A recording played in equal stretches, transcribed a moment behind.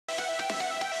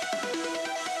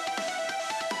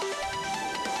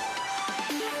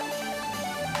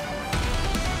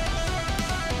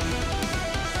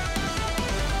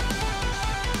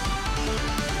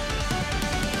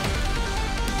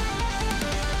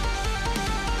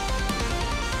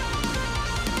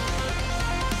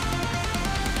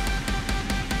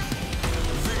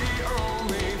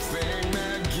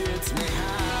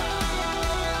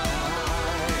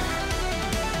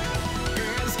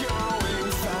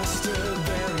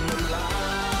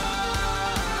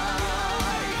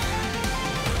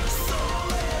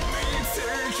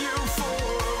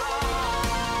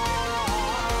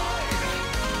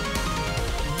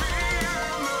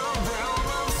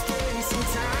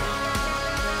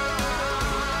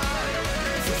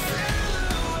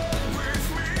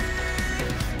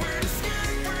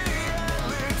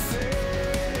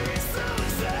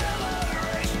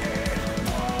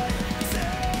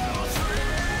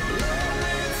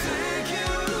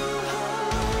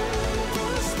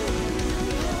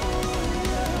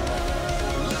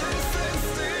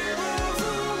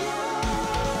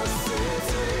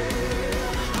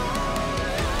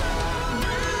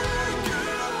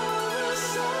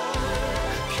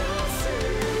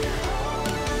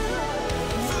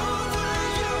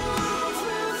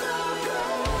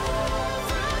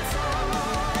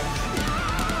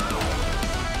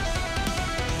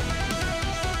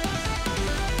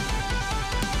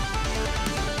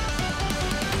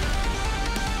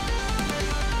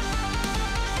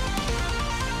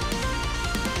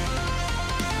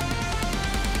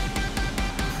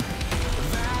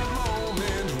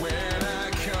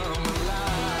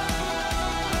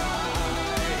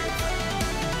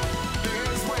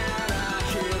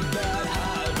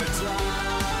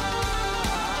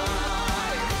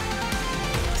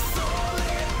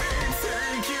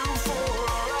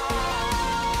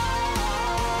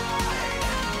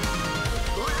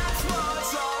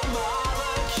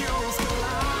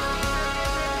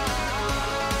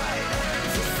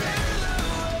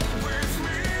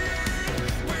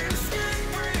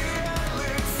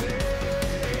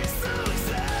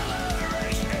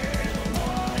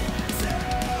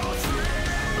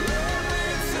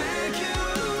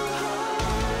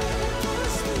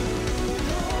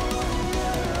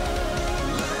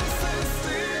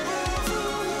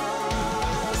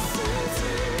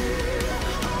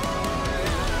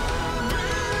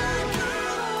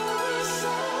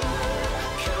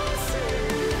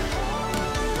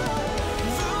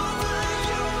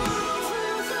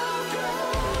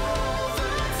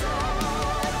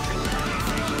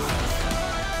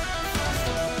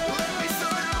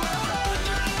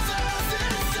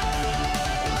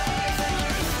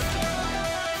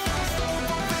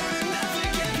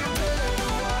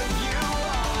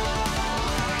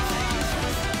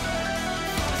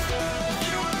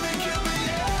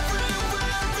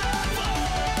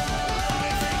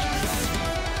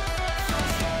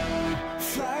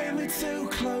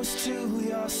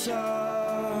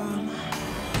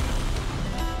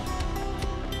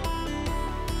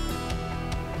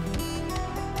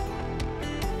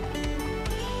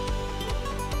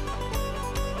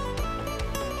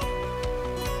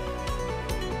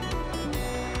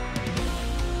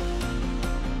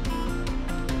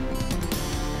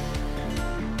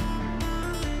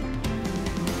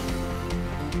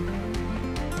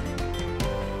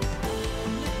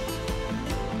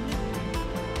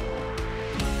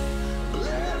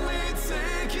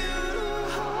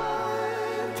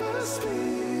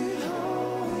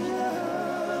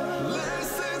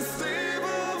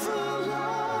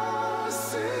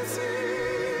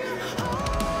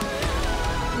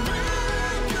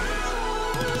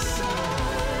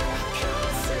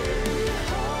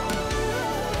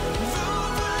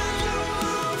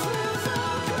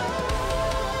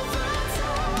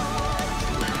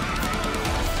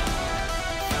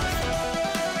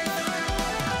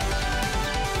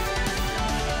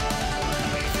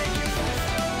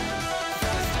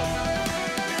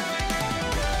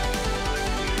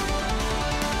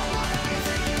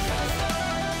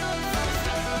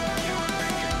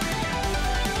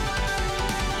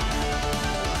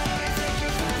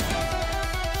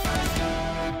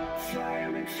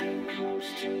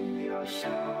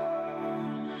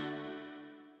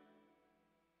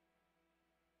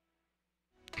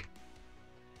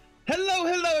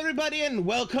Hello everybody, and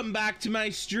welcome back to my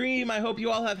stream. I hope you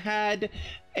all have had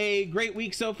a great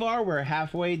week so far. We're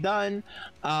halfway done.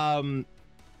 Yeah,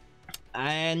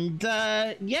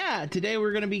 today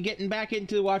we're going to be getting back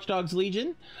into Watch Dogs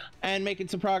Legion and making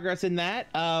some progress in that.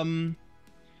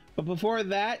 But before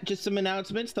that, just some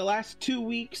announcements. The last 2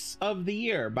 weeks of the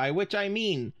year, by which I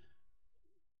mean,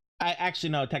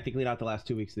 no, technically not the last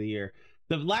 2 weeks of the year.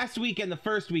 The last week and the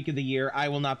first week of the year, I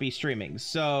will not be streaming.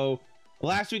 So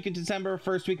last week of December,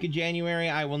 first week of January,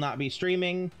 I will not be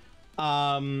streaming.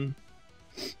 Yeah,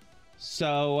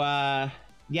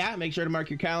 make sure to mark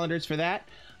your calendars for that.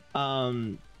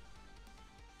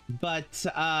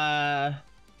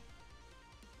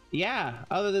 Yeah,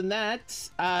 other than that,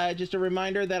 just a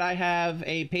reminder that I have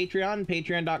a Patreon,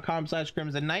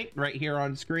 patreon.com/crimzonknight, right here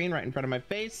on screen, right in front of my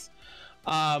face.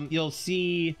 You'll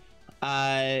see,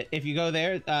 if you go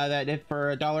there, that if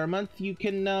for $1 a month, you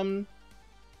can,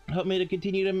 help me to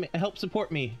continue to help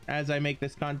support me as I make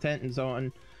this content, and so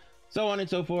on and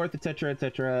so forth,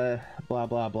 etc, blah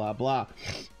blah blah blah.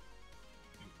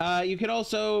 You can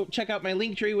also check out my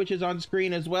Linktree, which is on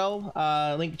screen as well,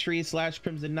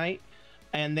 linktree/crimzonknight,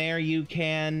 and there you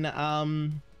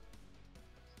can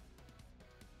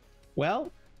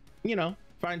well, you know,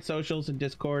 find socials and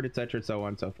Discord, etc, so on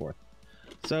and so forth.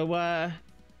 So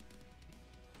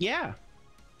yeah,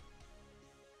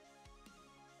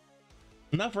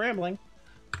 enough rambling.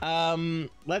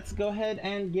 Let's go ahead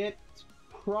and get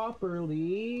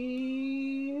properly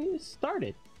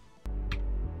started.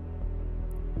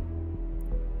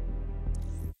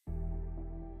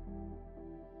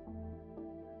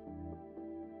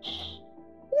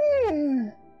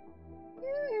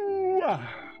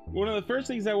 One of the first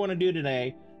things I want to do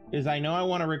today is I know I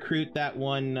want to recruit that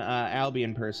one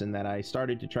Albion person that I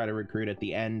started to try to recruit at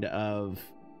the end of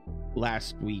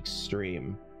last week's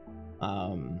stream.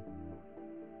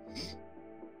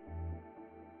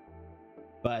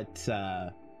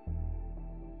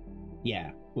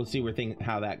 Yeah, we'll see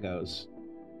how that goes.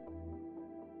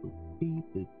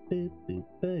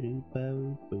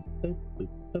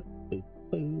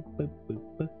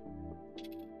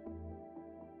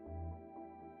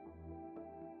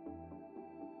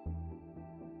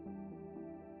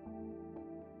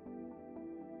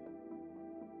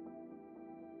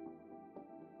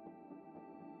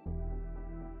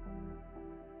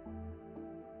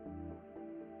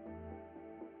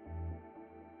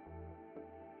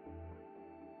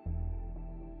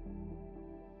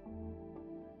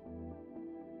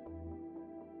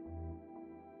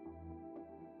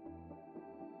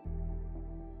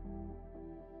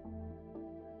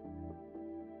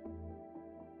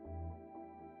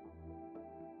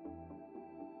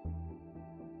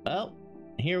 Well,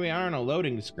 here we are on a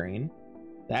loading screen.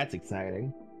 That's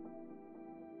exciting.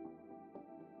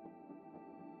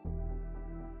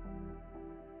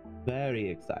 Very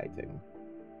exciting.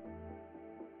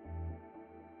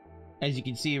 As you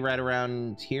can see right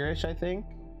around here-ish, I think.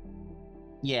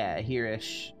 Yeah,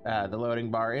 here-ish. The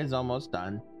loading bar is almost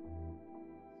done.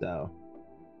 So,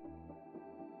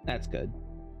 that's good.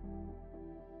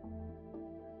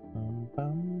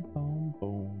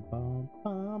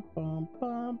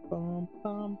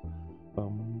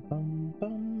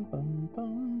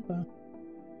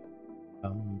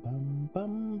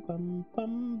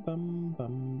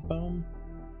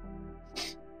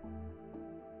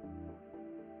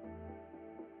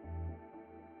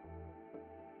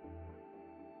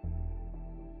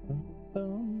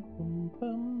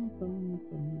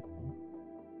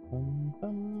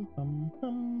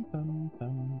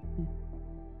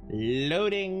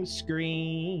 Loading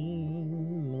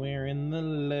screen. We're in the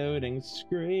loading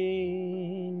screen.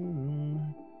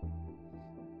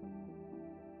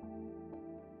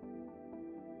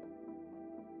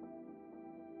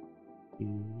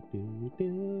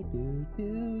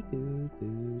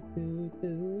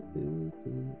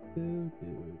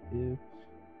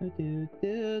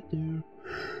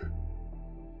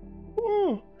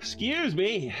 Oh, excuse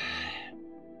me.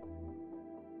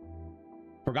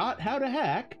 Forgot how to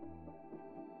hack.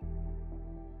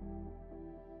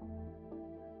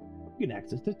 You can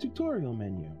access the tutorial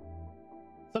menu.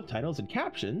 Subtitles and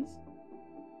captions.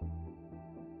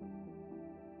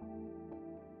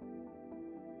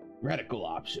 Reticle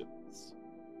options.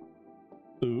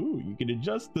 Ooh, you can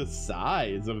adjust the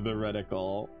size of the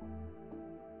reticle.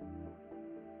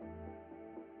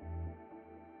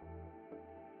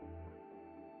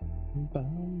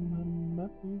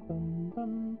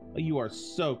 You are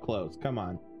so close. Come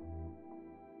on.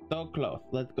 So close.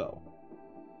 Let's go.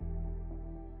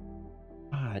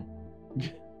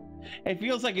 It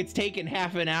feels like it's taken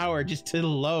half an hour just to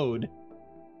load.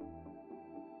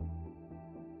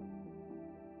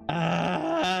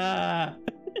 Ah!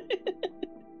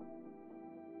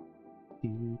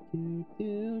 do, do,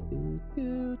 do, do,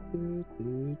 do, do,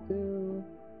 do, do.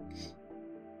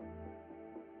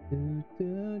 Do,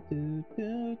 do, do,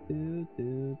 do, do,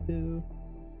 do, do.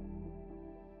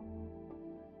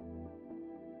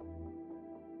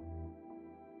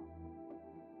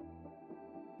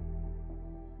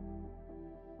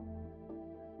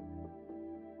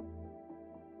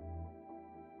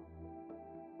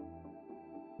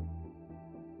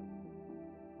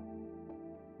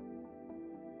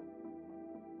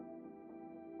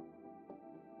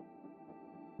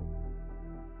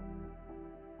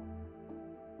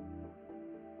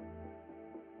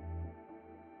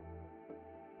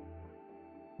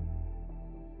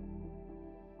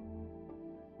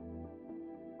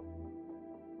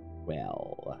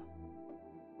 Well,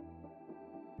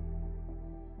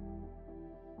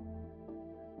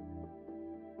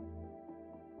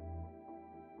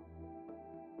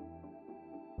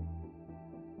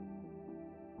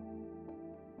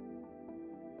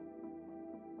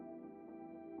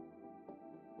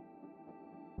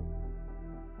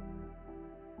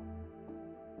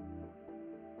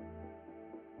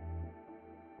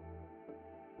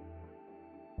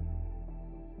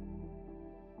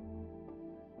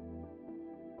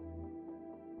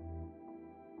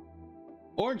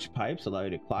 orange pipes allow you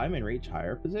to climb and reach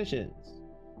higher positions.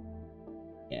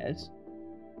 Yes.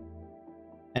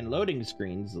 And loading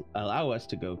screens allow us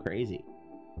to go crazy.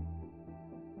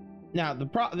 Now,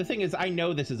 the thing is, I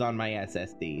know this is on my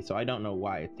SSD, so I don't know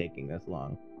why it's taking this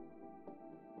long.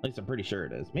 At least I'm pretty sure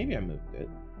it is. Maybe I moved it.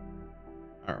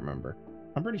 I don't remember.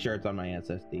 I'm pretty sure it's on my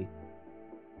SSD.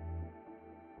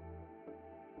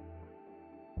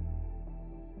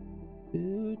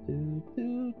 Do, do,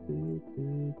 do, do,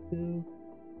 do, do.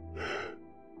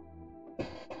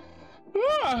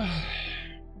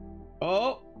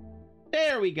 Oh,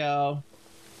 there we go.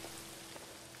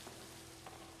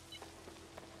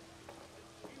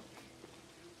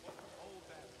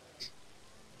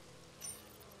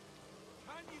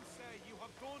 Can you say you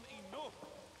have done enough?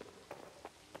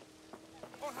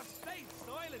 Or have stayed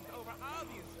silent over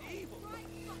Albion's evil?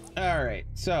 All right,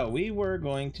 so we were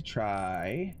going to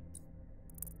try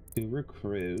to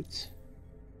recruit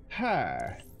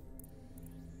her.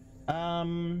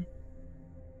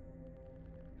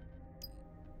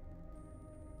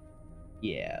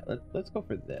 Yeah, let's go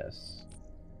for this.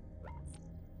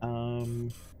 All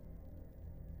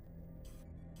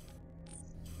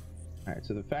right,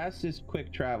 so the fastest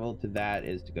quick travel to that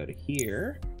is to go to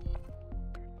here.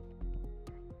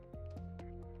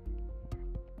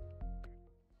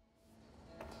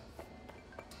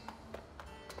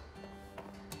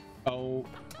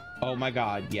 Oh my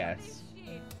god, yes.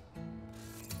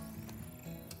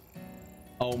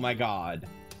 Oh my god.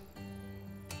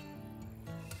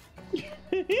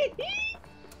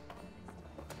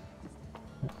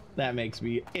 That makes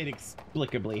me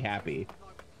inexplicably happy.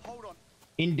 Hold on.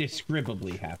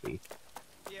 Indescribably happy.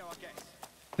 Yeah, I guess.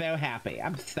 So happy.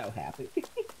 I'm so happy.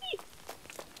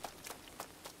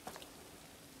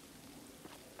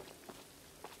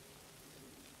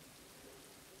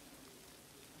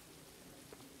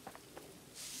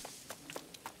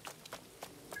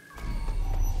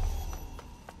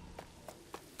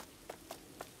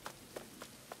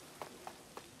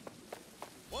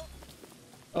 What?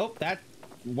 Oh,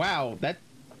 wow,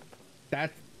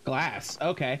 that's glass.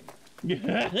 Okay.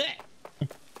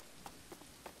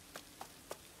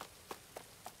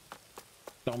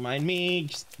 Don't mind me.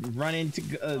 Just run into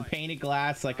painted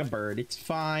glass like a bird. It's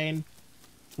fine.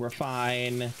 We're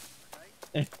fine.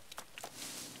 Okay.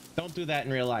 Don't do that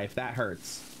in real life. That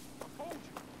hurts. I told you.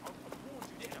 I warned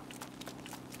you, didn't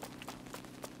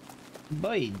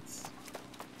I? Boys.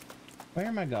 Where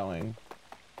am I going?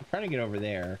 I'm trying to get over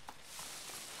there.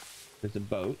 There's a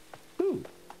boat. Ooh.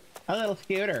 A little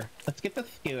scooter. Let's get the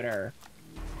scooter.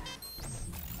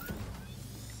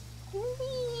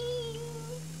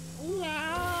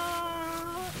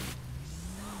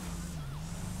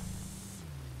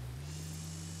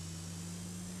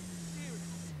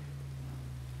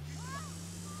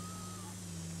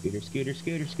 Scooter,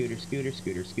 scooter, scooter, scooter, scooter,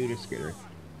 scooter, scooter, scooter.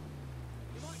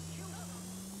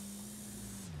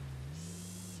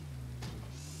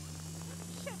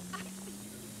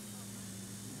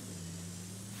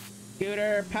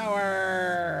 Scooter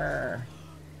power!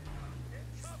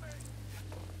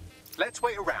 Let's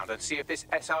wait around and see if this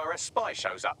SRS spy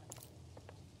shows up.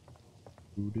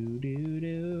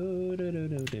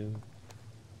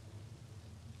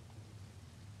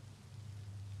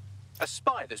 A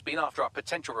spy that's been after our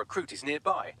potential recruit is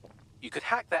nearby. You could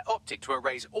hack their optic to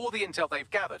erase all the intel they've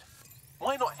gathered.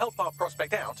 Why not help our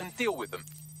prospect out and deal with them?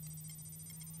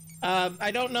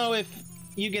 I don't know if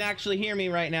you can actually hear me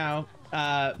right now,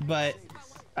 but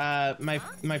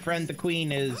my friend the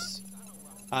Queen is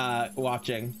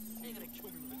watching.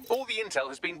 All the intel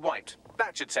has been wiped.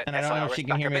 That should set And I don't know if SIRS she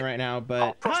can back hear a me bit. right now, Our but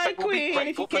hi prospect will be Queen, if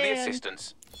grateful you for the can.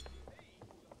 assistance.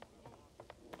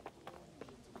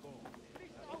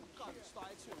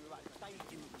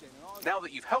 Now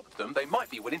that you've helped them, they might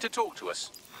be willing to talk to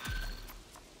us.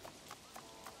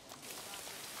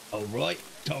 All right,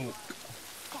 talk.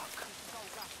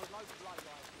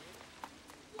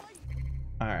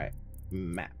 All right,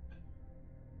 map.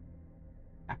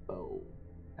 Apo.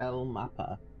 El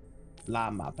Mapa. La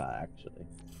Mapa, actually.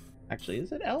 Actually,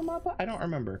 is it El Mapa? I don't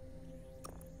remember.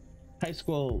 High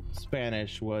school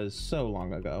Spanish was so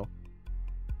long ago.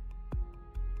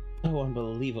 So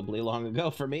unbelievably long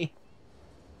ago for me.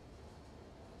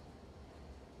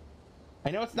 I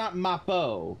know it's not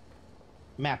Mapo.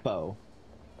 Mapo.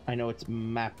 I know it's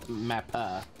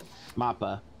Mappa.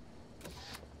 Mappa.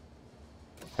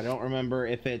 I don't remember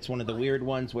if it's one of the weird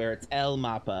ones where it's El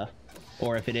Mapa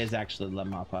or if it is actually La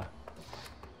Mapa.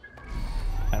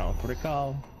 I don't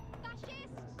recall.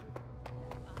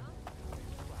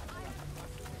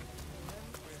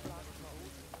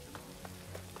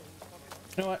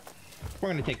 You know what? We're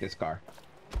gonna take this car.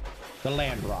 The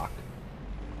Land Rock.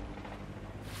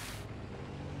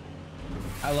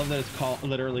 I love that it's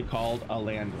literally called a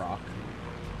Land Rock.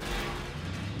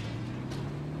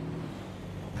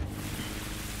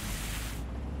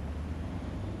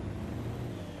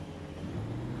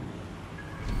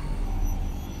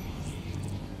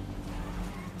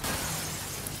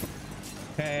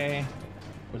 Okay. It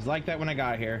was like that when I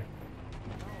got here.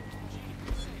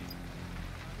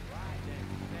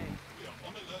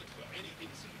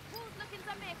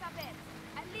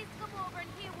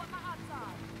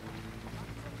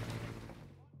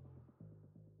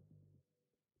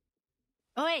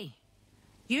 Oi,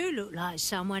 you look like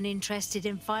someone interested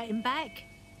in fighting back.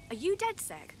 Are you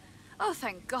DedSec? Oh,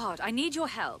 thank God. I need your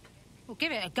help. Well,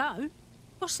 give it a go.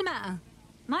 What's the matter?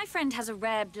 My friend has a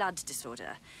rare blood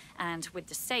disorder, and with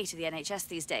the state of the NHS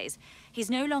these days, he's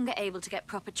no longer able to get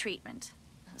proper treatment.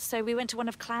 So we went to one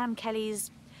of Clan Kelly's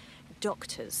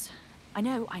doctors. I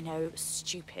know,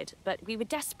 stupid, but we were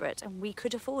desperate and we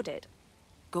could afford it.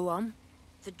 Go on.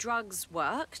 The drugs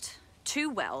worked. Too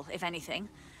well, if anything.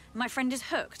 My friend is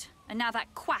hooked, and now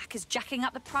that quack is jacking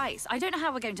up the price. I don't know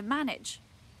how we're going to manage.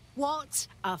 What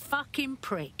a fucking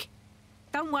prick.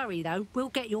 Don't worry, though. We'll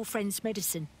get your friend's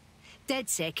medicine.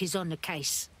 DedSec is on the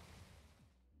case.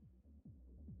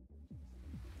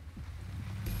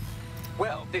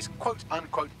 Well, this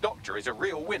quote-unquote doctor is a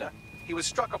real winner. He was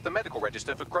struck off the medical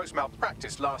register for gross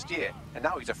malpractice last year, and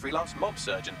now he's a freelance mob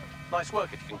surgeon. Nice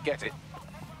work if you can get it.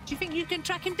 Do you think you can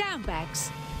track him down,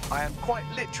 Bags? I am quite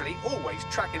literally always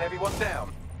tracking everyone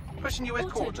down. Pushing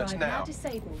US coordinates now.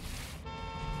 Disabled.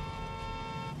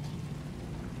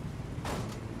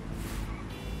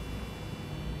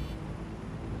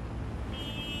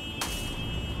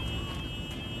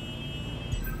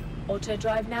 Auto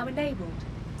drive now enabled.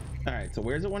 All right, so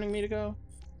where's it wanting me to go?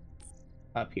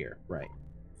 Up here, right.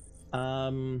 I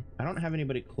don't have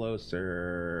anybody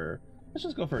closer. Let's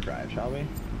just go for a drive, shall we?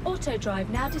 Auto drive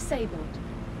now disabled.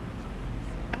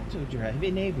 Auto drive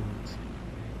enabled.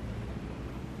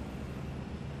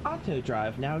 Auto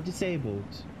drive now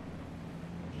disabled.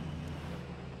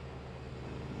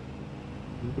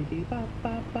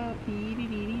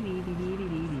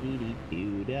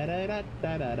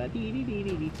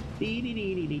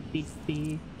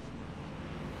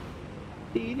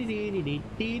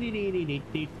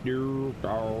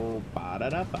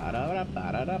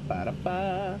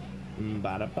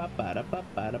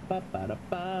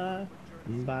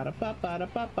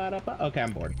 Okay,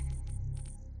 I'm bored.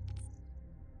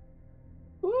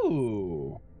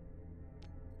 Ooh.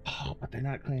 Oh, but they're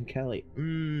not Clan Kelly.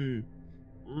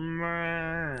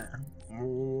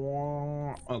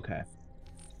 Okay.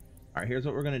 Alright, here's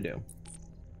what we're gonna do.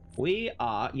 We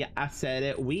are, yeah, I said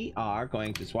it. We are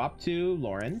going to swap to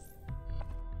Lauren.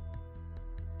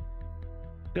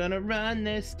 Gonna run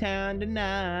this town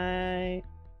tonight.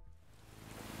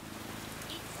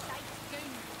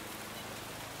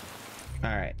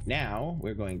 Alright, now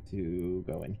we're going to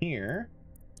go in here.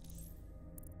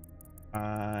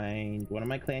 Find one of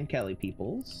my Clan Kelly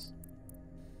peoples.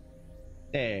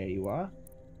 There you are.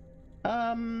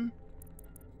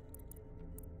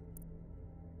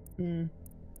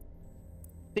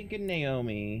 Thinking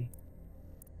Naomi.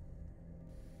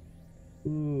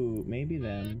 Ooh, maybe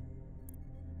them.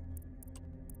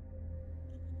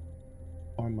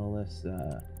 Or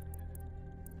Melissa.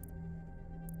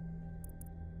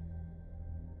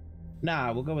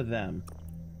 Nah, we'll go with them.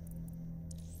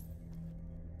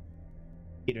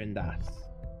 Peter and Das.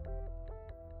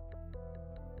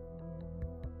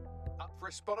 Up for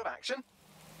a spot of action?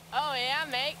 Oh yeah,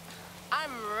 mate.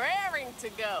 I'm raring to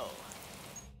go.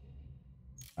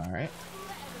 All right.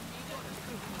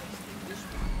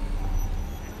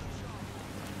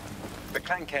 The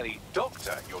Clan Kelly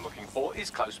doctor you're looking for is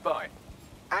close by.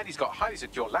 And he's got a highly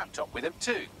secure laptop with him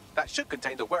too. That should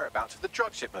contain the whereabouts of the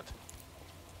drug shipment.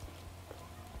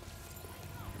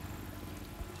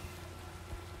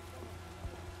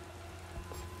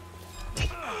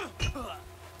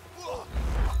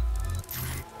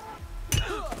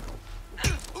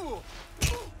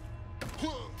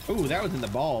 Ooh, that was in the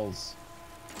balls.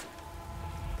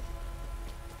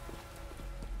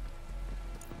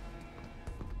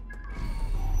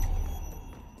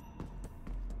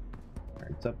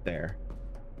 It's up there.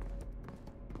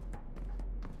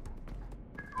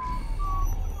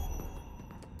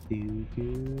 Do,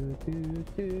 do, do,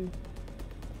 do.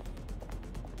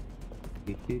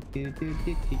 Do, do, do, do,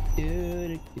 do, do, do,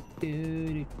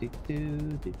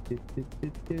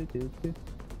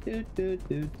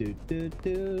 do, do, do,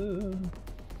 do.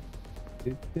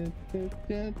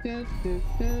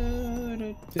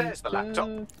 There's the laptop.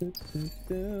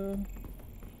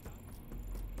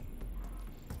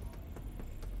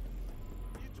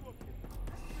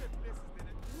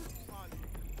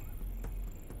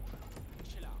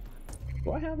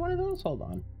 Do I have one of those? Hold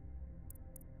on.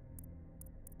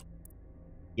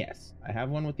 Yes, I have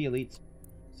one with the Elite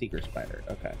Seeker Spider.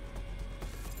 Okay.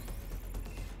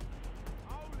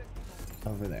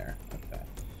 Over there. Okay.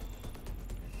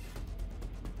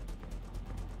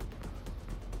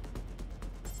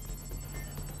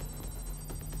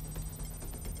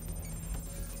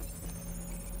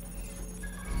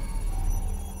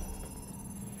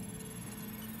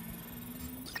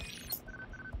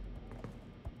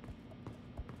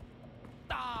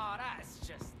 Ah, that's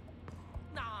just...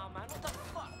 Nah, man, what the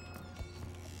fuck?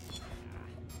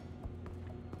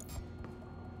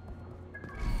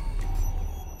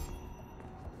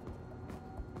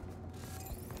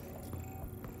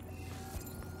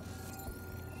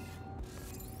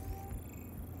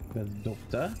 The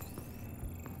Doctor.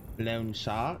 Lone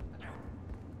Shark.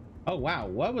 Oh wow,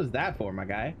 what was that for, my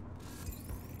guy?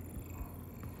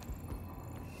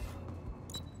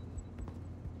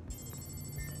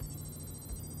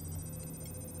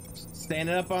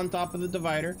 Standing up on top of the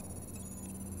divider.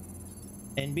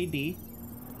 NBD.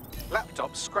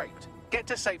 Laptop scraped. Get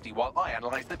to safety while I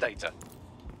analyze the data.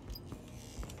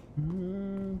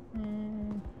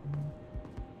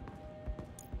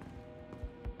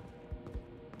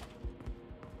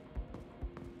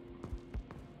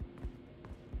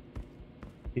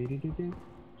 Do-do-do-do.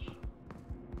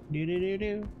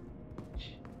 Do-do-do-do.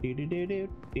 Do-do-do-do.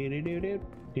 Do-do-do-do.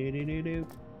 Do-do-do-do.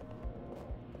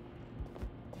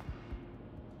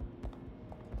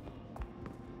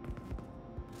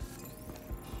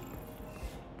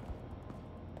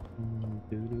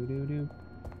 Do-do-do-do.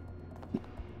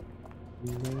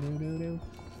 Do-do-do-do-do.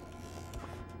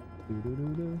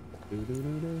 Do-do-do-do. Do-do-do-do.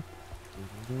 Do-do-do-do.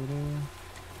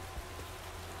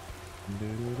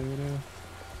 Do-do-do-do.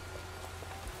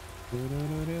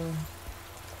 Do-do-do-do.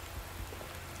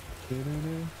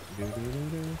 Do-do-do.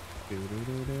 Do-do-do-do.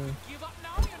 Do-do-do-do. Give up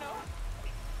now, you know?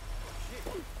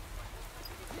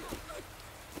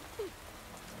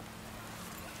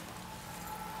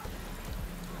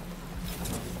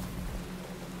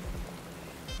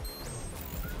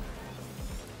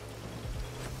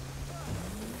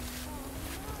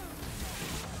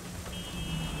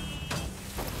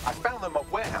 I found them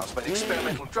at warehouse where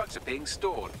experimental drugs are being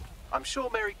stored. I'm sure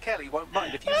Mary Kelly won't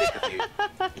mind if you lick a few.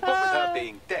 What with her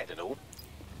being dead and all.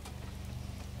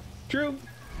 True.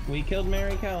 We killed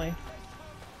Mary Kelly.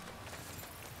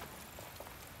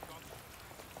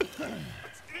 That's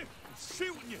it. I'm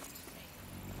shooting you.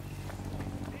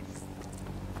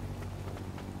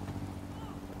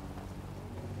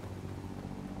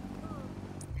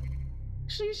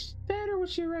 She's dead or was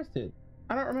she arrested?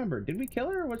 I don't remember. Did we kill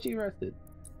her or was she arrested?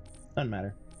 Doesn't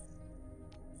matter.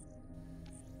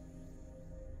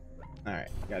 Alright,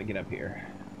 gotta get up here.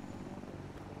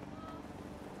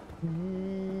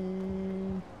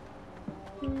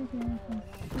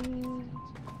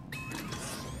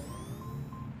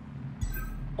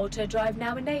 Auto drive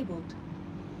now enabled.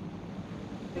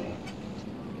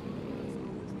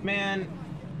 Man.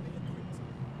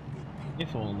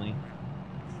 If only.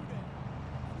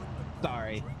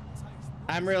 Sorry.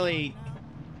 I'm really...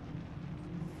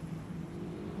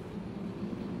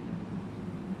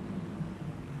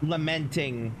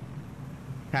 lamenting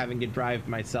having to drive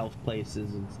myself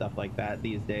places and stuff like that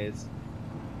these days.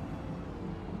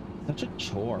 Such a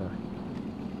chore.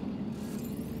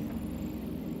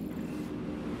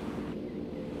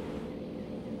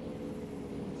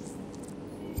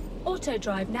 Auto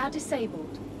drive now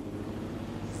disabled.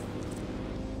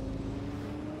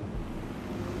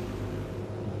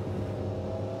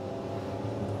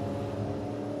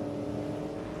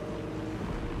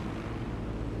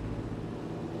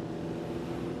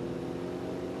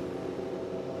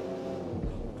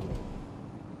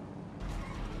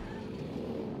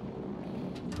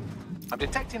 I'm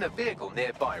detecting a vehicle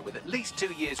nearby with at least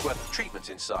 2 years' worth of treatments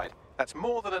inside. That's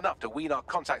more than enough to wean our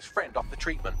contact's friend off the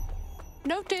treatment.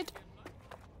 Noted.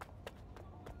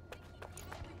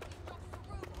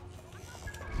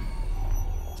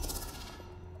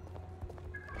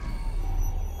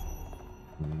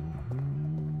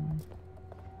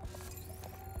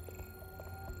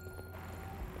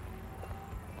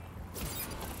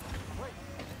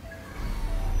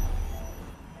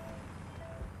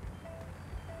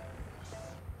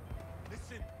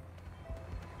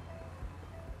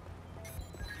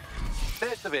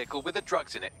 There's the vehicle with the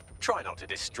drugs in it. Try not to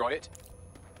destroy it.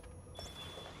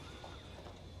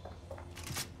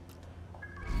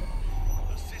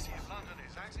 The city of London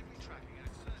is actively tracking and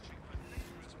searching for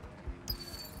dangerous.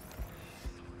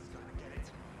 Someone's gonna get it.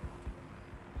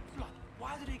 Look,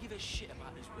 why do they give a shit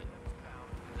about this win?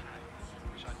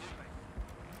 Which I think.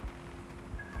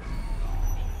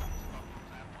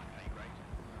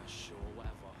 Sure,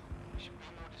 whatever. We should be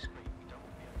more discreet. We don't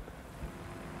want to be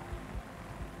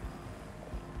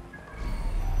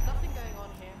Nothing going on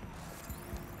here.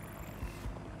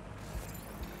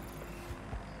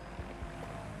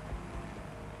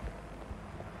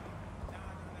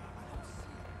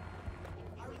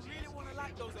 I really want to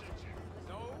like those.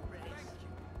 No, thank you.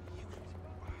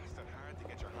 Is that hard to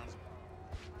get your hands on?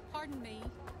 Pardon me.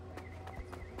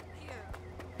 Here.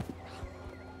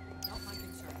 Not my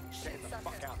concern. Get the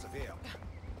fuck out of here.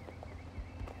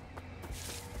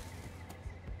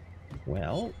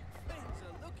 Well,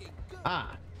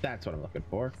 ah, that's what I'm looking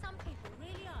for. Some people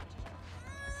really are just...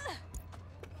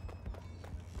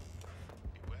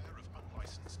 Beware of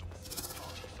unlicensed or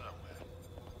third-party firmware.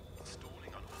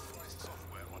 Installing unauthorized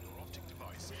software on your optic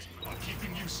device. I'm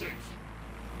keeping you safe.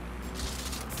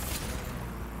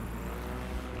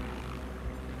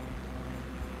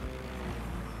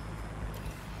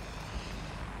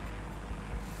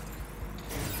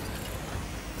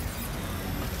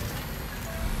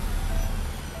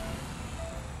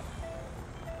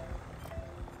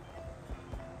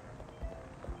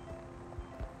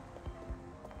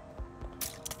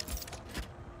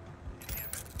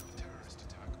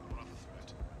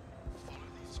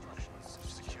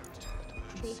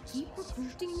 They keep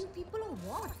recruiting new people or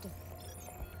what?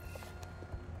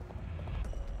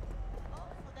 Oh,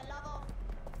 for the love of...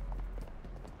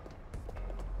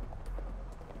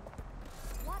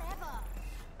 Whatever.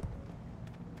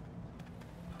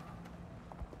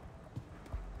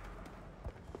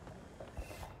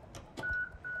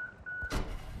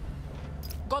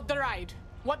 Got the ride.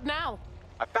 What now?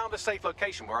 I found a safe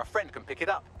location where our friend can pick it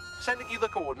up. Sending you the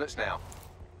coordinates now.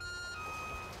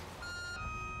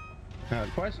 Now,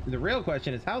 the real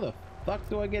question is, how the fuck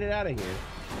do I get it out of here?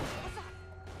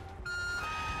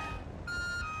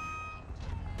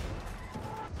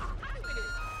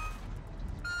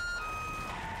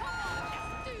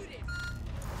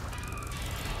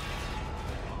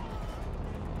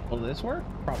 Will this work?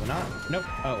 Probably not. Nope.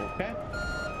 Oh, okay.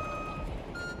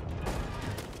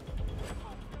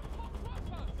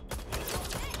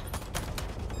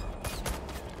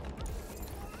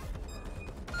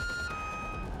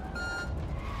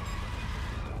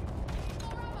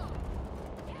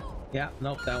 Yeah,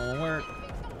 nope, that won't work.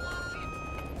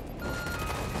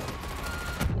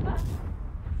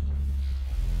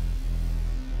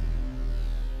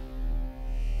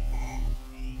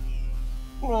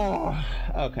 Oh,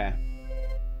 okay.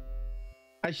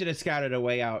 I should have scouted a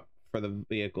way out for the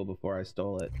vehicle before I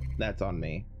stole it. That's on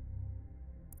me.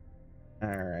 All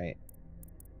right.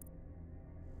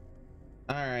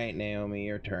 All right, Naomi,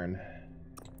 your turn.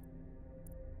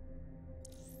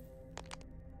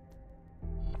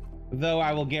 Though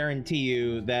I will guarantee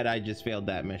you that I just failed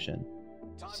that mission.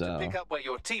 Time to pick up where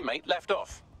your teammate left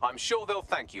off. I'm sure they'll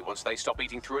thank you once they stop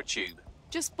eating through a tube.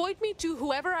 Just point me to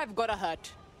whoever I've got to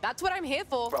hurt. That's what I'm here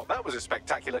for. Well, that was a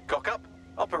spectacular cock-up.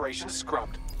 Operation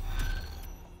scrubbed.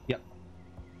 Yep.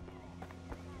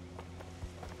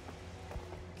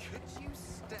 Could you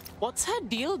step... What's her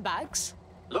deal, Bags?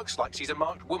 Looks like she's a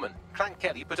marked woman. Clan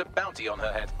Kelly put a bounty on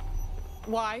her head.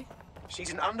 Why?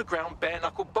 She's an underground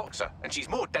bare-knuckle boxer, and she's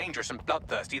more dangerous and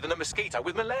bloodthirsty than a mosquito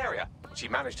with malaria. She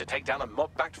managed to take down a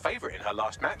mob-backed favourite in her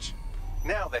last match.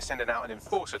 Now they're sending out an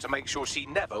enforcer to make sure she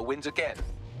never wins again.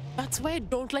 That's why I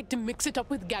don't like to mix it up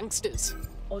with gangsters.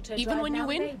 Even when you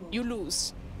win, you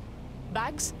lose.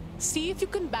 Bags, see if you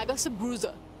can bag us a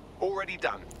bruiser. Already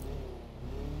done.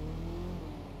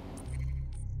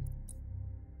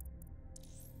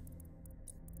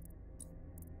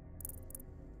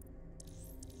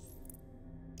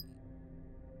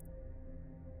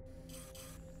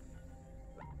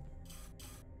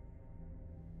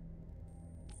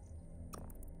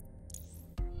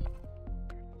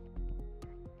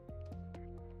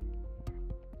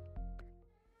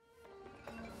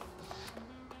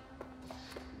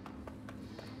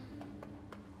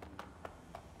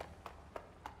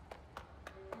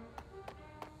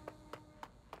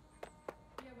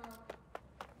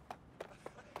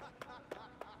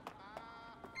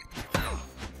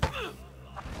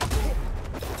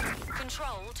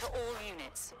 Control to all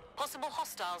units. Possible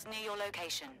hostiles near your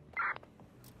location.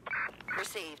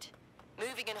 Received.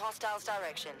 Moving in hostiles'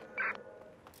 direction.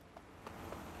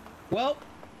 Well,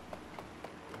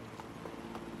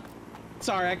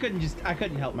 sorry, I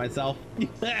couldn't help myself.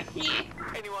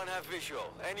 Anyone have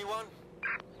visual? Anyone?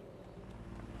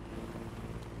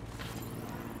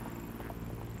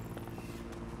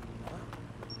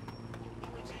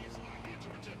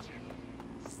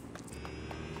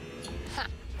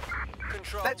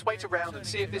 Let's wait around and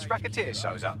see if this racketeer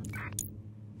shows up.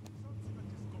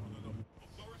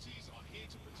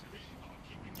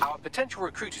 Our potential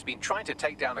recruit has been trying to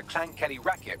take down a Clan Kelly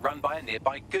racket run by a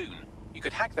nearby goon. You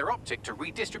could hack their optic to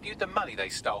redistribute the money they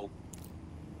stole.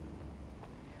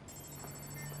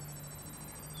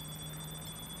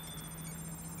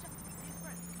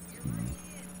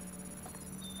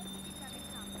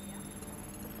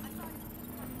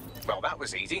 Well, that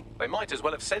was easy. They might as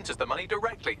well have sent us the money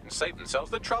directly and saved themselves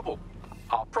the trouble.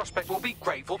 Our prospect will be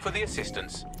grateful for the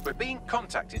assistance. We're being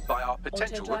contacted by our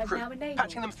potential recruit.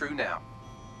 Patching them through now.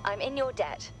 I'm in your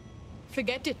debt.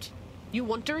 Forget it. You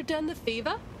want to return the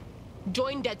favor?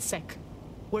 Join DedSec.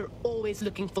 We're always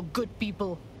looking for good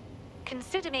people.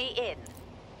 Consider me in.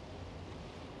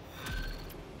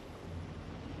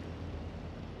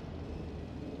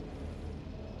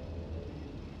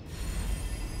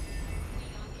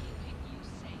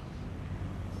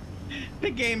 The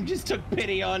game just took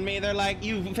pity on me. They're like,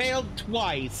 you failed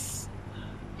twice.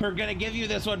 We're gonna give you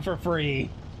this one for free.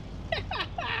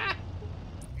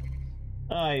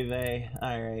 Oy vey.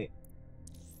 Alright.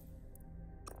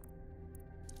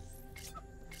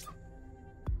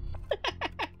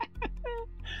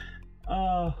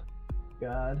 Oh,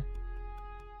 God.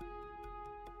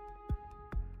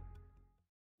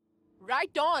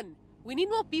 Right on. We need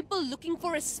more people looking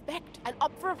for respect and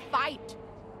up for a fight.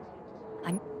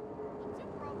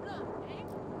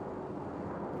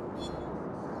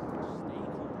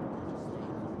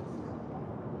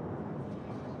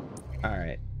 All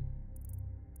right.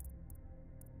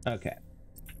 Okay.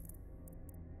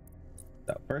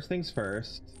 So first things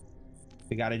first,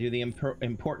 we got to do the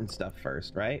important stuff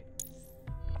first, right?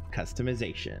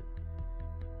 Customization.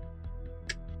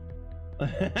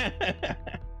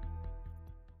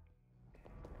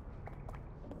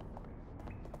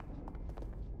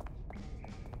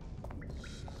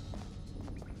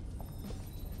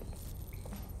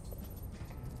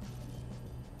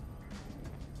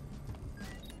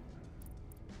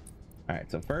 All right,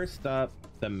 so first up,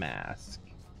 the mask.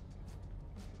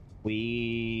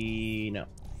 No,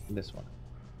 this one.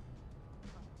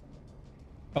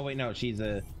 Oh wait, no, she's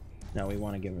a. No, we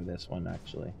want to give her this one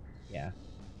actually. Yeah.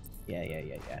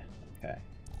 Okay.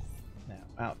 Now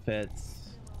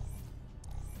outfits.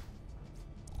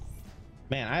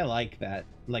 Man, I like that.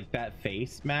 Like that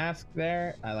face mask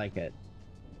there. I like it.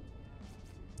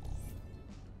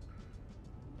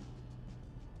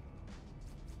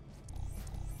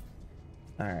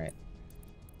 All right.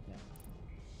 Yeah.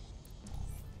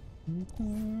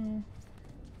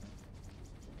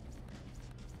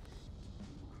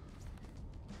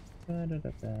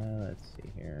 Let's see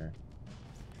here.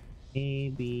 A,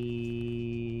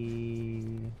 B.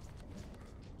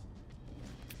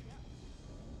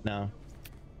 No.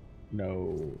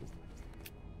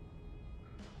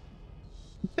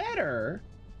 Better.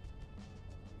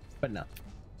 But no.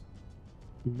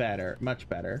 Better. Much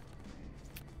better.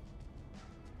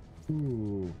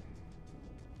 Ooh.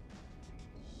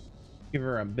 Give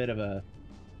her a bit of a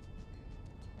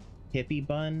hippie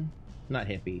bun. Not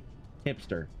hippie.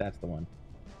 Hipster. That's the one.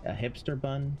 A hipster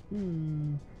bun.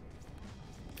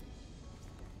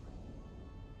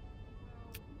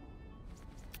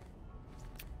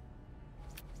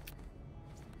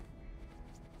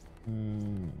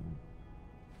 Hmm.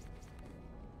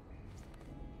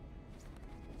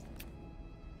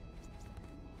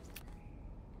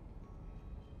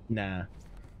 Nah.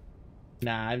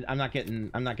 Nah, I'm not getting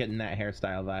that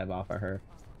hairstyle vibe off of her.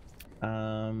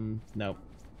 Nope.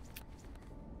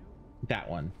 That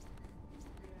one.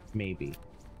 Maybe.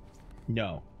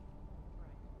 No.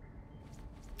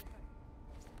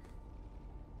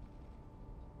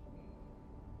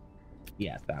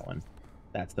 Yeah, that one.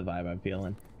 That's the vibe I'm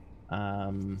feeling.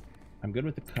 I'm good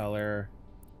with the color.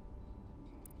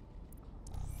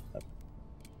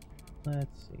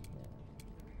 Let's see here.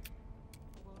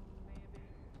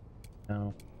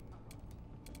 No.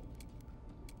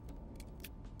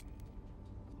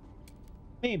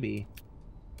 Maybe.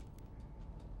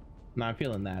 No, I'm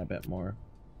feeling that a bit more.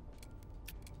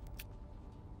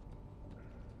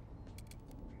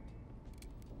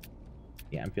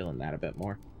 Yeah, I'm feeling that a bit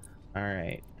more. All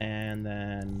right, and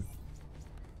then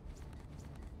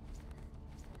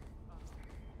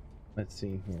let's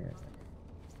see here.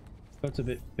 So it's a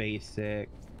bit basic.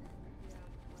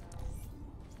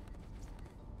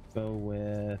 Go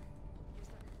with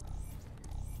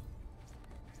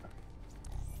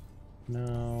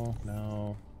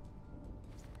no.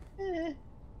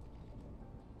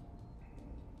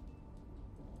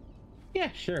 Yeah,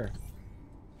 sure.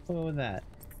 We'll go with that.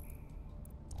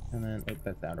 And then, oh,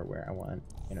 that's outerwear. I want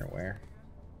innerwear.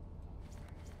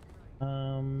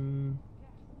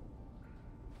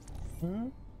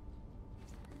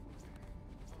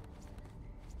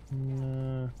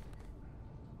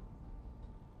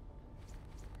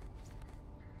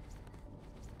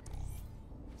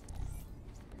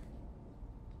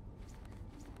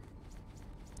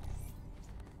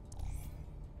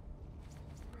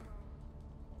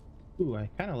 Ooh, I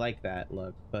kind of like that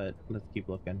look, but let's keep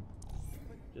looking.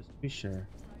 Just to be sure.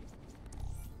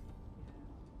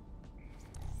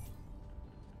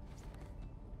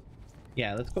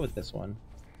 Yeah, let's go with this one.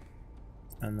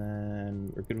 And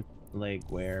then we're good with leg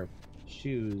wear.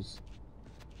 Shoes.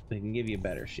 They can give you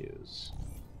better shoes.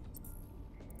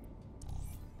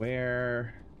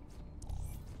 Wear.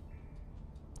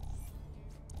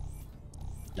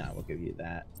 No, we'll give you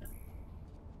that.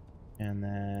 And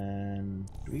then,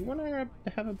 do we want to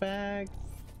have a bag?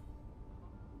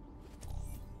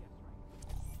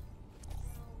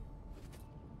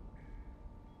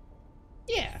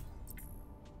 Yeah.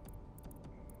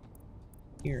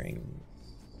 Earrings.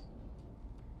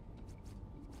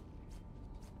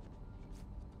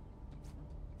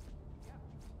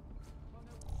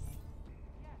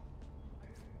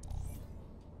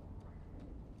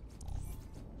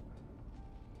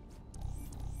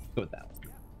 Go with that one.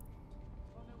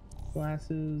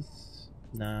 Glasses,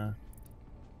 nah.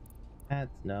 Hats,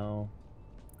 no.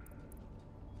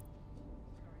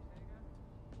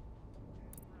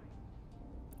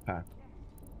 Okay.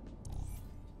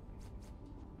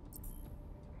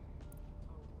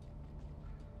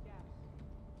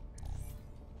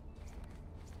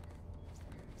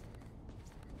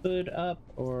 Hood up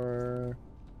or...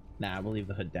 Nah, we'll leave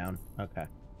the hood down. Okay.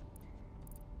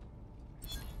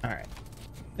 Alright.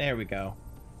 There we go.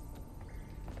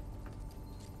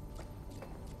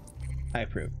 I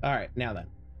approve. Alright, now then.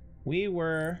 We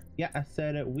were... Yeah, I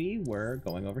said we were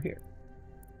going over here.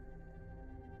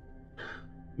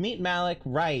 Meet Malik.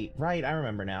 Right, I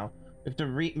remember now. We have to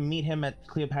meet him at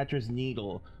Cleopatra's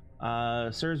Needle.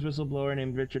 Sir's whistleblower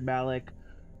named Richard Malik.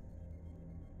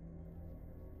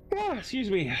 Oh, excuse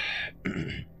me.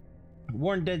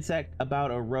 Warned DedSec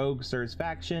about a rogue Sir's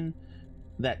faction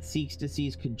that seeks to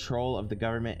seize control of the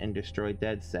government and destroy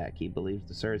DedSec. He believes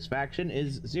the Sir's faction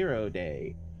is Zero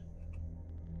Day.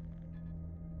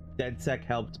 DedSec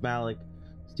helped Malik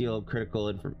steal critical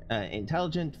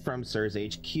intelligence from Sir's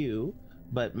HQ,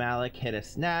 but Malik hit a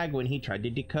snag when he tried to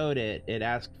decode it.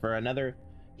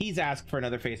 He's asked for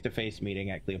another face-to-face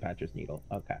meeting at Cleopatra's Needle.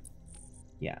 Okay.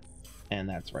 Yeah. And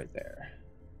that's right there.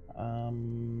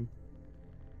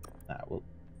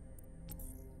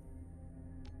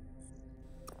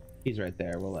 He's right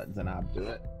there. We'll let Zanab do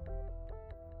it.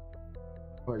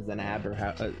 Or Zanab, or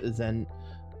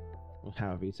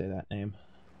however you say that name.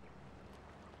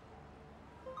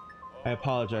 I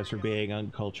apologize for being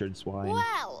uncultured swine.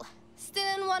 Well,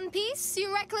 still in one piece,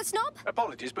 you reckless knob?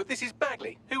 Apologies, but this is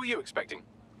Bagley. Who were you expecting?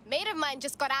 Mate of mine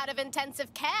just got out of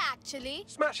intensive care, actually.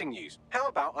 Smashing news. How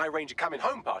about I arrange a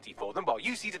coming-home party for them while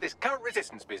you see to this current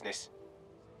resistance business?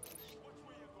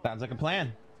 Sounds like a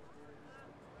plan.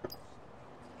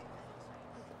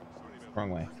 Wrong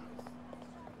way.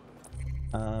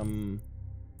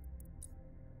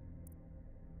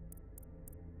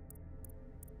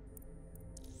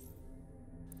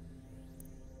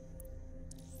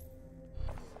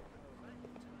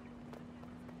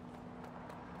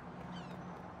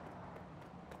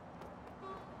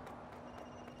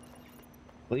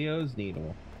 Cleo's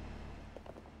needle.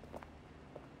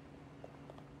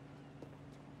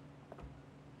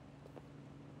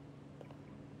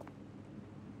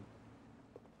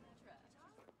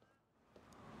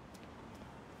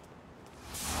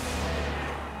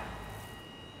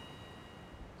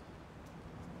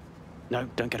 No,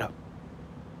 don't get up.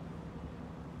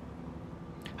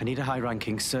 I need a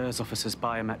high-ranking SIRS officer's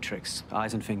biometrics,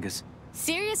 eyes and fingers.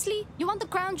 Seriously? You want the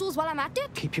crown jewels while I'm at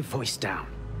it? Keep your voice down.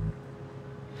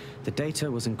 The data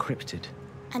was encrypted.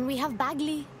 And we have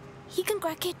Bagley. He can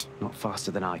crack it. Not faster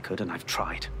than I could, and I've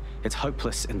tried. It's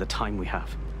hopeless in the time we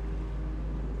have.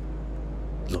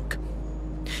 Look,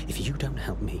 if you don't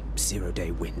help me, 0 Day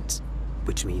wins.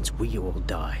 Which means we all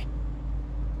die.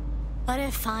 What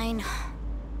if fine?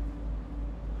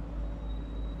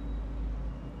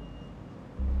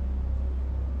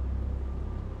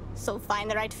 So find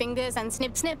the right fingers and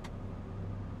snip snip.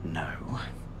 No.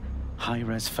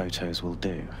 High-res photos will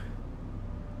do.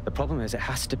 The problem is it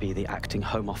has to be the acting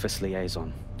Home Office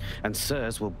liaison. And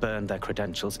SIRS will burn their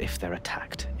credentials if they're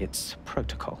attacked. It's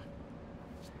protocol.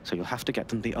 So you'll have to get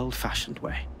them the old-fashioned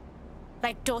way.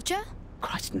 Like torture?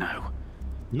 Christ, no.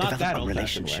 Not Develop that a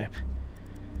old-fashioned way. relationship.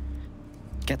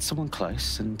 Get someone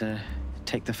close and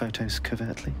take the photos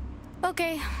covertly.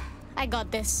 Okay, I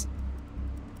got this.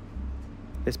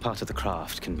 This part of the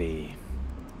craft can be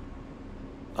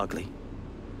ugly.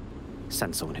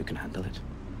 Send someone who can handle it.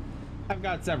 I've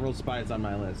got several spies on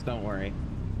my list, don't worry.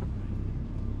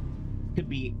 Could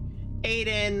be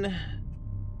Aiden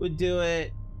would do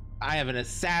it. I have an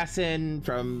assassin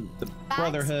from the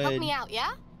Brotherhood. Help me out,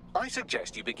 yeah? I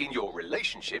suggest you begin your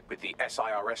relationship with the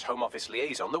SIRS Home Office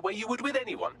liaison the way you would with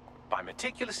anyone, by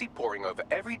meticulously poring over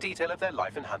every detail of their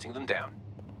life and hunting them down.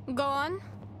 Go on.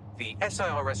 The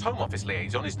SIRS Home Office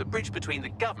liaison is the bridge between the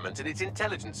government and its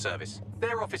intelligence service.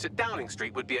 Their office at Downing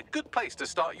Street would be a good place to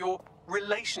start your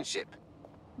relationship.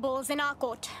 Balls in our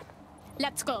court.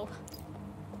 Let's go.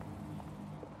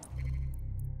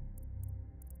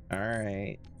 All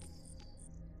right.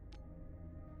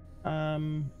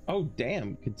 Oh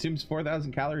damn, consumes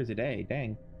 4,000 calories a day.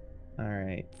 Dang. All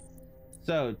right.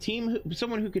 So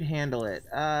someone who could handle it.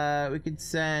 We could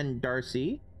send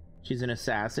Darcy. She's an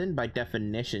assassin. By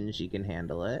definition, she can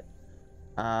handle it.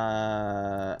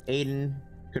 Aiden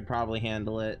could probably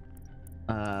handle it.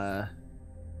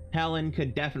 Helen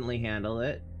could definitely handle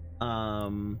it.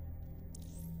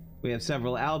 We have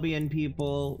several Albion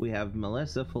people. We have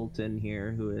Melissa Fulton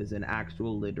here, who is an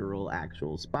actual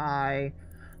spy.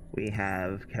 We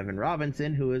have Kevin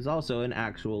Robinson, who is also an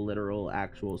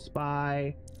actual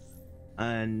spy.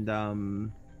 And a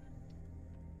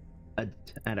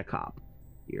cop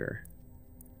here.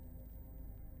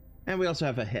 And we also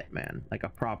have a hitman, like a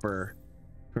proper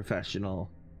professional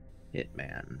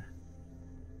hitman.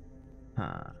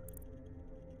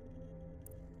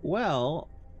 Well,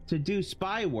 to do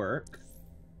spy work,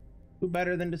 who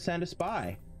better than to send a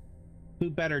spy? Who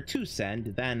better to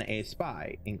send than a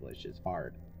spy? English is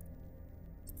hard.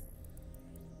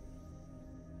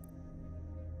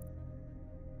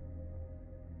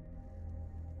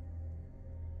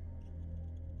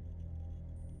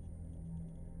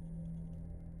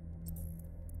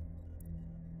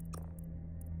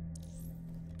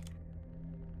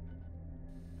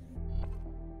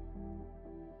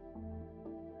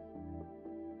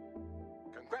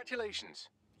 Congratulations.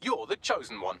 You're the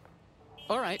chosen one.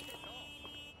 All right.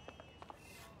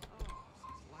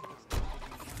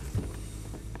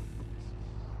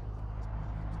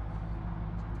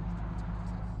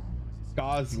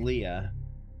 Goslia.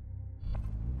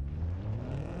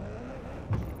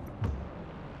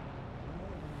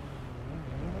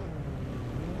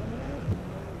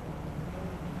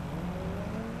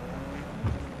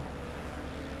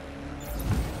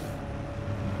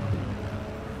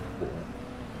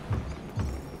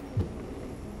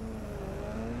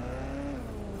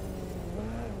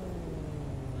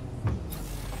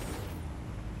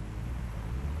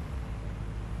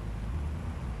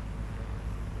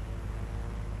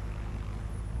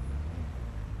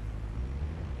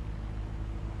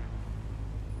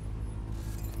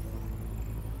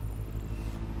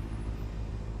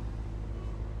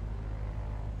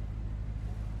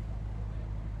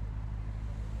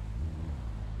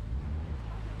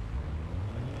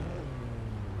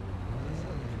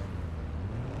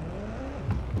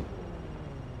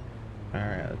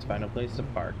 Alright, let's find a place to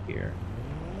park here.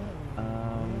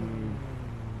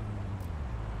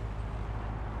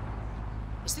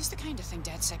 Is this the kind of thing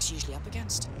DedSec's usually up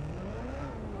against?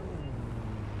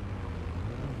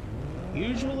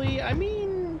 Usually, I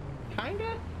mean,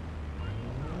 kinda.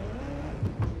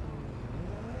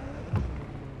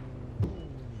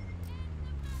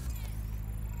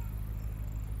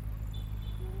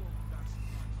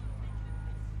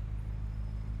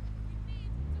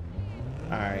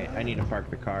 Alright, I need to park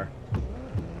the car.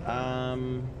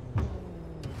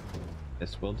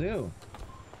 This will do.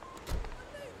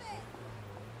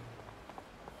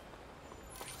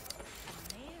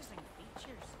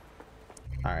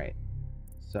 Alright.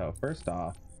 So, first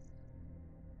off,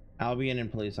 Albion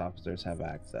and police officers have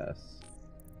access.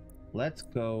 Let's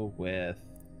go with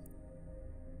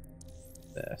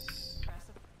this.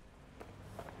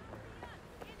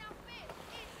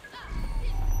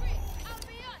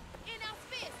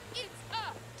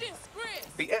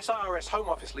 The SIRS Home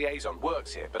Office liaison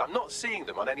works here, but I'm not seeing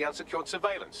them on any unsecured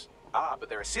surveillance. Ah, but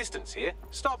their assistants here.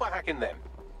 Start by hacking them.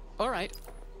 All right.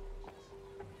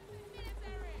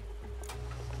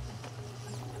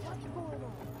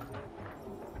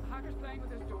 Hacker's playing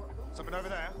with his door. Something over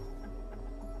there?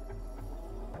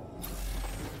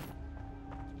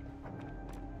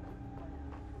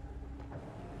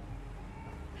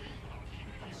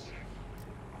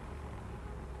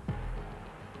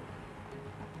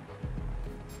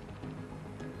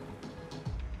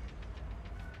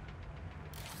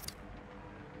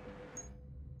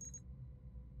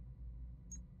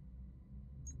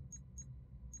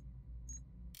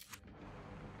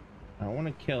 I don't want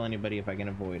to kill anybody if I can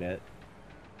avoid it.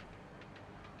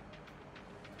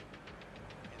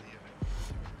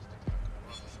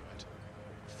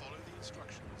 Follow the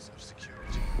instructions of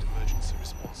security and emergency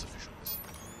response officials.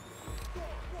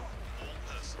 All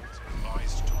persons are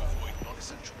advised to avoid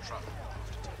non-essential travel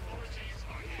after 10. Authorities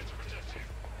are here to protect you.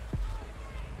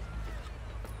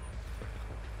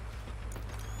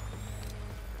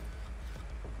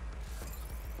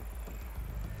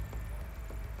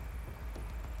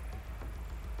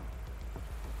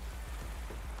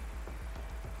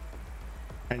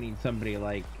 I need somebody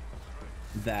like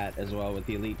that as well with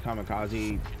the elite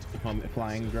kamikaze home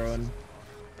flying drone.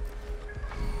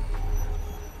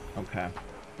 Okay.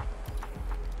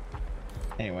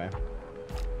 Anyway.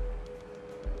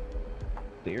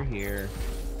 Clear here.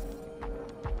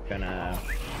 Gonna...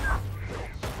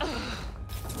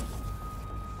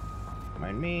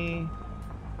 Mind me.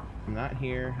 I'm not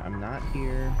here. I'm not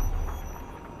here.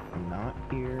 I'm not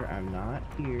here. I'm not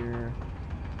here.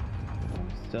 I'm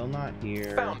still not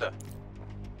here. Found her.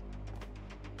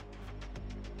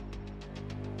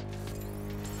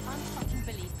 Unfucking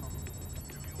believable.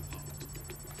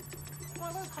 Well,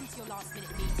 I won't come to your last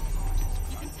minute meeting.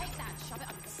 You can take that and shove it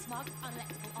up your smug,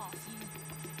 unelectable arse, you...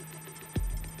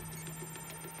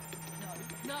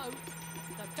 No,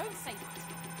 don't say that.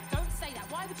 Don't say that.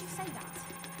 Why would you say that?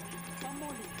 One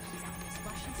more lead comes out of this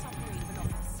Russian submarine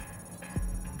monopolist.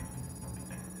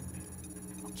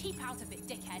 Well, keep out of it,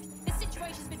 dickhead. This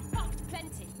situation's been fucked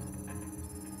plenty.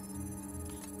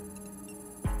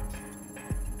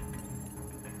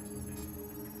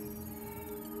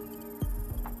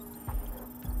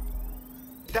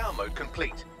 Download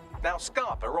complete. Now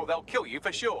Scarpa or they'll kill you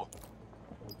for sure.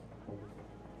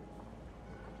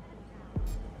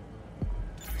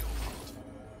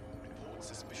 Report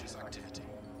suspicious activity.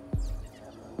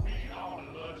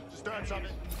 Stern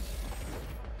something.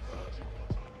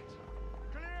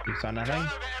 You saw nothing? Turn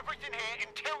over everything here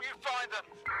until you find them.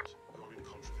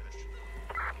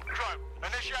 Drone,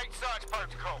 initiate search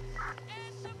protocol.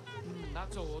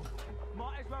 That's odd.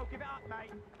 Might as well give it up,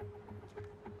 mate.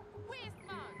 Where's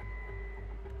Mug?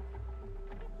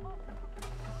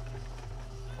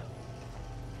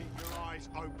 Keep your eyes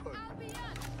open. Albion,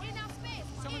 in our space.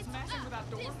 Someone's messing with that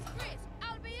door. Disgrace.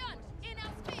 Albion, in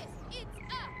our space. It's a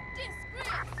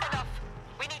disgrace. Enough.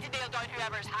 We need to nail down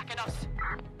whoever is hacking us.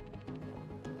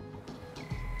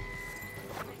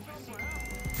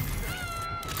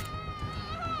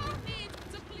 Need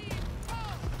to clean. Oh,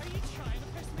 Are you trying to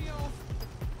piss me off?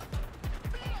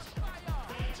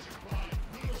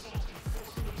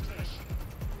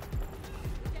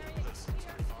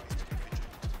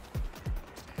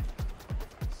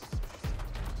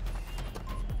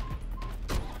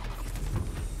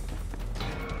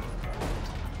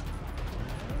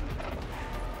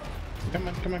 Come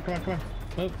on, come on, come on, come on.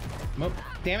 Move, move.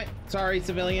 Damn it. Sorry,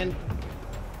 civilian.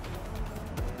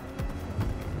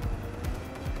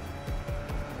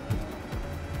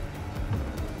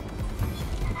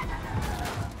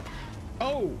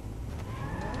 Oh!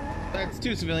 That's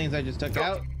 2 civilians I just took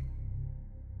out.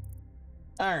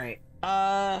 Alright.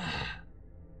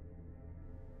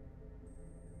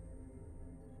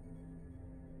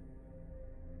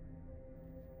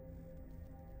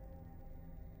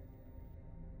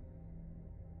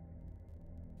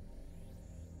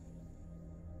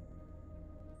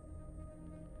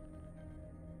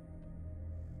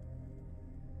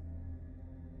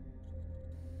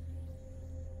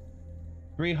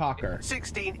 3 Hawker.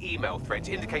 16 email threads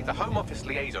indicate the Home Office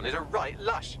liaison is a right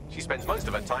lush. She spends most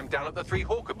of her time down at the 3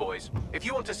 Hawker boys. If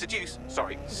you want to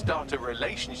start a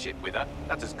relationship with her,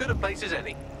 that's as good a place as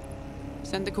any.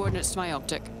 Send the coordinates to my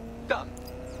optic. Done.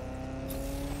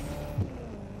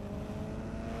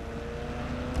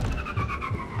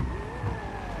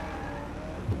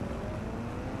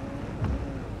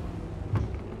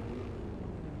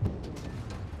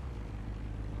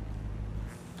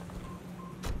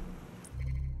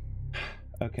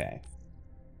 Okay.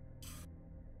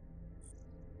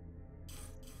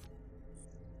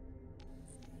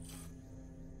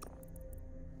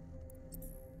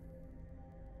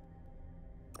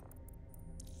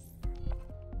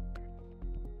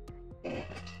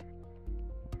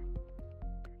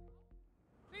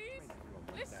 Please?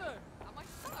 Listen, am I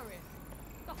stuttering?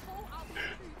 The whole album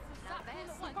includes the Zach all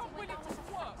at once. I'm willing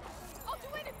to work. I'll do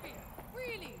anything.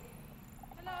 Really.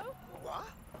 Hello? What?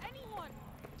 Anyone.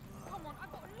 Come on,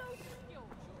 I've got loads of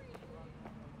skills. Really.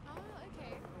 Oh,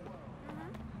 okay.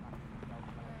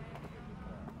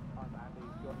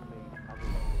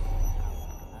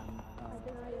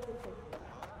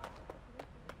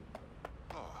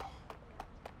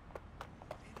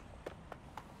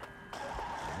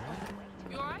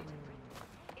 You alright?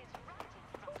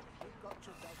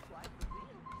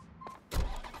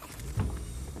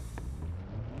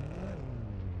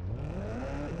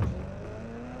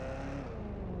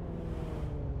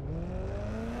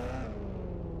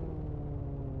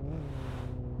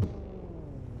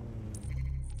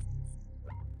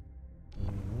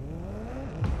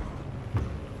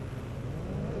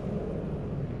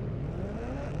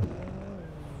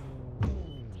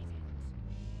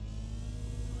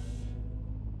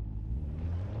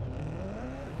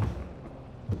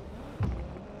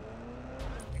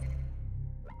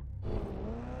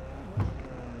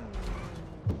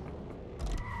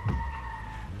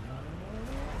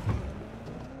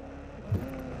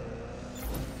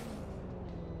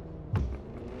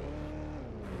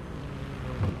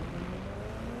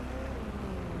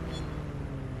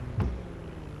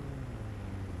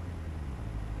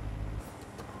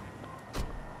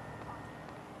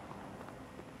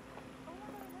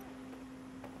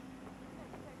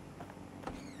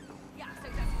 Yeah, so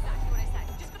that's exactly what I said.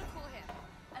 I'm just gonna call him.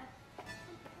 And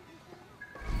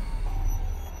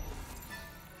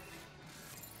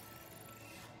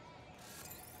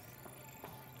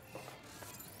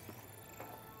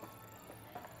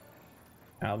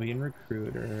Albion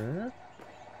recruiter.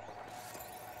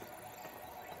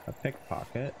 A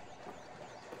pickpocket.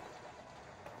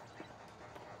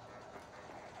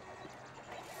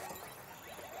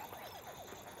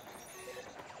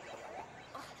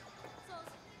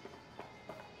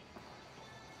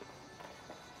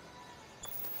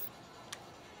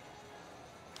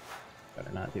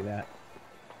 Better not do that.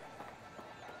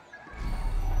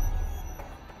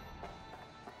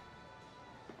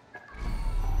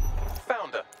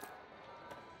 Found her.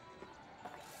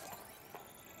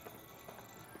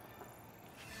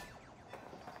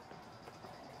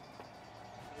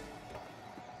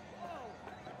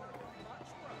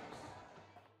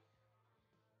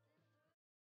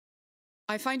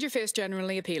 I find your face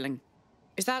generally appealing.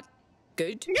 Is that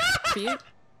good for you?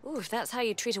 Ooh, if that's how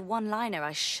you treat a one-liner,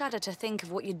 I shudder to think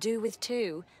of what you do with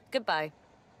 2. Goodbye.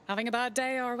 Having a bad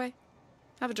day, are we?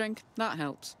 Have a drink. That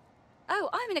helps. Oh,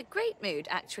 I'm in a great mood,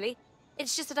 actually.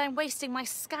 It's just that I'm wasting my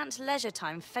scant leisure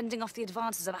time fending off the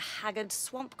advances of a haggard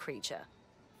swamp creature.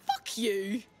 Fuck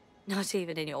you! Not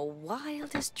even in your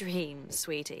wildest dreams,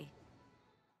 sweetie.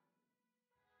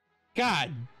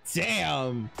 God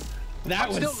damn! That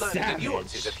was still learning savage. the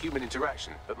nuances of human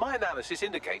interaction, but my analysis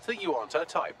indicates that you aren't her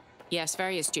type. Yes,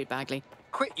 very astute, Bagley.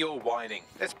 Quit your whining.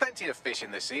 There's plenty of fish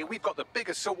in the sea, and we've got the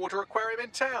biggest saltwater aquarium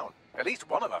in town. At least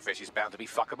one of our fish is bound to be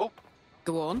fuckable.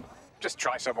 Go on. Just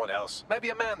try someone else. Maybe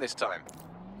a man this time.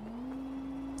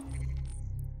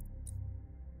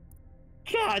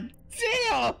 God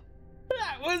damn!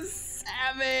 That was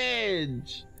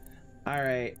savage!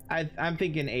 Alright, I'm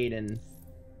thinking Aiden.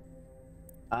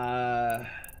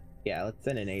 Yeah, let's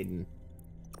send in Aiden.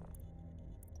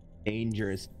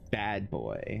 Dangerous bad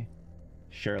boy.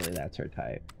 Surely that's her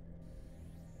type.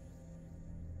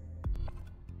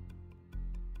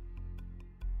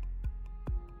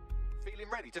 Feeling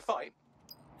ready to fight?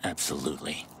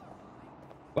 Absolutely.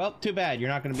 Well, too bad. You're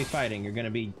not going to be fighting. You're going to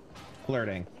be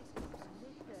flirting.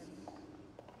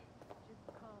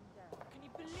 can you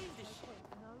believe this shit?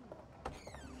 No.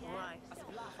 Right.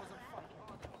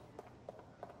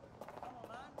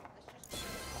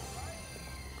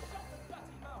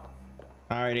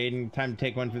 All right, Aiden, time to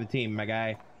take one for the team, my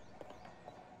guy.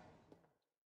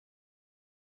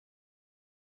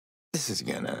 This is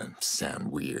gonna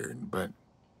sound weird, but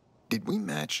did we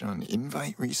match on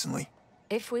invite recently?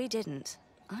 If we didn't,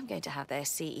 I'm going to have their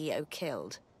CEO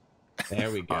killed. There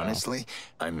we go. Honestly,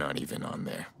 I'm not even on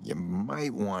there. You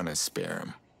might want to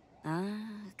spare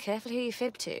him. Careful who you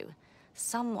fib to.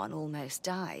 Someone almost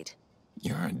died.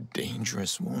 You're a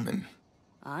dangerous woman.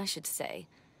 I should say.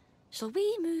 Shall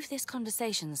we move this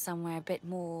conversation somewhere a bit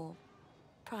more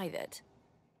private?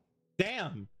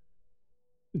 Damn.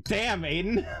 Damn,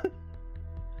 Aiden.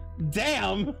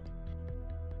 Damn.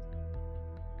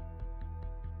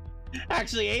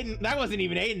 Actually, Aiden, that wasn't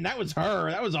even Aiden. That was her.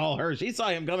 That was all her. She saw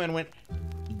him come and went,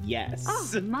 yes.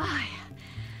 Oh, my.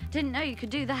 Didn't know you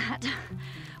could do that.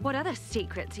 What other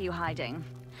secrets are you hiding?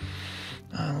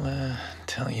 I'll,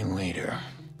 tell you later.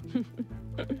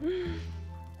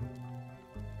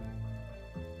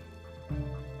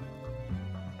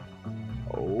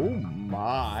 Oh,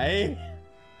 my.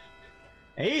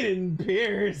 Aiden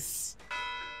Pierce.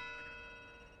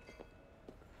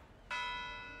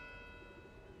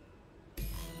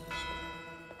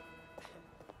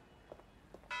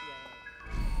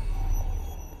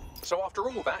 So after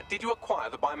all that, did you acquire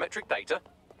the biometric data?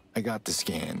 I got the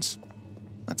scans.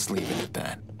 Let's leave it at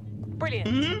that.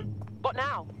 Brilliant. What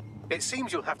now? It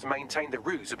seems you'll have to maintain the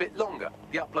ruse a bit longer.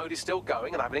 The upload is still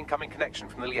going and I have an incoming connection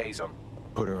from the liaison.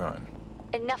 Put her on.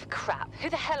 Enough crap. Who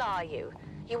the hell are you?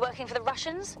 You working for the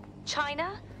Russians?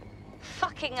 China?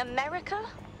 Fucking America?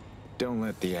 Don't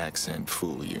let the accent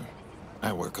fool you.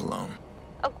 I work alone.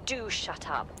 Oh, do shut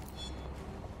up.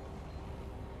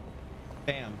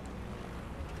 Damn.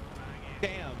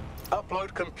 Damn.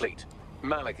 Upload complete.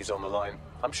 Malik is on the line.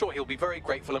 I'm sure he'll be very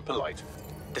grateful and polite.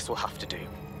 This will have to do.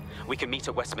 We can meet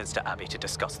at Westminster Abbey to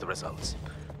discuss the results.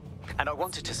 And I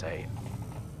wanted to say,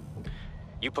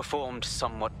 you performed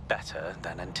somewhat better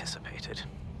than anticipated.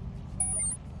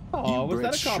 Oh, you was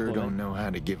that Brits a compliment? sure don't know how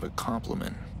to give a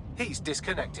compliment. He's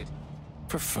disconnected.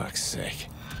 For fuck's sake.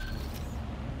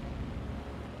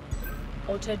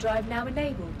 Auto drive now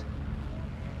enabled.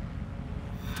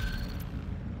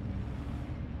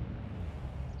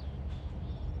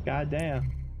 God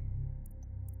damn.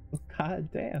 God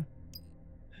damn.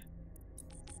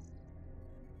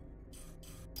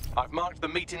 I've marked the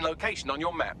meeting location on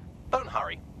your map. Don't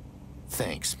hurry.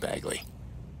 Thanks, Bagley.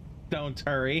 Don't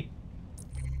hurry.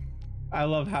 I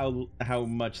love how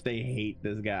much they hate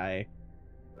this guy.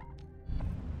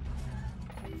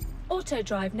 Auto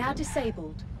drive now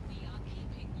disabled.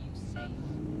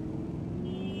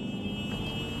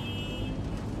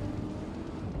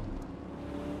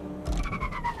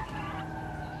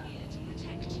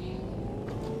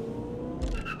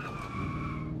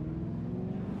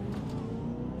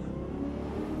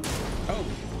 Oh,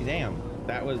 damn.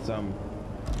 That was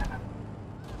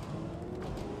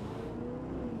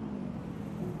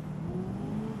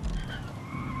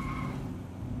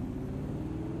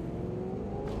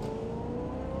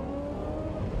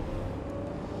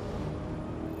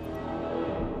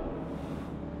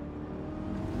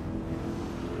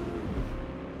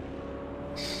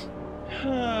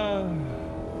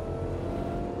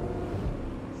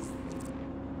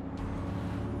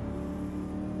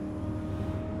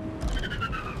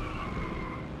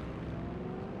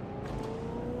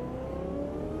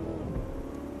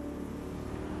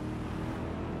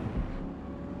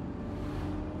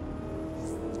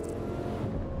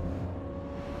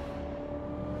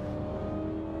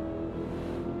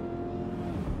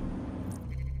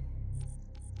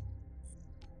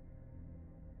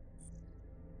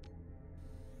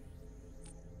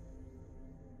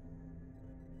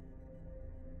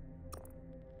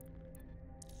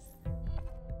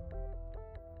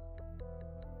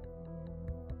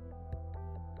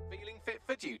Feeling fit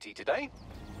for duty today?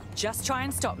 Just try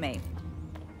and stop me.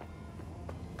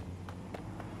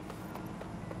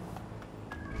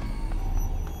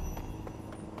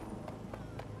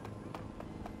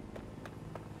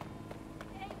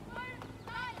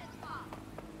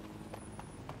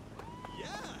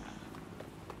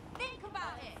 Think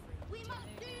about it. We must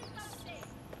do something.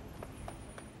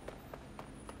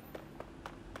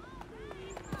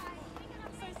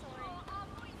 I'm so sorry.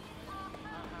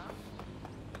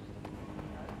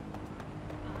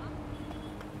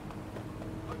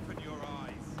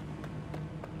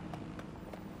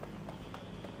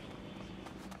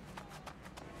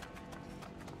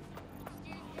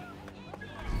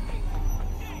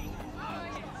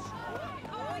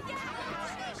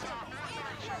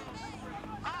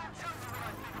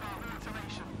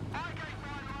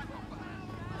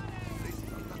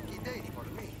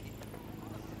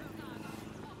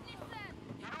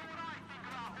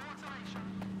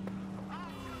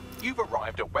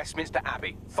 arrived at Westminster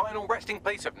Abbey, final resting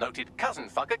place of noted cousin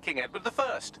fucker King Edward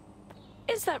I.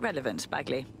 Is that relevant,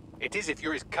 Bagley? It is if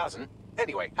you're his cousin.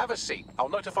 Anyway, have a seat. I'll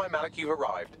notify Malik you've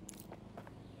arrived.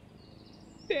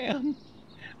 Damn.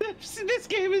 This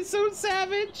game is so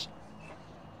savage.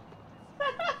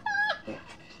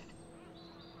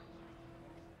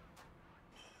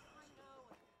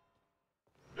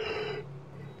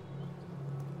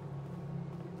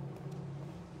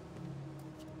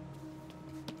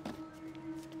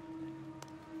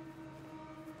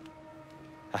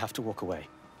 I have to walk away.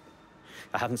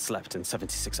 I haven't slept in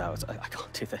 76 hours. I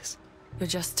can't do this. You're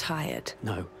just tired.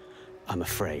 No, I'm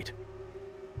afraid.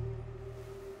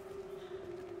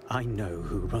 I know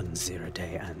who runs Zero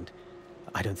Day, and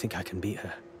I don't think I can beat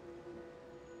her.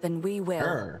 Then we will.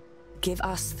 Her. Give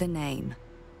us the name.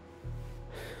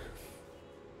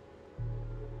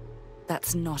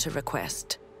 That's not a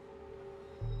request.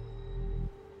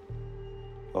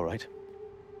 All right.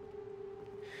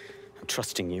 I'm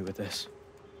trusting you with this.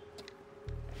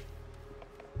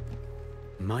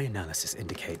 My analysis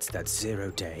indicates that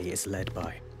Zero Day is led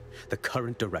by the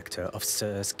current director of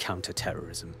SIRS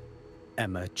counter-terrorism,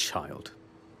 Emma Child.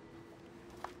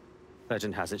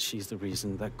 Legend has it she's the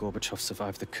reason that Gorbachev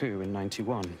survived the coup in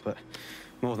 '91, but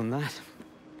more than that,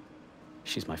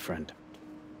 she's my friend.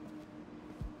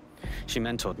 She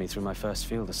mentored me through my first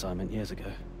field assignment years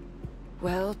ago.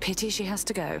 Well, pity she has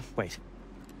to go. Wait.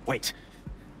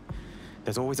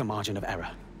 There's always a margin of error.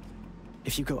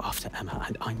 If you go after Emma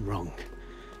and I'm wrong,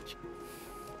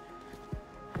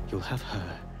 you'll have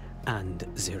her and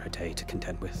Zero Day to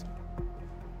contend with.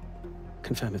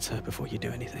 Confirm it's her before you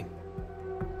do anything.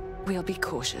 We'll be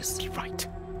cautious. You're right.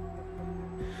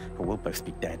 Or we'll both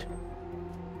be dead.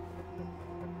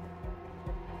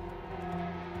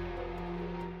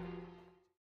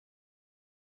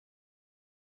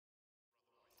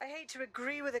 I hate to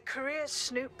agree with a career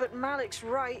snoop, but Malik's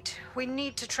right. We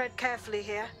need to tread carefully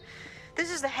here.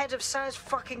 This is the head of SIRS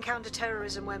fucking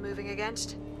counter-terrorism we're moving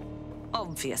against.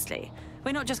 Obviously.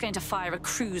 We're not just going to fire a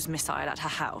cruise missile at her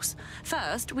house.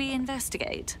 First, we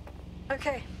investigate.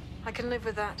 Okay, I can live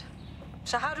with that.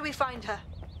 So how do we find her?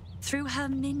 Through her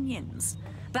minions.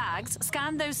 Bags,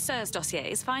 scan those SIRS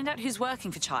dossiers, find out who's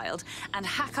working for Child, and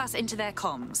hack us into their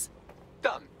comms.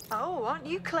 Done. Oh, aren't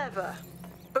you clever?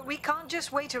 But we can't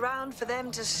just wait around for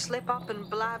them to slip up and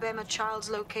blab Emma Child's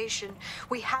location.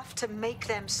 We have to make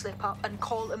them slip up and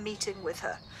call a meeting with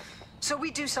her. So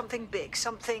we do something big,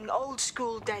 something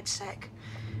old-school DedSec.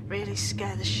 Really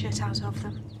scare the shit out of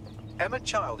them. Emma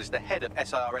Child is the head of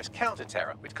SIRS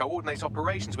counter-terror, which coordinates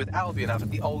operations with Albion out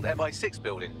of the old MI6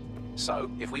 building.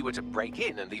 So, if we were to break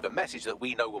in and leave a message that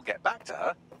we know will get back to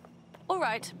her... All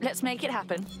right, let's make it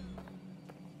happen.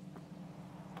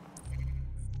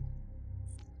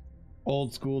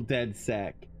 Old school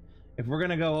DedSec. If we're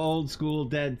gonna go old school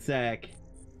DedSec,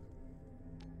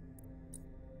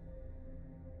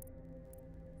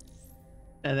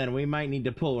 and then we might need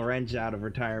to pull Wrench out of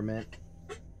retirement.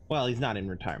 Well, he's not in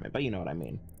retirement, but you know what I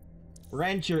mean.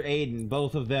 Wrench or Aiden,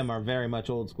 both of them are very much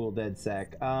old school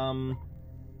DedSec. Go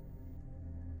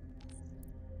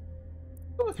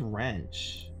with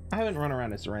Wrench. I haven't run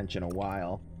around as Wrench in a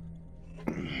while.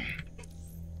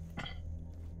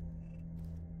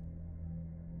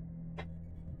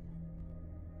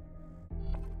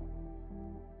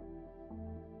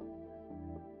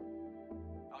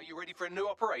 Are you ready for a new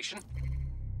operation?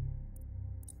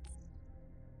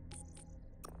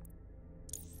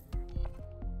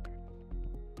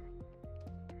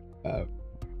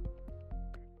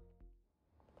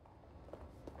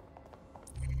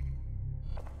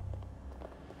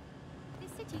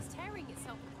 This city's tearing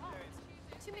itself apart.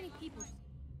 Too many people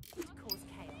to cause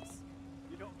chaos.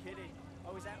 You're not kidding.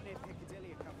 I was out near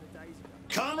Piccadilly a couple of days ago.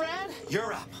 Conrad,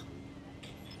 you're up.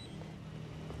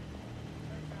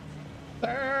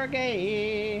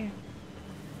 Sergey!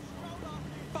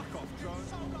 Fuck off, drone.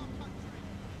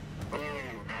 Oh,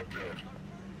 not good.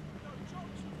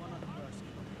 One other person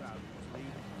in the crowd was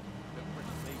leaving. They're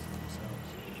pretty pleased with themselves.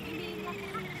 You mean like a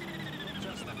hack?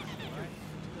 Just that, right?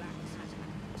 Relax.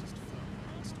 Just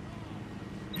focused.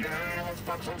 Yeah, let's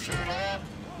fuck some shit up.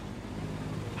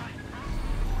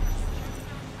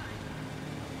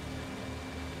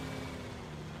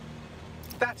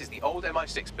 That is the old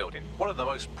MI6 building, one of the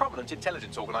most prominent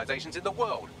intelligence organizations in the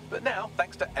world. But now,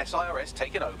 thanks to SIRS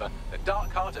taking over, the dark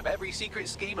heart of every secret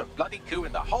scheme and bloody coup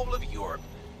in the whole of Europe.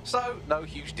 So, no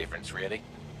huge difference, really.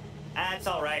 That's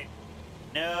all right.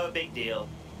 No big deal.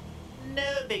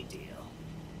 No big deal.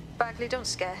 Bagley, don't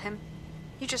scare him.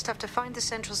 You just have to find the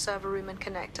central server room and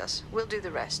connect us. We'll do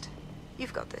the rest.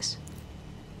 You've got this.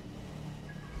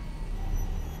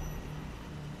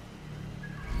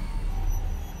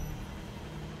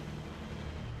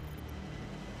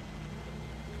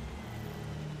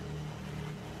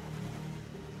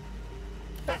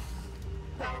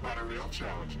 real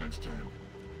challenge next time.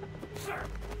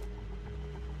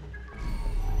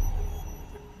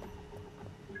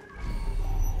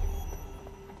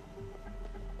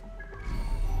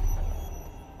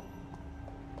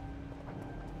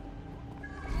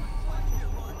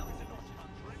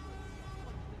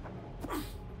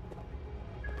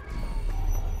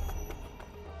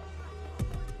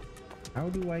 How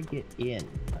do I get in?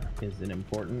 Is an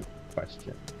important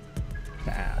question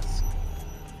to ask.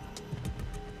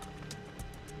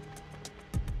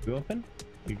 You open?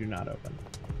 You do not open.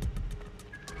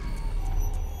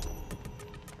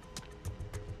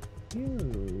 You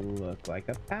look like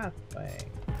a pathway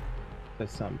to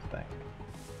something.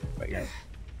 But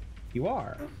you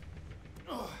are.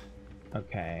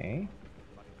 Okay.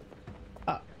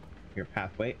 Up. Your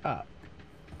pathway up.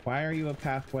 Why are you a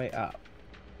pathway up?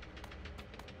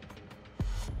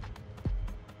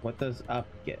 What does up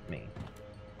get me,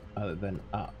 other than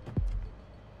up?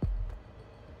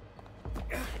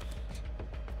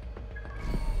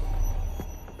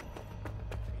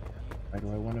 Why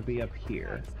do I want to be up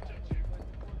here?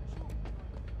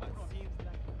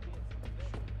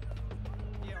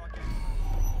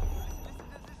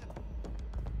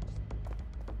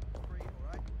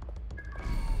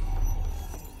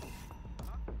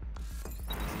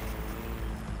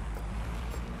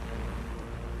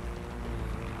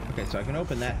 Okay, so I can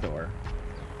open that door.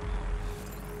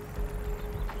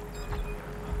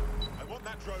 I want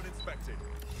that drone inspected.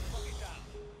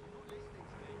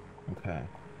 Okay.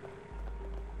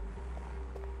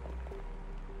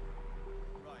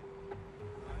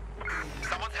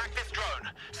 Someone's hacked this drone.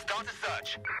 Start a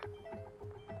search.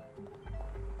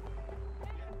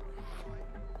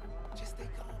 Just stay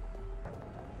calm.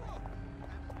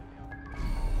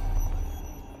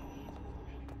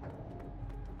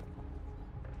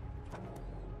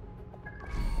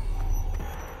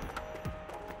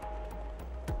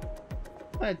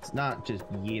 Let's not just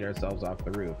yeet ourselves off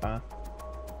the roof, huh?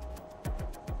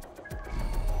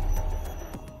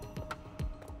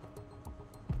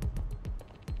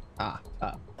 Ah,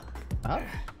 up. Up?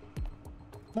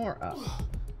 More up.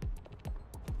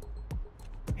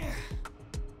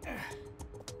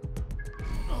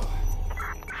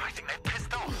 I think they're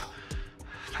pissed off.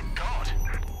 Thank God.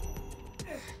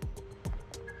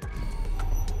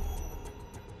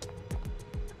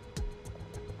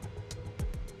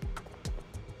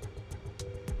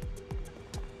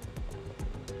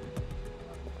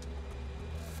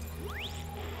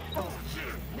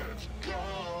 Let's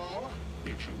go,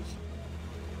 bitches.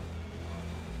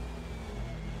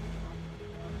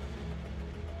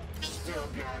 Still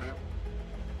got it.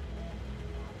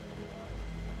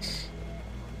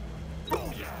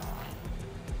 Oh yeah.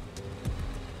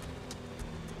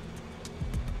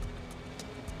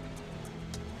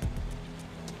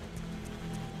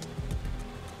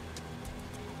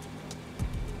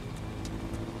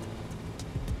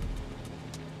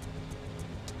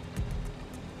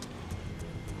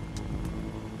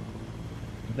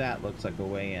 That looks like a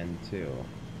way in too.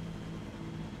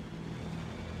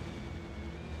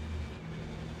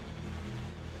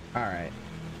 All right.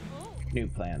 New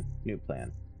plan. New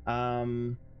plan.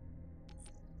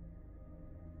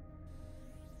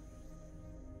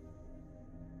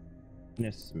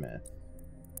 Miss Smith.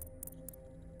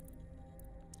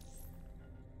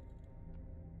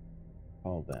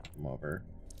 Call them over.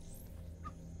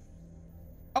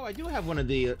 Oh, I do have one of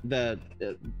the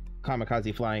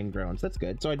kamikaze flying drones. That's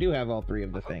good. So I do have all three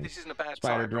of the things. This isn't a bad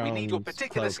Spider time. drones, We need your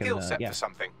particular cloak, skill and set yeah. for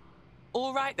something.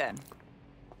 All right then.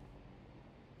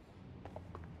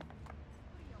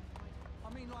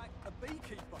 I mean, like a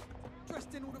beekeeper,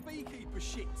 dressed in all the beekeeper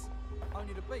shit.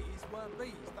 Only the bees weren't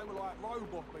bees; they were like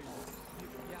robot bees. You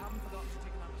haven't forgotten to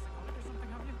take an antipsychotic or something,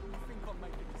 have you? You think I'm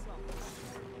making this up?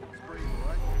 It's pretty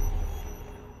right?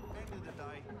 End of the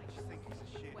day, I just think he's a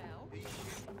shit. Well, he's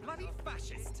shit. Bloody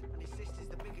fascist! And his sister's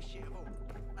the biggest shit of all.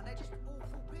 And they're just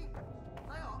awful people.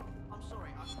 They are. I'm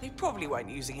sorry. They probably weren't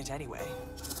using it anyway.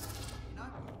 No.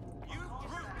 You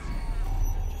brute!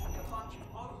 Just a bunch of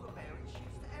overbearing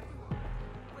shits to everyone.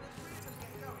 When the three of them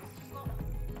get going, it's just like,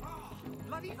 oh,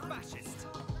 bloody fascist!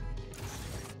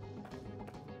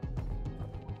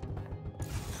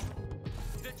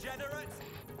 Degenerate!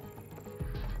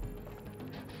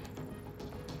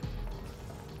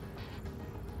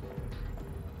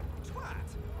 Twat!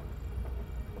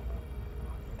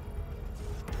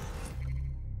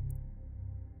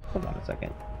 Hold on a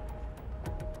second.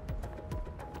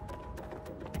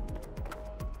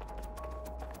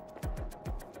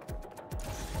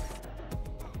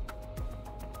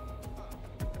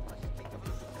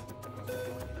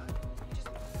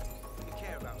 You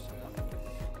care about someone.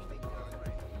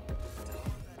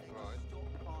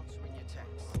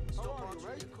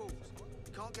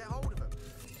 can't get hold of him.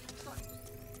 It's like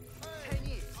 10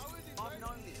 years. I've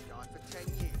known this guy for 10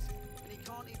 years, and he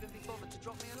can't even be bothered to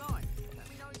drop me a line. Let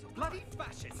me know he's all Bloody right.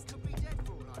 fascist! He could be dead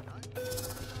for all I know.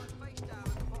 Face down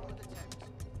at the bottom of the Thames.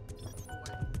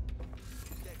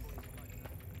 Dead boys.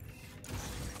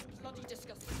 Bloody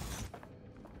disgusting.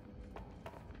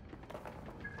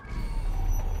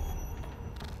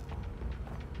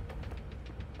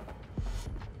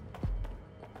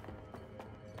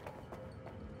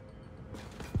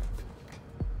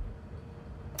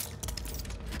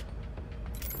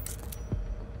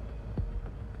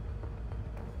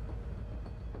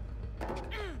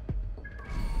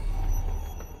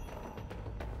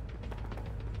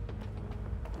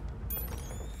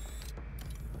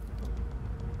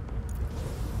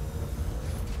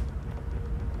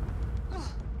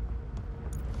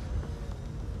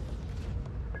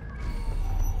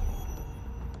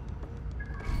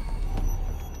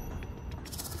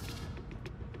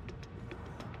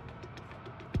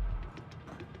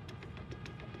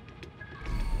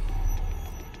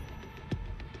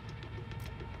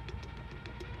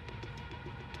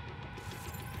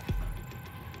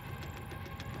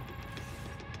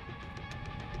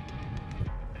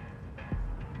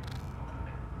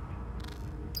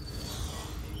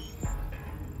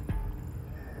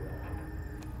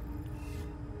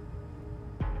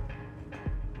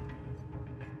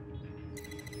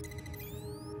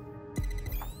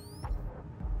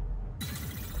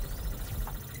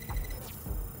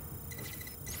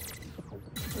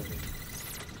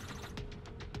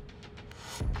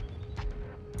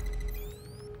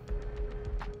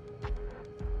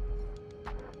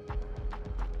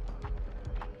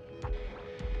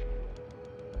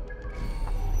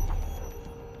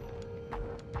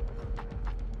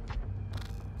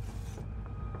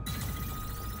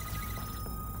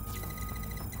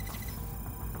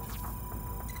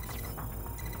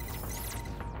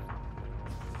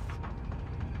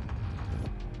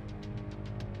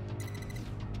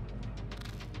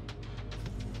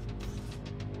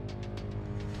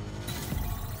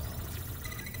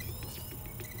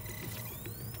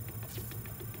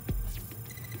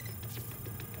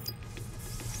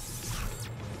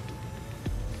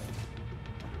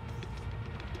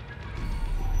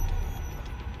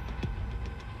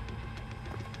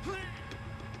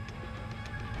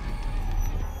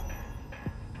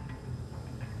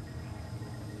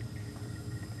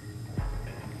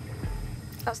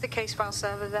 That's the case file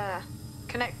server there.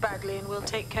 Connect Bagley and we'll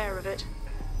take care of it.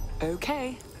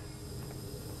 Okay.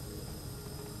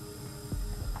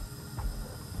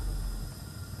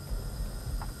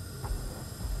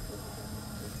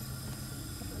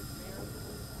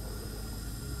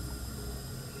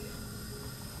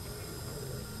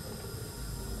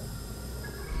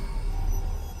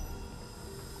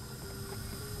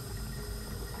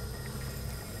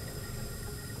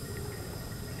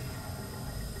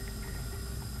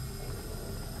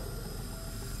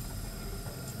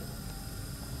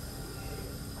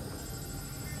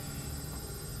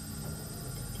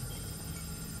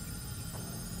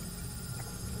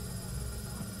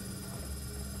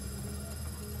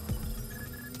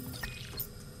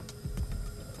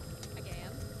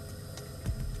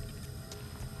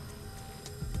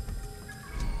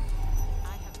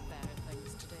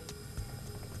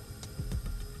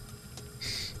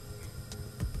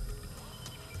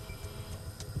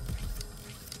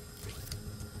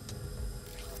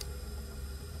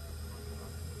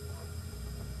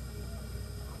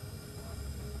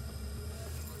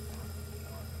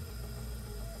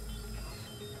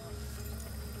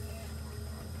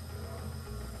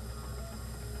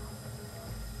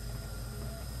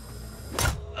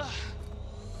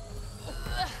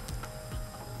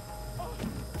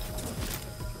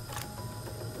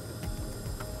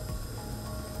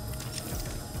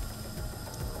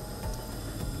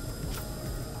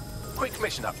 Quick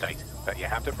mission update, but you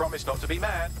have to promise not to be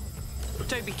mad.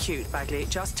 Don't be cute, Bagley.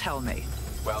 Just tell me.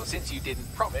 Well, since you didn't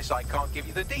promise, I can't give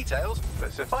you the details,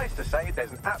 but suffice to say,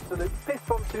 there's an absolute fist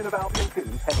monsoon of Albion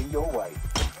goons heading your way.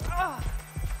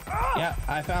 Yeah,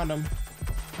 I found him.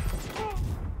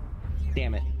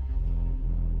 Damn it.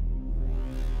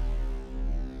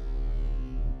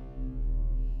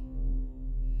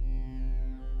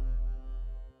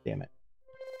 Damn it.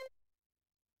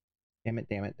 Damn it,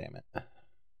 damn it, damn it.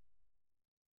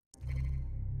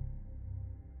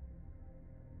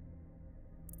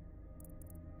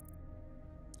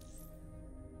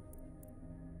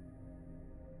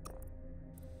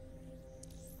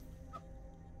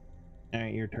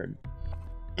 Alright, your turn.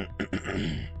 Your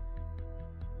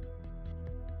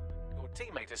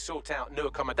teammate has sought out new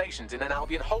accommodations in an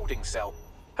Albion holding cell.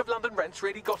 Have London rents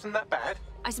really gotten that bad?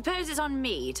 I suppose it's on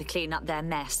me to clean up their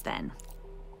mess, then.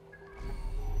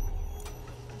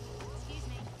 Excuse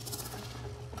me.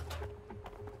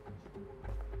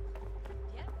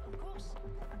 Yeah, of course.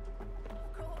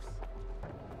 Of course.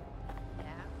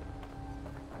 Yeah.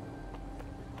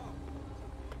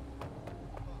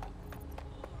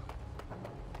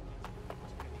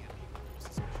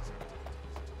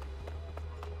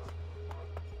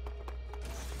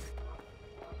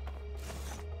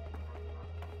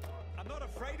 I'm not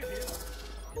afraid of you.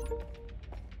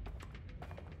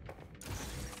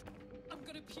 I'm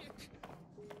gonna puke.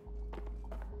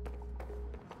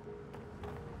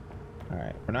 All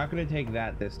right, we're not going to take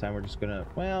that this time. We're just going to,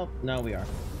 well, no, we are.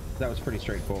 That was pretty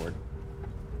straightforward.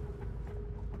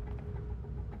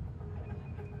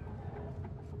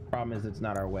 Problem is, it's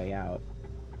not our way out.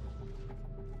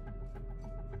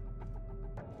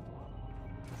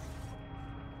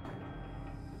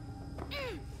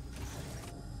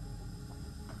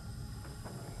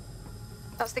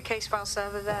 That's the case file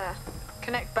server there.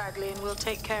 Connect Bagley and we'll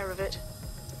take care of it.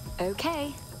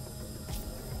 Okay.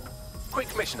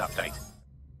 Quick mission update.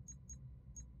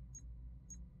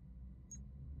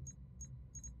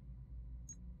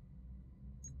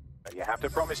 You have to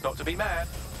promise not to be mad.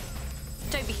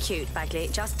 Don't be cute, Bagley.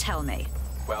 Just tell me.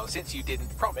 Well, since you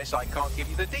didn't promise, I can't give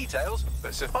you the details,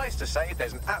 but suffice to say,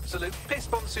 there's an absolute piss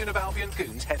monsoon of Albion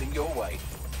goons heading your way.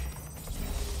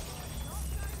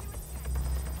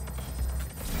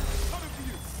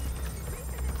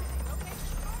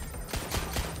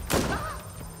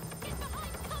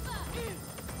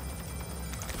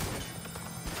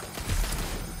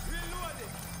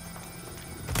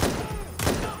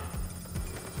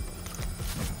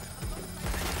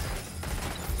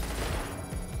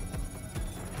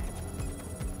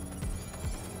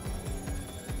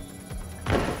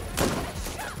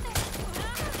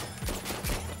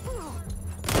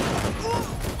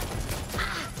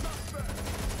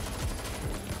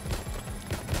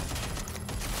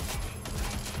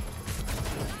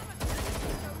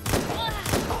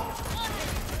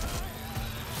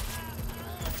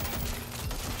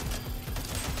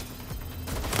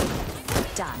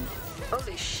 Done.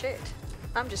 Holy shit.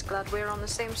 I'm just glad we're on the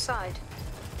same side.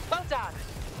 Well done.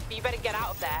 But you better get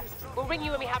out of there. We'll ring you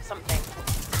when we have something.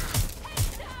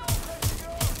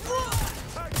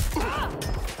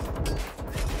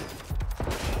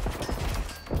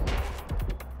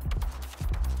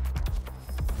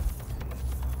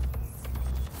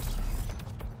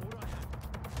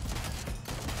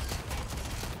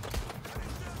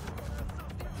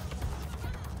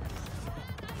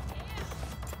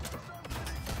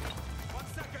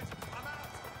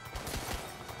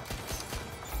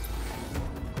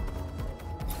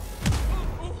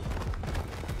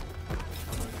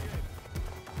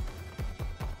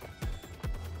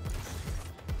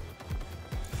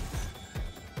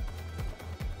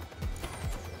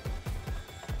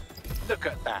 Look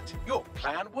at that. Your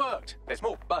plan worked. There's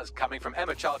more buzz coming from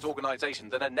Emma Child's organization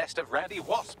than a nest of randy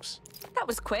wasps. That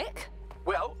was quick.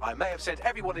 Well, I may have sent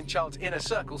everyone in Child's inner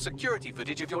circle security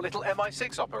footage of your little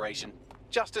MI6 operation,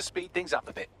 just to speed things up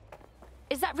a bit.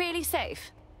 Is that really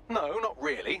safe? No, not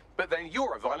really. But then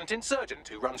you're a violent insurgent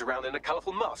who runs around in a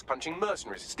colourful mask punching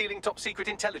mercenaries, stealing top-secret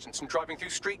intelligence and driving through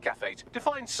street cafes.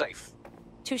 Define safe.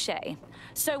 Touché.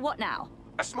 So what now?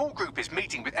 A small group is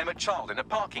meeting with Emma Child in a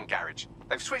parking garage.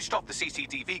 They've switched off the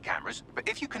CCTV cameras, but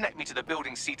if you connect me to the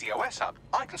building's CTOS hub,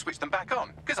 I can switch them back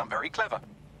on, because I'm very clever.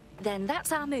 Then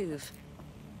that's our move.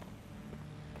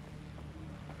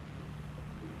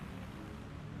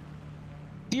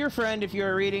 Dear friend, if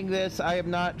you're reading this, I am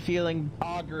not feeling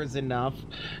poggers enough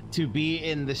to be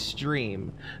in the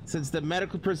stream. Since the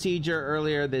medical procedure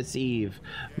earlier this eve,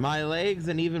 my legs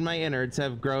and even my innards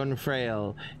have grown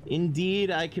frail.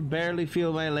 Indeed, I can barely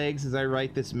feel my legs as I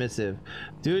write this missive.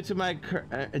 Due to my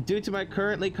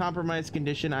currently compromised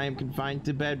condition, I am confined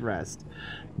to bed rest.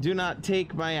 Do not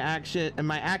take my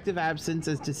active absence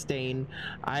as disdain.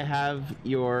 I have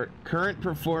your current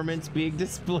performance being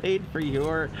displayed for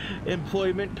your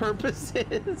employment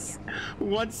purposes.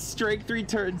 Once strength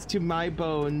returns to my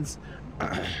bones,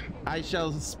 I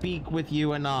shall speak with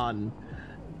you anon.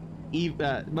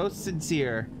 Most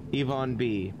sincere, Yvonne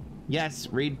B. Yes,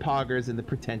 read poggers in the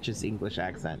pretentious English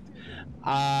accent.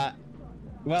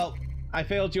 Well, I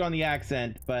failed you on the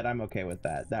accent, but I'm okay with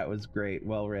that. That was great.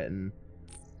 Well written.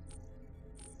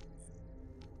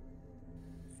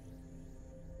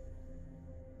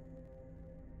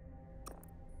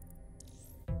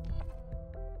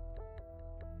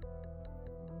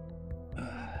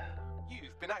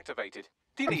 You've been activated.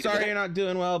 Do you I'm need sorry a you're not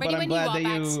doing well, but I'm glad that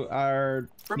you are,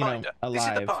 Reminder, alive. this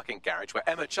is the parking garage where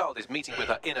Emma Child is meeting with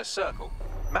her inner circle.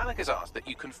 Malik has asked that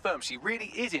you confirm she really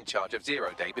is in charge of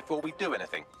Zero Day before we do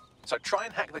anything. So try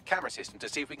and hack the camera system to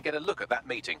see if we can get a look at that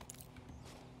meeting.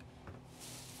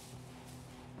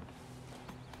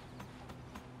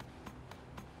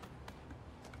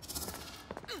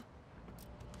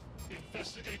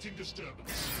 Investigating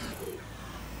disturbance.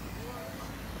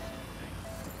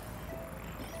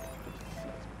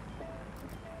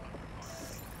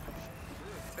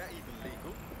 Is that even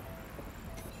legal?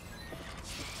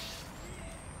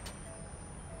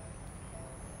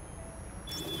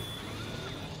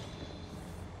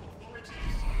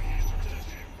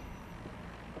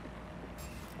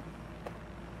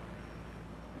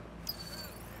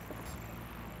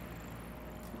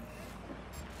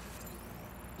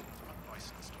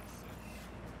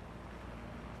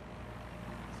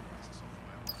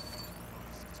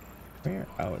 Where?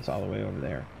 Oh, it's all the way over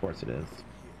there. Of course it is.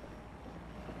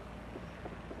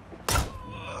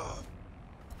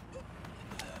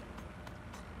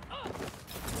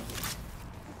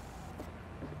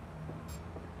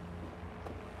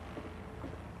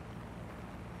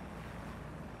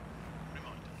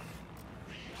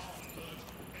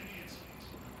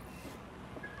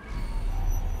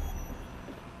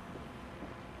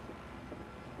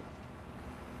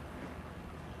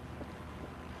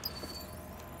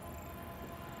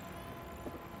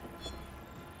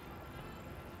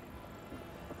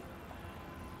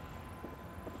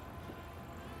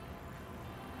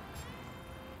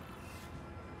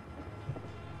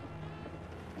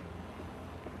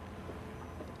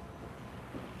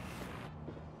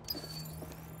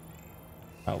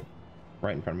 Oh,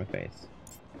 right in front of my face.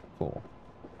 Cool.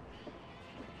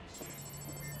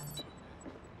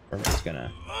 We're just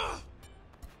gonna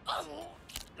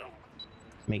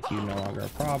make you no longer a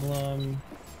problem.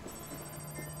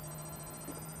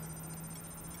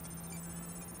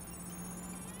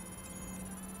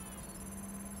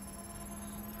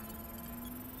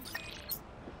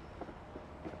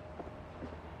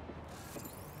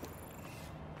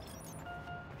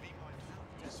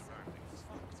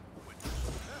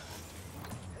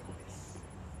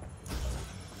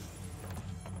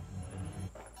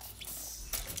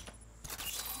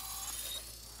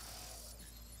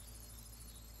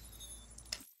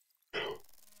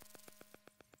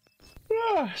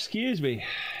 Excuse me.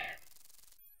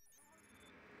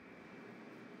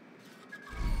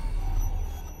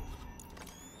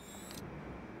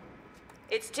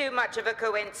 It's too much of a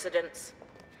coincidence.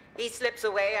 He slips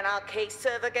away and our case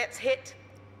server gets hit.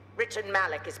 Richard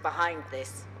Malik is behind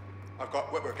this. I've got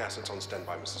wetwork assets on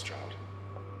standby, Mrs. Child.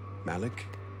 Malik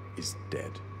is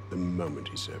dead the moment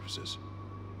he surfaces.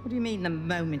 What do you mean, the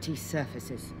moment he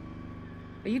surfaces?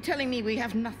 Are you telling me we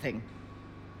have nothing?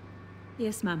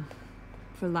 Yes, ma'am.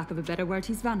 For lack of a better word,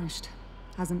 he's vanished.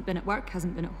 Hasn't been at work,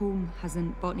 hasn't been at home,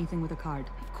 hasn't bought anything with a card.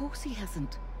 Of course he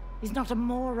hasn't. He's not a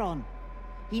moron.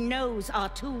 He knows our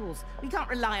tools. We can't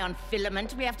rely on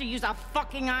filament. We have to use our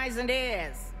fucking eyes and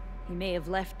ears. He may have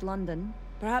left London.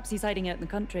 Perhaps he's hiding out in the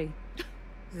country.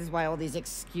 This is why all these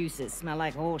excuses smell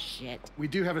like horse shit. We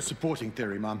do have a supporting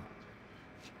theory, Mum.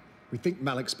 We think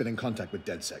Malik's been in contact with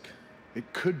DedSec.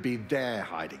 It could be they're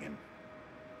hiding him.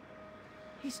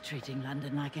 He's treating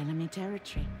London like enemy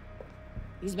territory.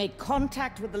 He's made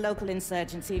contact with the local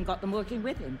insurgency and got them working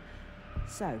with him.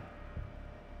 So,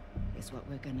 here's what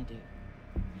we're gonna do.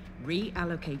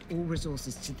 Reallocate all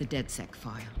resources to the DedSec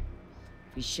file.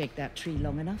 If we shake that tree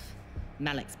long enough,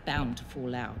 Malik's bound to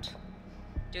fall out.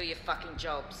 Do your fucking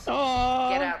jobs. Oh,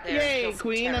 get out there. Yay, and kill some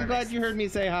Queen! I'm glad terrorists. you heard me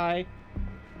say hi.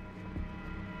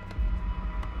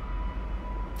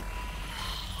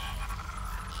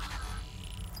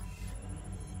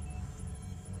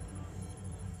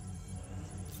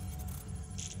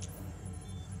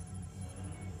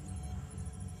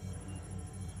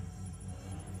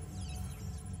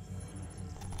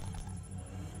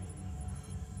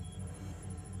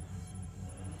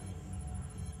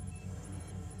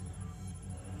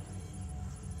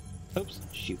 Oops,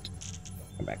 shoot.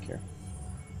 Come back here.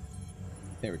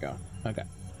 There we go. Okay.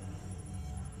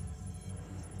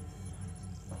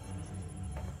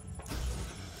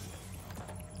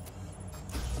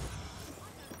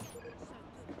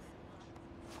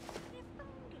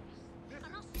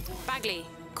 Bagley,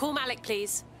 call Malik,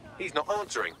 please. He's not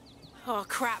answering. Oh,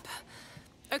 crap.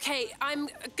 Okay, I'm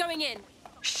going in.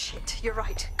 Shit, you're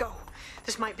right. Go.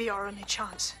 This might be our only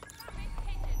chance.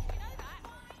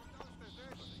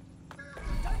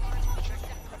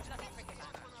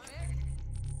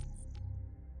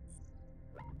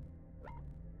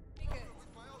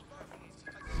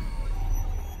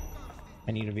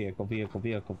 I need a vehicle.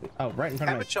 Oh, right in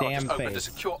front of my damn just opened a face.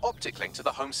 secure optic link to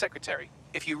the Home Secretary.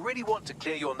 If you really want to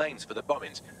clear your names for the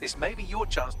bombings, this may be your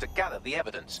chance to gather the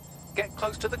evidence. Get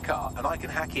close to the car and I can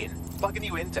hack in, plugging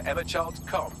you into Emma Child's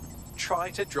comm. Try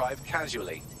to drive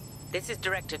casually. This is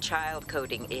Director Child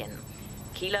coding in.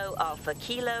 Kilo Alpha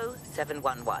Kilo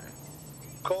 711.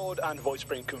 Code and voice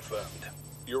print confirmed.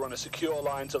 You're on a secure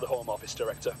line to the Home Office,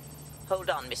 Director. Hold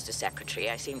on, Mr. Secretary.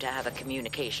 I seem to have a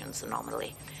communications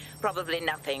anomaly. Probably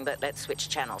nothing, but let's switch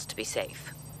channels to be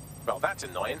safe. Well, that's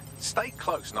annoying. Stay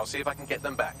close and I'll see if I can get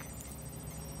them back.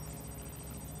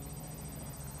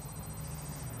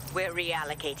 We're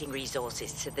reallocating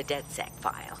resources to the DedSec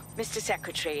file. Mr.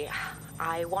 Secretary,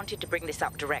 I wanted to bring this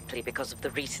up directly because of the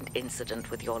recent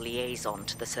incident with your liaison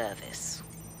to the service.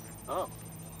 Oh.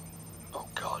 Oh,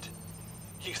 God.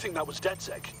 You think that was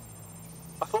DedSec?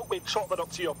 I thought we'd chalk that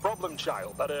up to your problem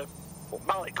child, that, well,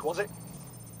 Malik, was it?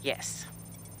 Yes.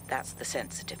 That's the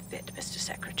sensitive bit, Mr.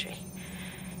 Secretary.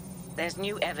 There's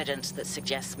new evidence that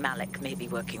suggests Malik may be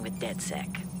working with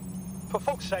DedSec. For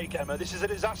fuck's sake, Emma, this is a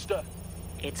disaster.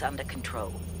 It's under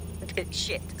control.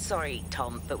 Shit, sorry,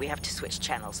 Tom, but we have to switch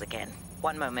channels again.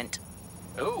 One moment.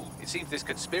 Ooh, it seems this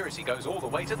conspiracy goes all the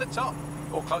way to the top.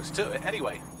 Or close to it,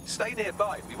 anyway. Stay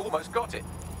nearby, we've almost got it.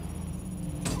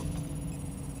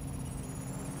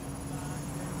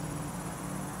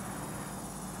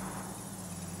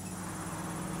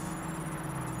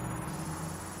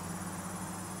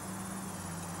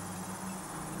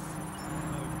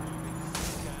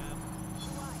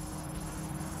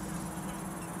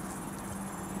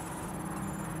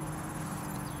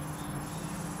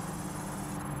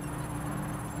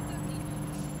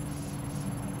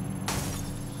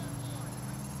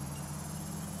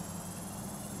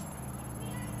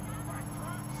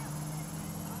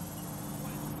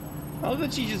 I love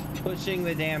that she's just pushing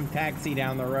the damn taxi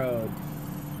down the road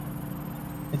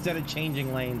instead of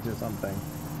changing lanes or something.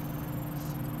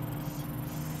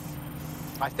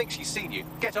 I think she's seen you.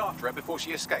 Get after her before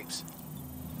she escapes.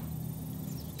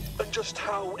 And just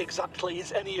how exactly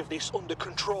is any of this under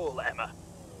control, Emma?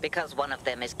 Because one of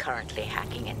them is currently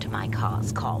hacking into my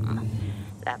car's comm.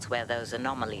 That's where those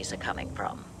anomalies are coming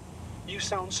from. You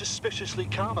sound suspiciously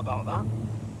calm about that.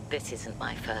 This isn't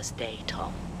my first day,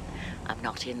 Tom. I'm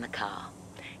not in the car.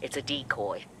 It's a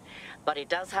decoy. But it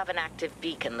does have an active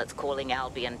beacon that's calling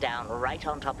Albion down right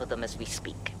on top of them as we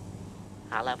speak.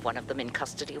 I'll have one of them in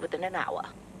custody within an hour.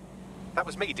 That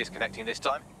was me disconnecting this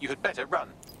time. You had better run.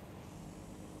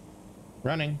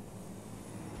 Running.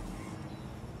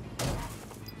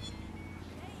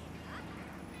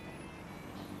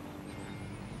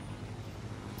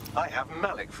 I have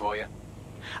Malik for you.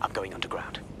 I'm going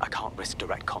underground. I can't risk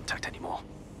direct contact anymore.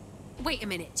 Wait a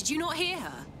minute, did you not hear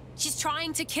her? She's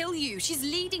trying to kill you. She's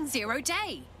leading Zero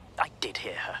Day. I did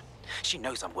hear her. She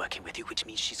knows I'm working with you, which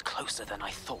means she's closer than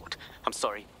I thought. I'm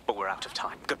sorry, but we're out of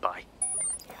time. Goodbye.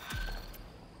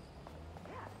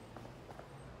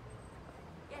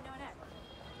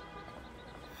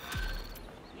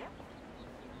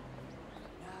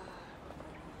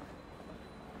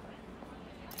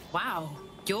 Wow,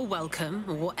 you're welcome,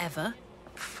 or whatever.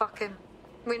 Fuck him.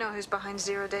 We know who's behind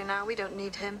Zero Day now. We don't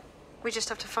need him. We just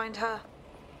have to find her.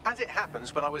 As it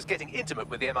happens, when I was getting intimate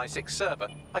with the MI6 server,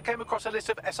 I came across a list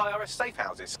of SIRS safe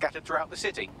houses scattered throughout the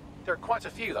city. There are quite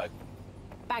a few, though.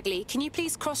 Bagley, can you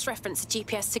please cross-reference the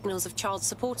GPS signals of child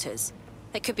supporters?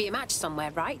 There could be a match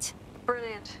somewhere, right?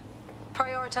 Brilliant.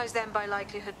 Prioritize them by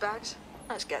likelihood, Bags.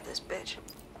 Let's get this bitch.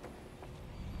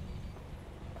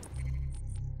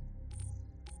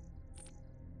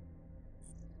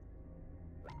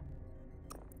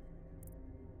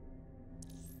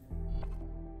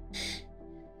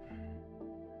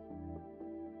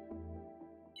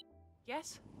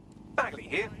 Yes? Bagley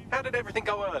here. How did everything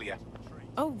go earlier?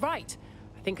 Oh, right.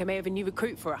 I think I may have a new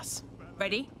recruit for us.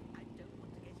 Ready?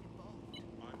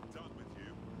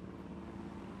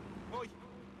 Oi,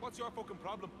 what's your fucking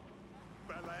problem?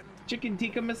 Chicken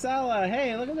tikka masala.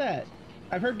 Hey, look at that.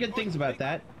 I've heard good things about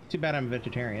that. Too bad I'm a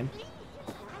vegetarian.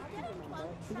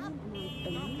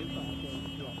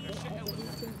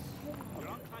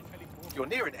 You're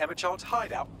near an Emma Child's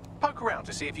hideout. Poke around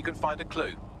to see if you can find a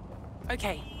clue.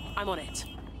 Okay, I'm on it.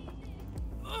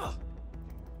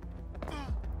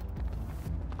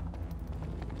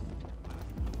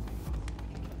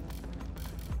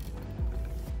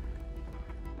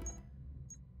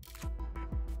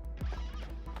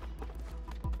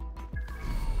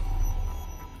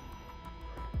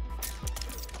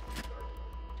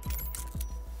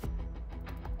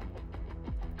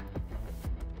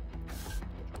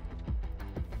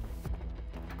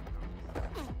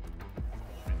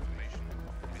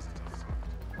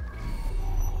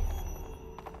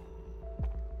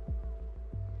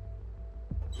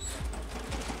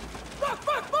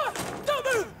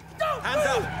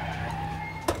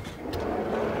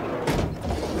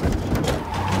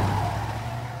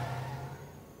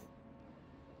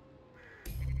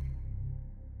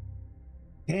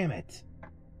 damn it.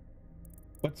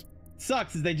 What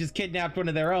sucks is they just kidnapped one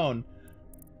of their own.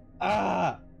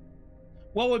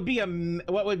 What would be an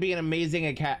amazing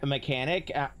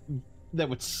mechanic that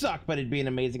would suck, but it'd be an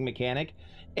amazing mechanic,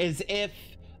 is if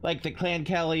like the Clan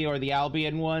Kelly or the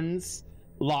Albion ones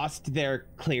lost their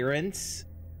clearance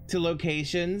to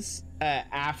locations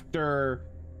after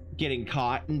getting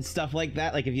caught and stuff like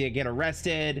that. Like if you get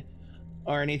arrested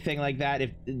or anything like that,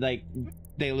 if like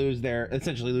they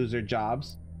essentially lose their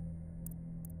jobs.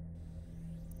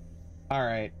 All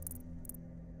right.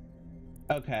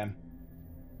 Okay.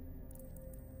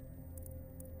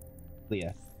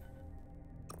 Leah.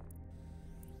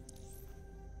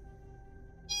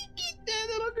 That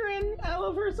little grin. I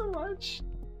love her so much.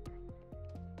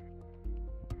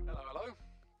 Hello.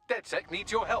 DedSec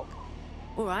needs your help.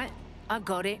 All right, I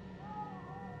got it.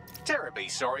 Terribly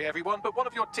sorry, everyone, but one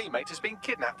of your teammates has been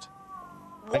kidnapped.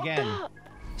 Again.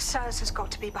 SARS has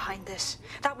got to be behind this.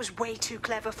 That was way too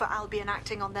clever for Albion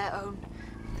acting on their own.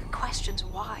 The question's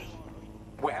why.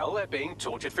 Well, they're being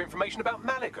tortured for information about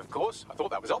Malik, of course. I thought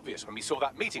that was obvious when we saw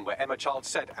that meeting where Emma Child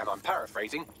said, and I'm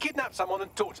paraphrasing, kidnap someone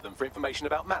and torture them for information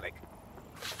about Malik.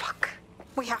 Fuck.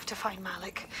 We have to find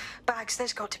Malik. Bags,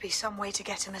 there's got to be some way to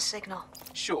get him a signal.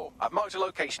 Sure, I've marked a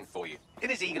location for you.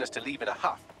 In his eagerness to leave in a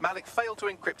huff, Malik failed to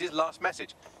encrypt his last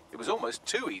message. It was almost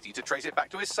too easy to trace it back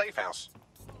to his safe house.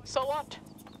 So what?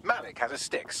 Malik has a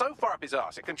stick so far up his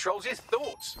arse it controls his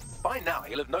thoughts. By now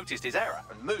he'll have noticed his error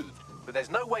and moved, but there's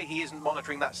no way he isn't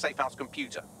monitoring that safe house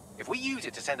computer. If we use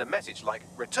it to send a message like,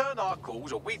 return our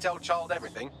calls or we tell Child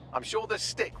everything, I'm sure the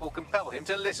stick will compel him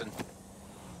to listen.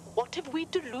 What have we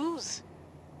to lose?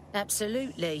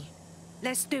 Absolutely.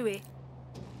 Let's do it.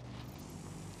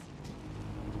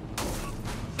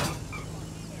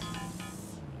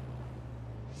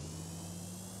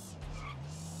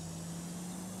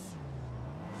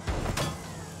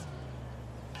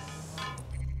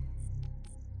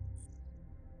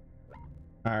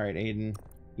 All right, Aiden,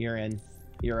 you're in.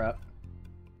 You're up.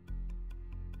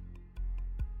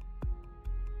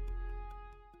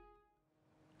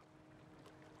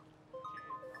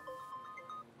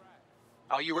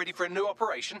 Are you ready for a new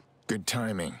operation? Good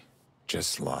timing.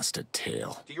 Just lost a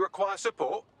tail. Do you require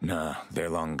support? Nah, they're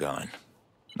long gone.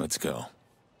 Let's go.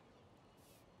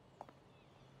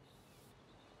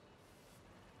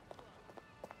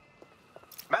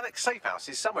 Malik's safe house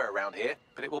is somewhere around here,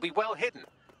 but it will be well hidden.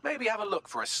 Maybe have a look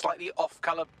for a slightly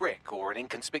off-color brick or an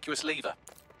inconspicuous lever.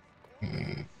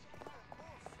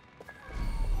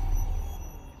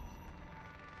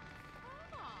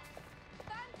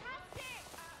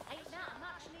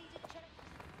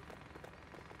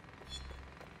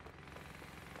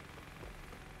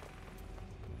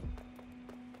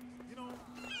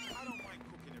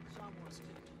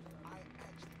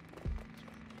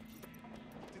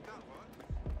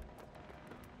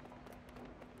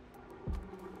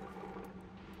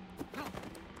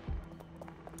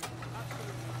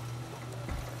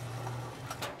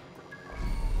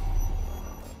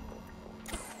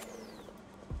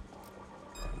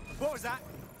 What was that?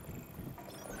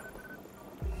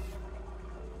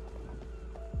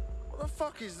 What the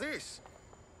fuck is this?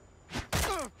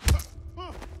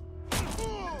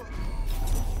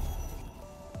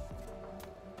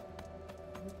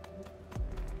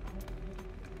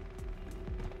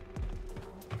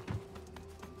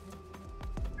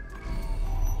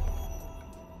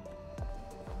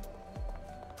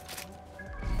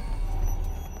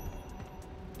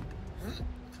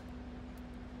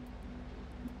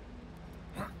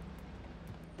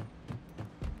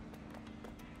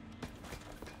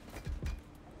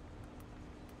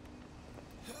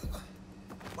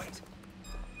 Wait.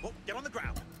 Oh, get on the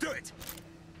ground. Do it.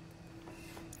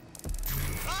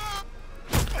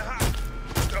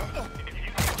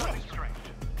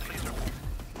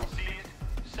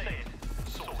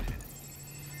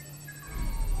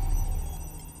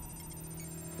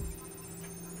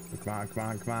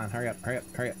 Come on. Hurry up.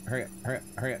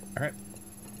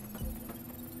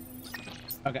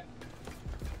 Okay.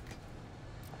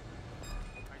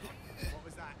 What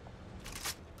was that?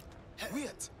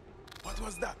 Wait. What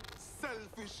was that?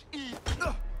 Selfish eat.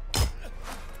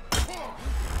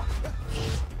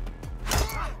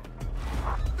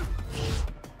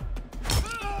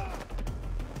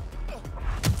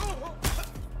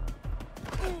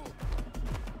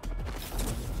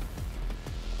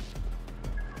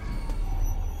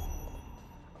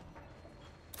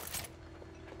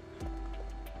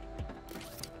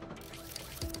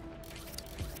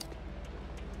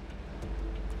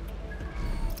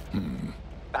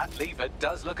 That lever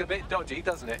does look a bit dodgy,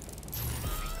 doesn't it?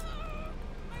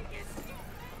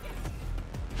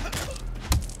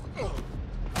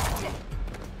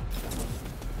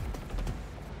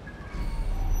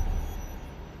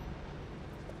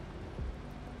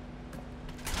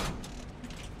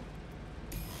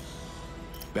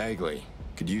 Bagley,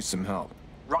 could use some help.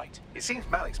 Right. It seems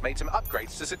Malik's made some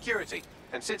upgrades to security.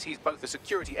 And since he's both a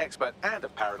security expert and a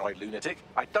paranoid lunatic,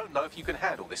 I don't know if you can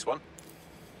handle this one.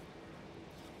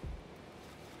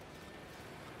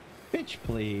 Bitch,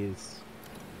 please.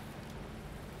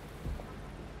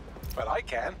 Well, I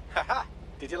can. Haha.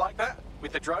 Did you like that?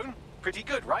 With the drone? Pretty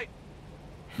good, right?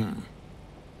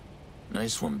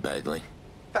 Nice one, Bagley.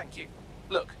 Thank you.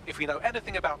 Look, if we know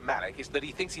anything about Malik, it's that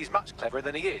he thinks he's much cleverer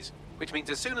than he is. Which means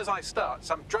as soon as I start,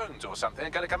 some drones or something are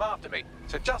going to come after me.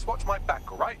 So just watch my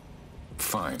back, all right?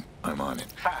 Fine, I'm on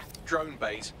it. Ha! Drone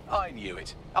bays. I knew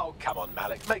it. Oh, come on,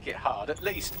 Malik. Make it hard, at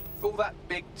least. All that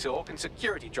big talk and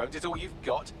security drones is all you've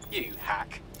got. You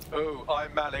hack. Oh,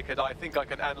 I'm Malik, and I think I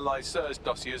can analyze SIRS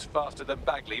dossiers faster than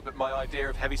Bagley, but my idea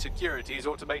of heavy security is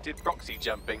automated proxy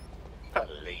jumping.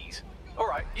 Please. All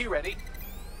right, you ready?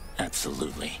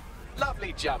 Absolutely.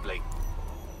 Lovely jubbly.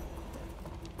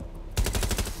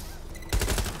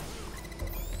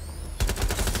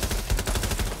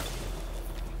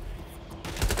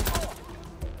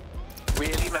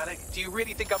 Really, Malik? Do you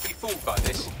really think I'll be fooled by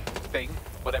this thing?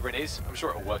 Whatever it is, I'm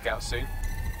sure it'll work out soon.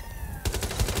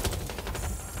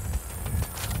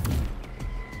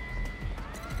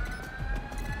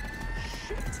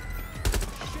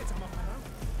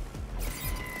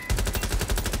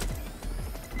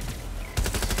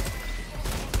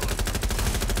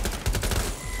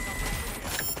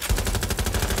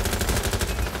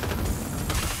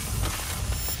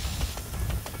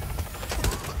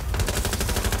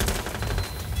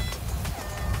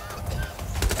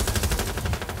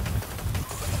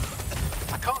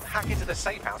 Into the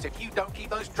safe house if you don't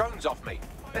keep those drones off me.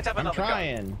 Let's have another go. I'm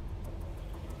trying.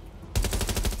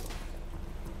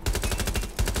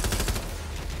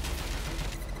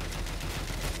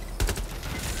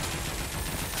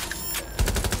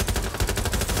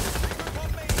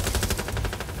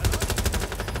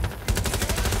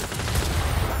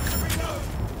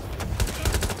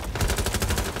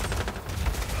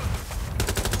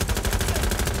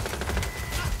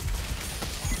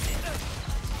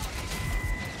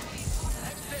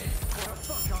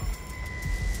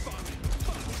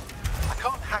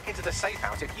 Into the safe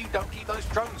house if you don't keep those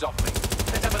drones off me.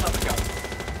 Let's have another go.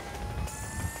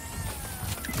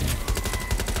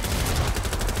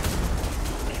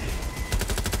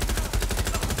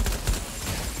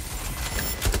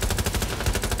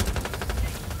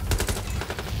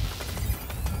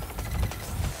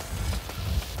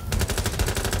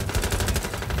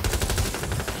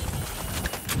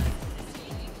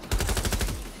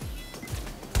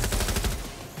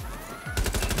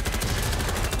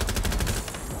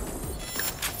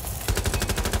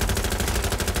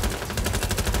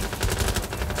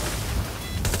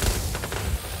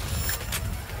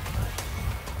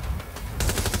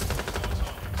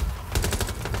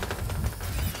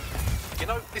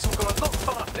 This will go a lot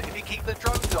faster if you keep the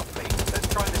drones off me. Let's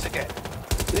try this again.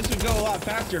 This would go a lot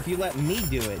faster if you let me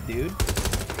do it, dude.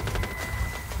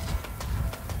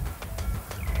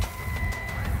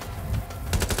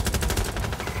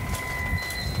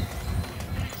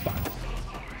 Fuck.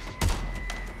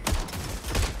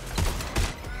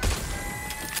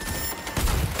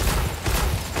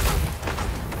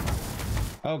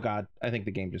 Oh god, I think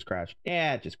the game just crashed.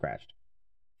 Yeah, it just crashed.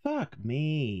 Fuck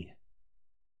me.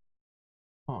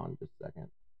 Hold on just a second.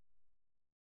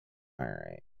 All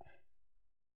right.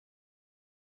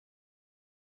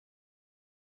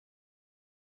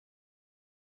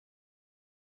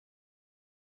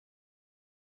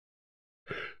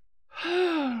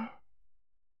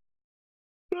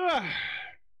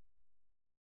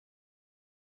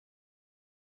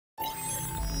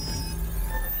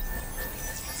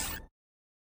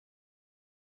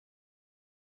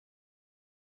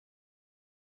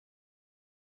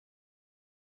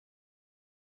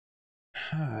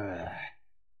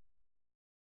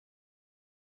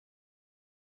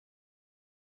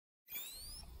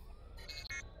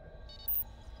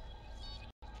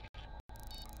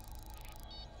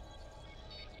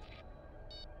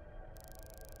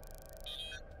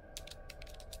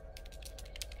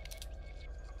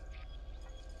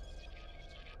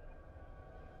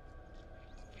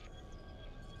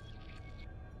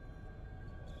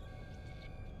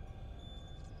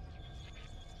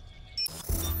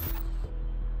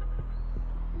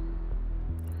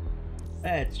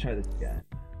 Let's try this again.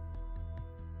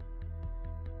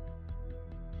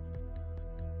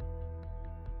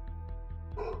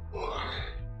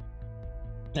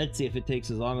 Let's see if it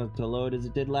takes as long to load as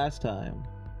it did last time.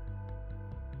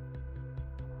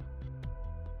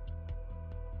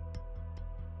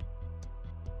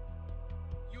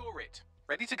 You're it.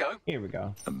 Ready to go? Here we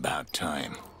go. About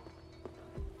time.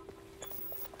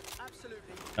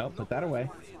 Oh, put that away.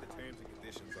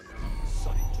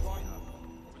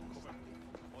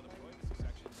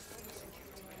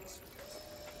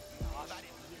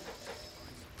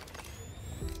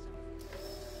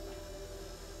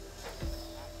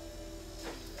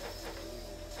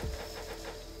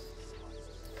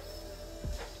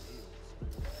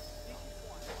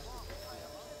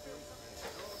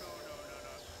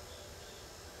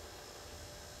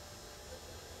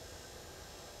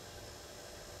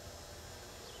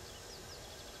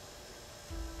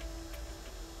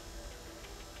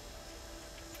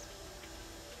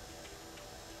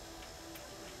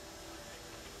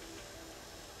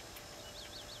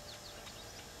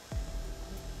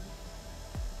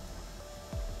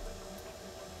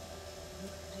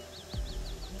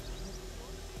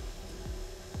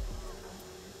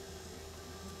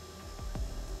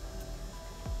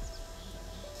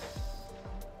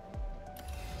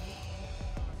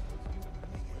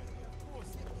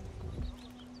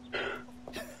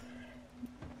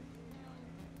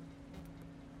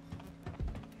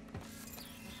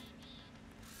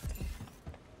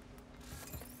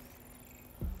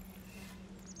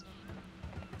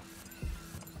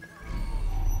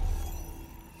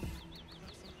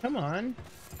 Come on.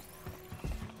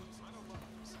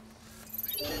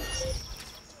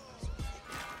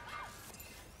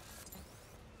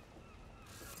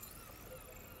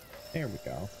 There we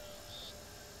go.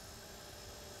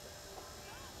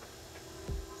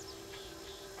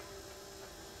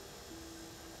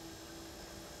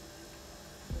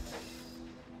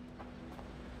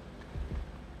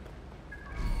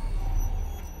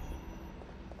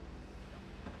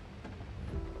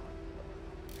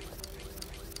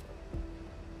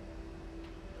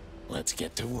 Let's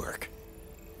get to work.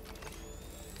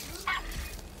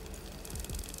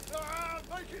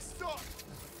 Make it stop!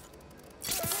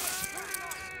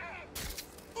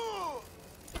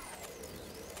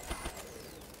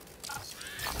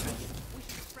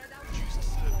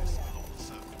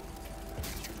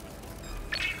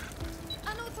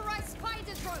 Unauthorized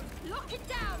spider drone! Lock it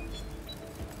down!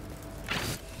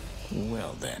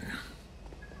 Well then.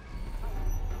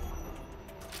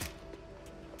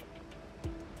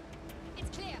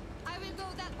 It's clear. I will go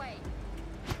that way.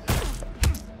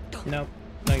 Nope.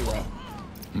 No, you're wrong.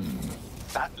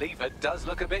 That lever does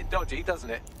look a bit dodgy, doesn't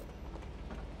it?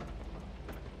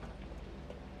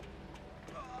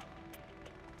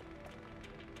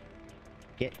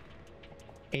 Get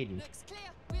Aiden. Looks clear.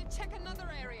 We'll check another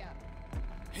area.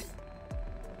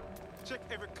 Check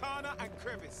every corner and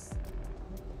crevice.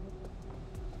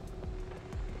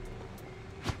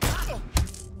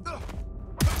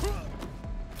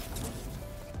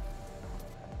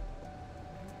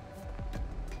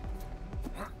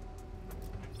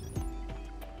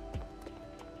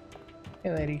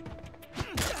 Hey, lady.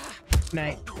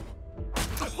 Night.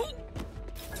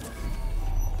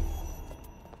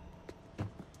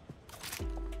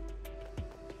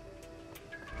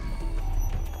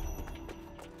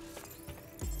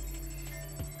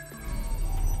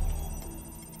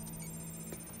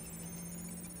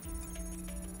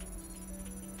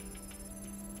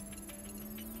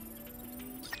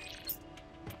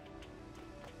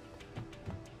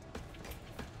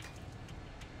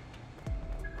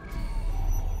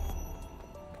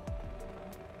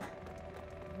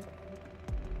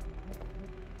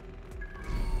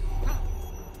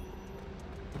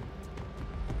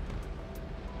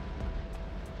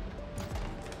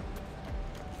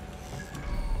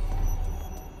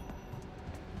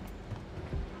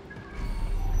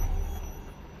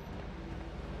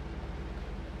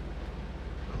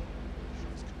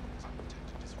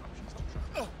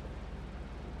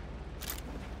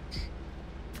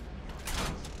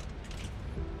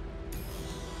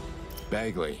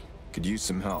 Bagley, could use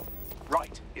some help.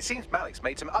 Right. It seems Malik's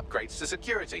made some upgrades to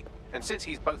security. And since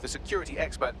he's both a security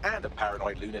expert and a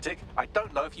paranoid lunatic, I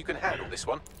don't know if you can handle this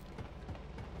one.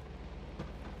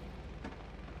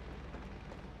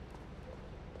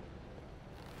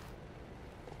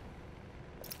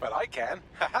 Well, I can.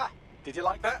 Haha. Did you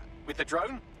like that? With the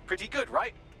drone? Pretty good,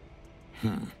 right?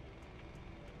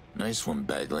 Nice one,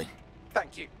 Bagley.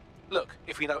 Thank you. Look,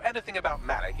 if we know anything about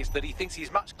Malik, it's that he thinks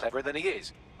he's much cleverer than he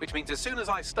is. Which means as soon as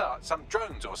I start, some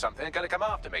drones or something are going to come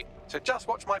after me. So just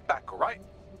watch my back, all right?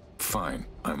 Fine,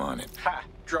 I'm on it. Ha!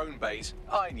 Drone bays.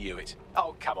 I knew it.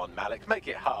 Oh, come on, Malik. Make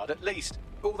it hard, at least.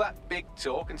 All that big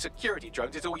talk and security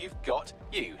drones is all you've got?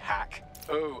 You hack.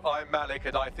 Oh, I'm Malik,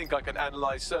 and I think I can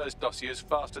analyze SIRS dossiers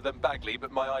faster than Bagley,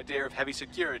 but my idea of heavy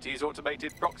security is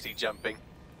automated proxy jumping.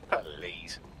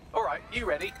 Please. All right, you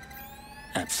ready?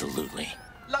 Absolutely.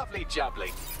 Lovely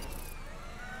jubbly.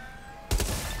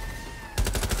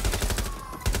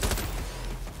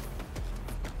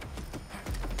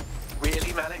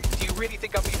 Really, Malik? Do you really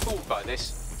think I'll be fooled by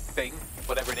this thing?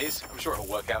 Whatever it is, I'm sure it'll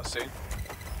work out soon.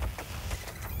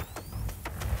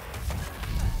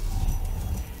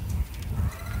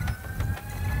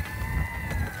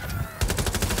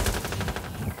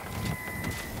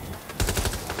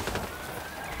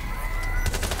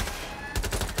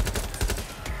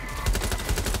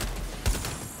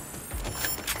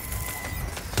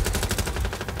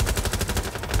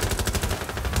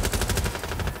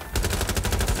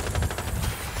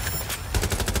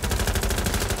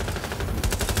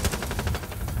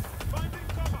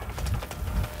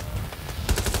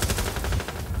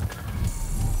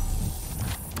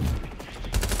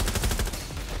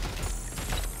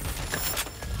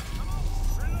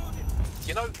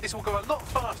 You know, this will go a lot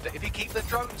faster if you keep the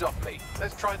drones off me.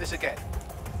 Let's try this again.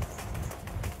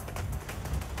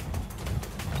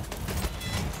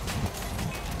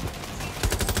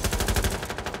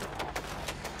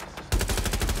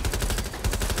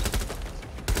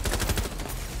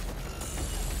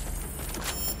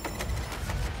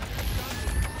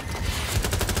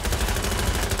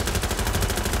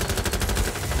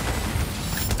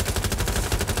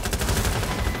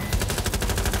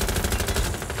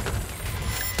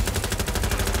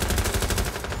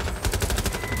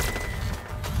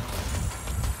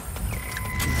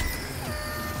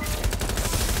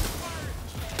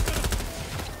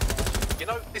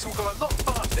 This will go a lot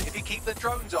faster if you keep the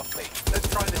drones off me. Let's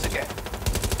try this again.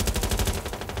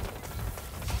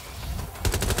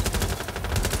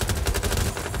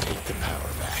 Take the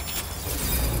power back.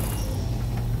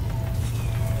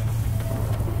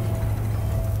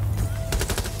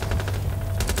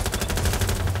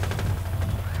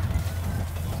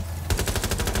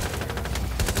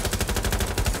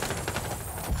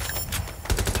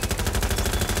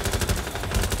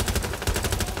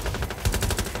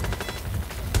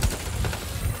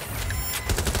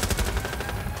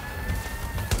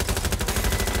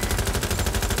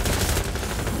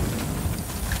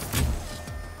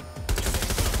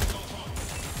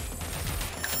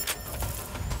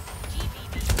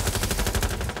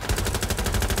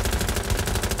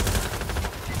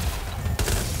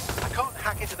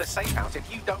 Into the safe house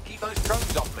if you don't keep those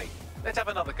drones off me. Let's have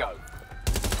another go.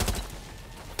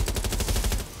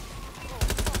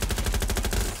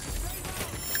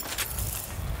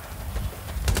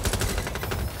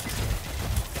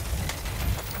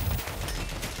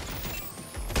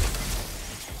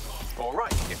 All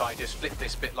right, if I just flip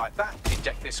this bit like that,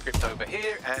 inject this script over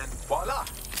here, and voila.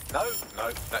 No,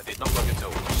 that did not work at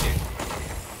all. Shit.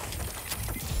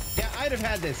 Yeah, I'd have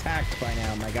had this hacked by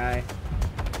now, my guy.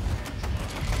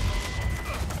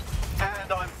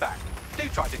 And I'm back. Do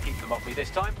try to keep them off me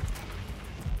this time.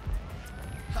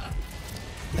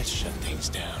 Let's shut things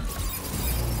down.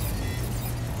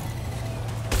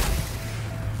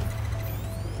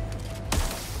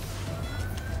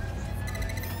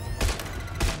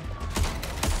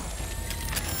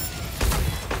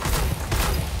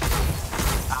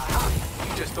 Aha!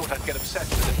 You just thought I'd get obsessed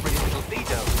with the pretty little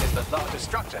details in the larger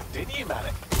structure, didn't you,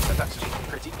 Malik? That's actually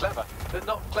pretty clever, but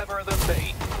not cleverer than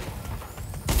me.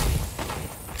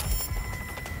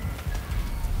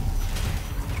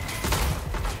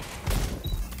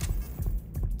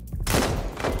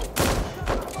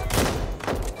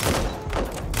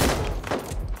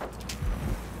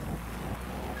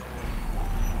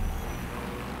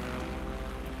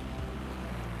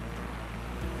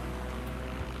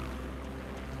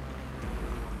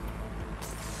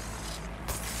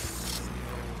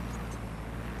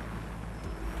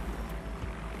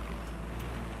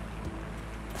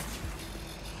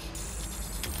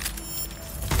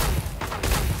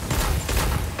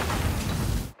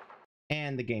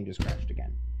 And the game just crashed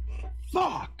again.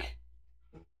 Fuck!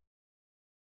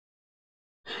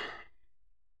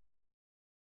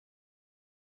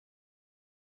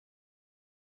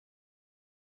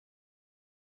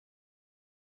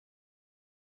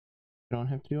 Don't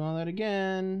have to do all that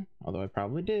again, although I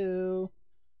probably do.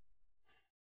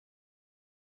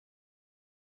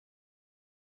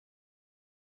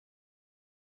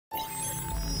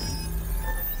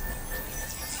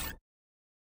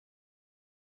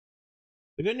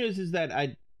 The good news is that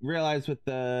I realized with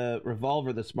the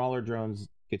revolver, the smaller drones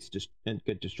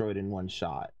get destroyed in one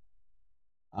shot.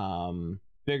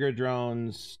 Bigger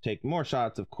drones take more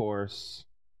shots, of course.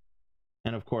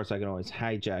 And of course, I can always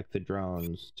hijack the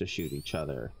drones to shoot each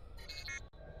other.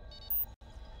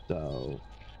 So,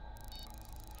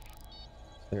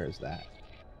 there's that.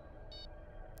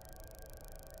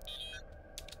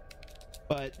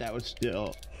 But that was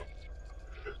still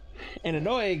an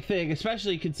annoying thing,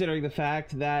 especially considering the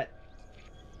fact that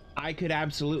I could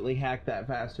absolutely hack that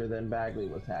faster than Bagley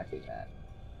was hacking that.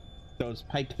 Those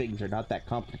pipe things are not that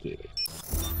complicated.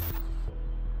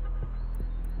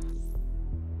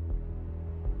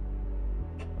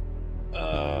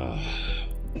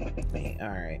 Man, all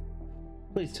right.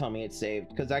 Please tell me it's saved,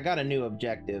 because I got a new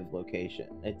objective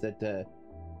location. It's at the...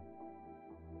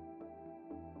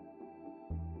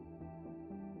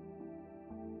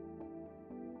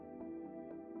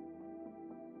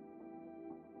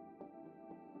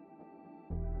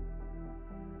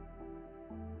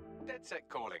 DedSec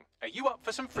calling. Are you up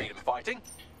for some freedom fighting?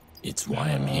 It's why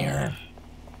I'm here.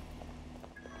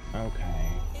 Okay.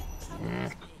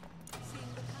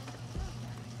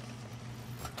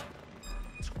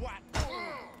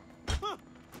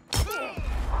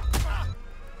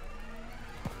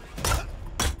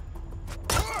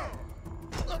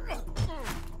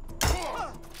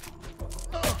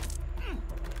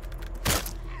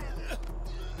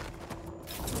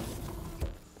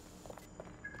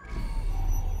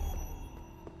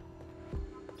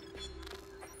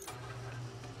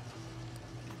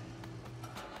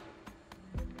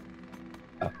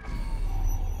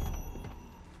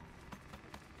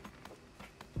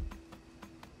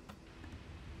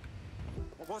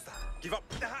 What was that? Give up.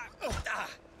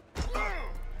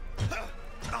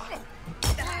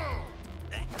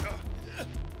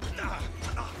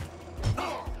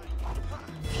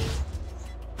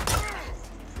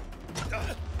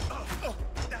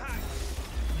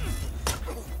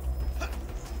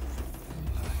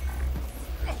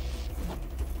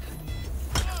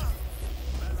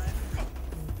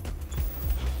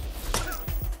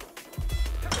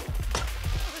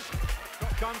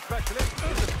 Gun specialist.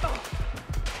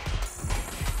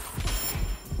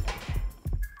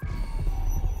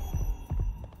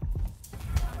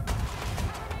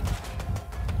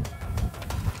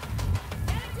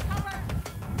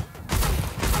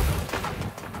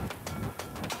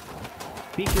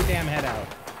 Peek your damn head out.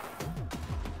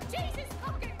 Jesus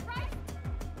fucking Christ!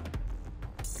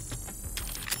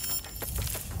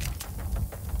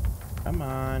 Come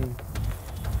on.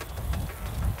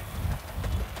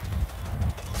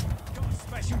 Got a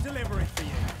special delivery for you.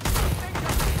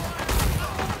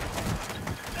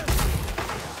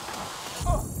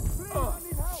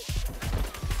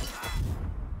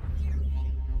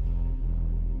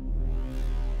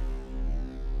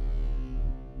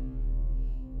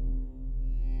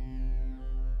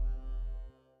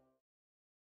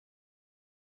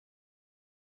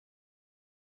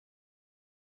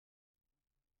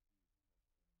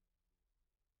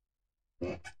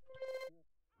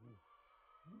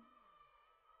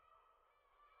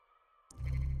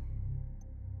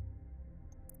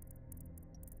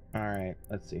 All right,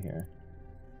 let's see here.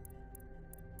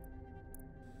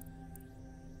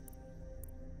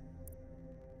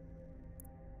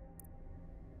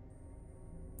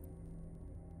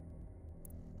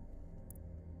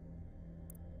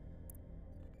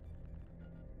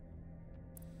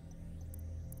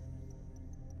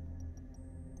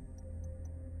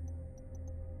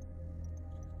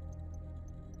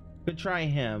 Could try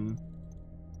him.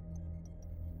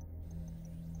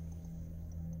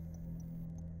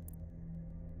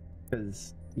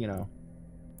 Because, you know.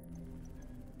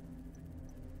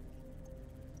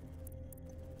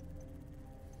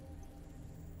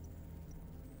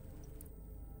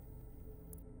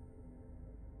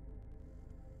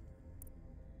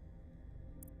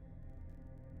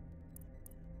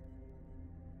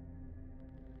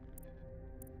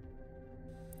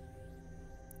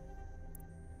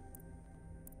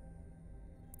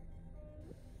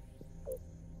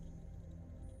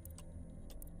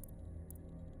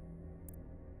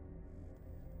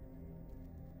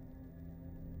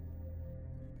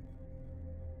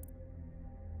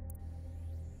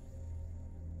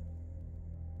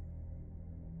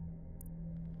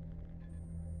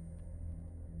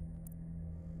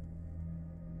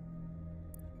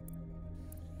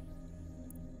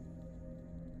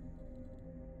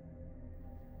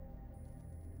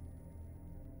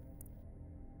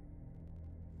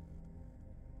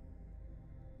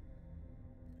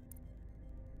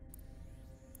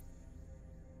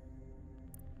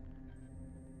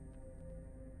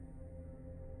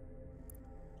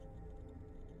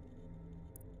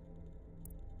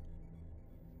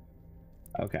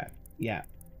 Okay, yeah.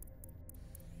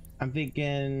 I'm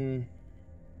thinking...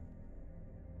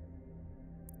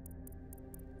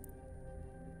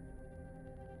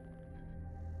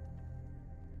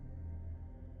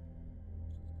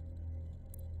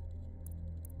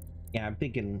 Yeah, I'm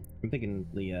thinking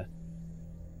Leah.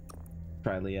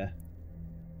 Try Leah.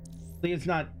 Leah's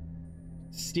not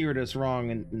steered us wrong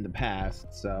in the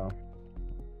past, so...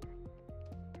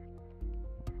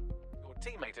 Your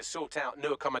teammate to sort out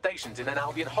new accommodations in an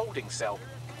Albion holding cell.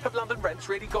 Have London rents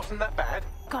really gotten that bad?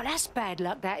 God, that's bad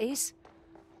luck, that is.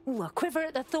 Ooh, I quiver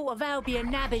at the thought of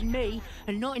Albion nabbing me,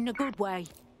 and not in a good way.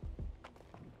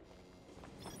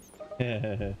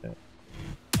 And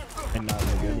not in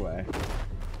a good way.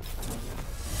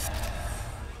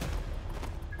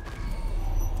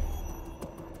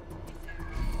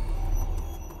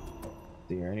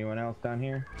 Is there anyone else down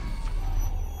here?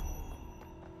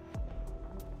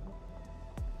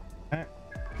 Okay.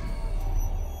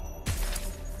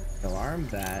 So arm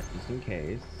that just in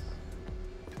case.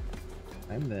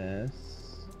 I'm this.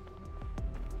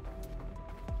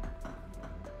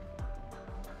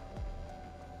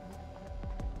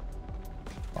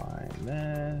 Find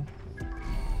this.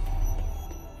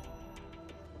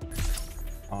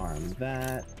 Arm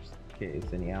that, just in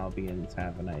case any Albions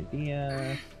have an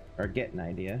idea or get an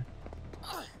idea.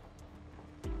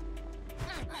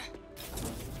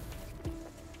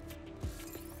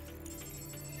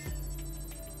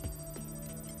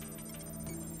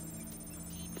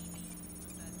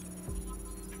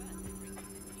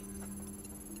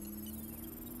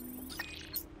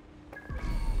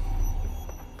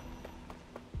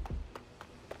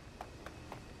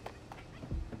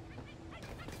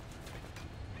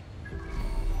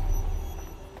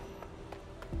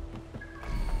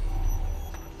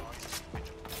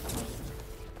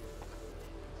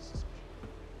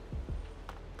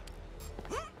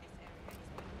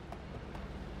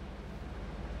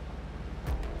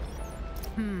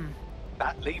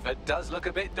 That lever does look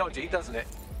a bit dodgy, doesn't it?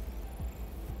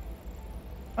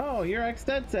 Oh, you're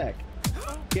ex-DedSec.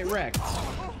 Get wrecked,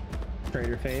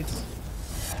 traitor face.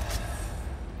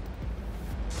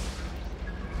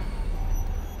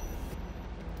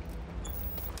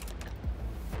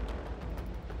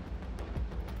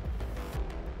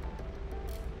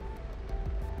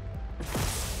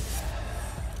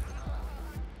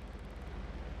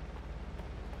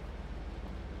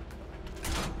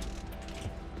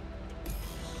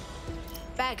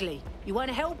 Bagley, you want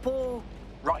to help or...?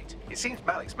 Right. It seems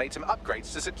Malik's made some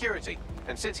upgrades to security.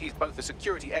 And since he's both a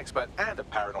security expert and a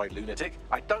paranoid lunatic,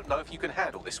 I don't know if you can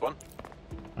handle this one.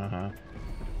 Uh-huh.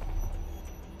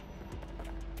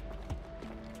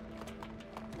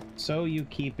 So you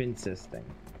keep insisting.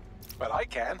 Well, I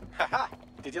can. Haha.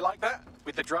 Did you like that?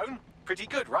 With the drone? Pretty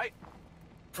good, right?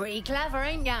 Pretty clever,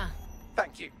 ain't ya?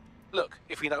 Thank you. Look,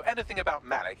 if we know anything about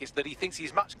Malik, it's that he thinks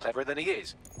he's much cleverer than he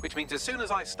is. Which means as soon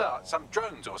as I start, some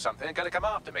drones or something are going to come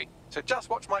after me. So just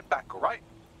watch my back, all right?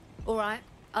 All right,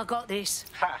 I got this.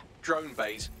 Ha! Drone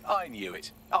bays. I knew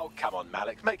it. Oh, come on,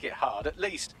 Malik. Make it hard, at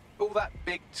least. All that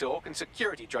big talk and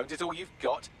security drones is all you've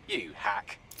got, you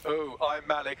hack. Oh, I'm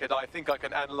Malik, and I think I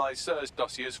can analyze SIRS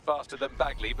dossiers faster than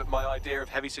Bagley, but my idea of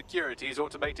heavy security is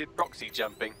automated proxy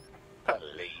jumping.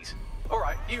 Please. All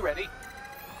right, you ready?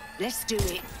 Let's do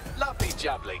it. Lovely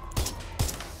jubbly.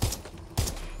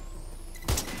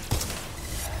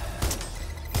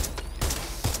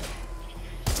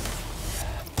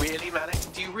 Really, Malik?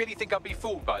 Do you really think I'll be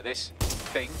fooled by this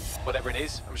thing? Whatever it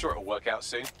is, I'm sure it'll work out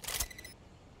soon.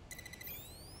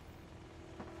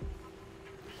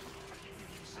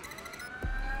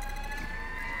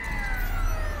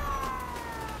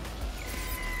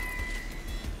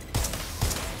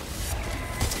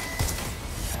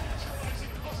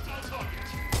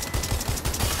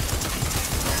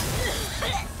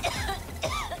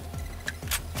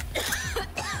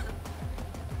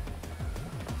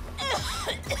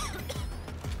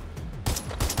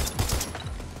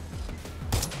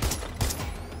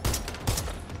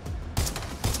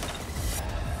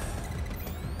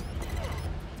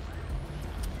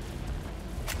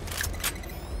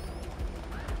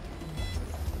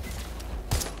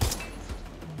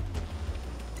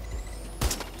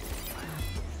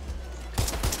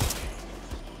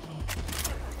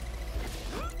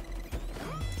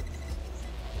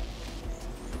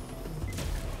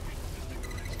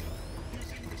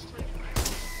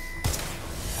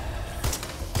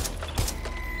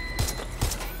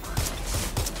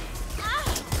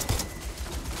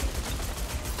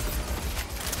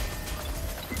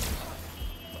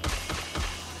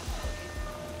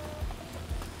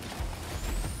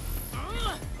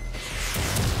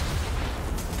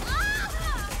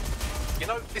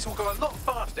 This will go a lot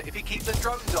faster if you keep the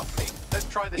drones off me. Let's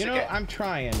try this again. You know, I'm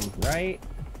trying, right?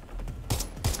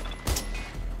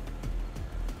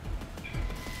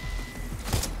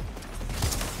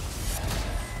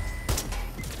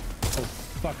 Oh,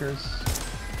 fuckers.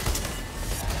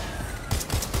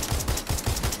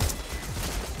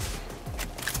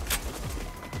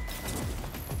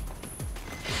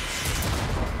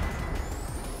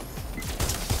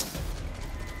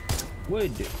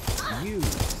 Would you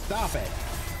stop it?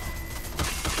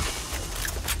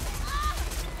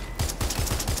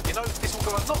 You know, this will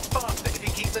go a lot faster if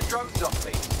you keep the drones off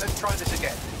me. Let's try this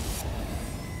again.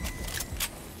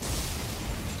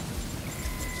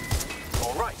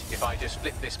 All right, if I just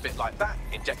flip this bit like that,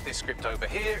 inject this script over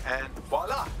here, and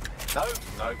voila!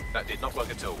 No, that did not work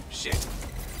at all. Shit.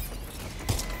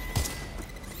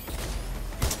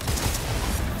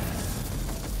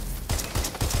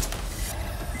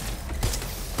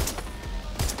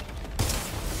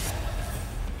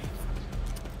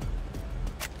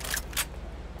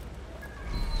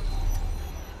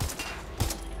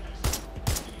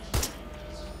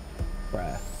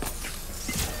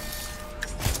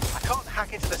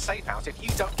 Into the safe house if you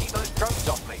don't keep those drones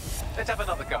off me. Let's have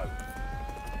another go.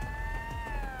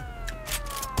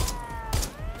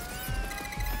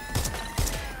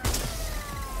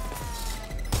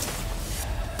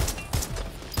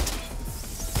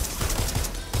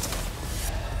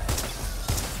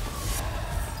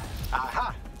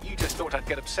 Aha! You just thought I'd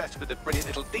get obsessed with the brilliant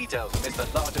little details and miss the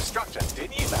larger structure,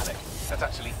 didn't you, Malik? That's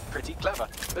actually pretty clever,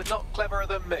 but not cleverer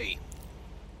than me.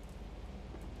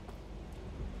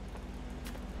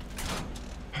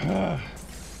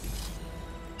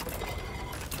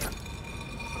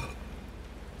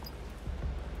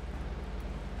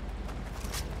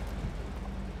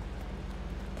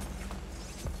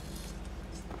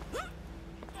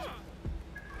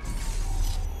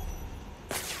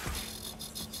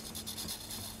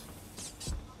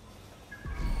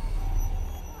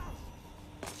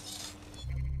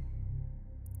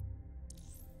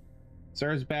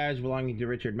 Service badge belonging to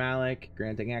Richard Malik,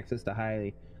 granting access to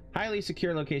highly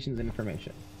secure locations and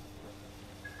information.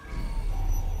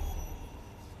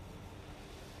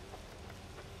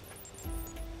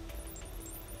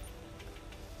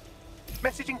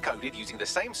 Message encoded using the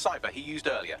same cipher he used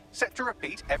earlier. Set to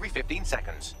repeat every 15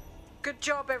 seconds. Good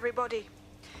job, everybody.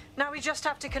 Now we just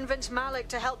have to convince Malik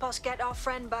to help us get our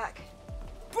friend back.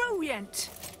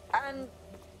 Brilliant! And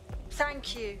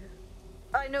thank you.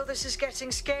 I know this is getting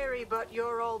scary, but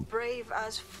you're all brave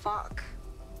as fuck.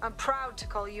 I'm proud to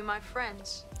call you my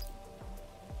friends.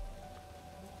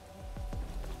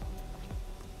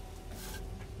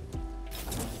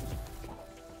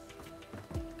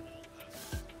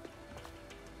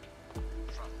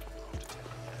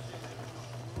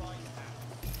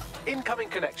 Incoming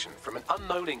connection from an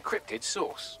unknown encrypted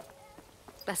source.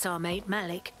 That's our mate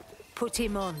Malik. Put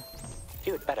him on.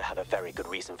 You had better have a very good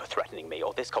reason for threatening me,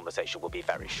 or this conversation will be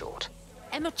very short.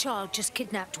 Emma Child just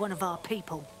kidnapped one of our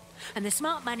people. And the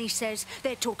smart money says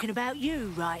they're talking about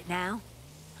you right now.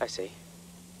 I see.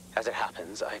 As it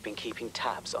happens, I've been keeping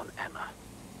tabs on Emma.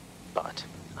 But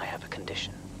I have a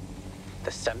condition.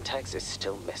 The Semtex is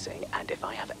still missing, and if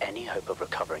I have any hope of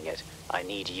recovering it, I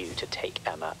need you to take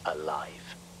Emma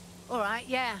alive. All right,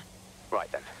 yeah.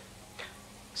 Right then.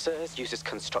 SIRS uses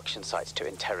construction sites to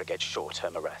interrogate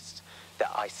short-term arrests. They're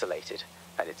isolated,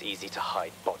 and it's easy to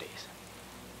hide bodies.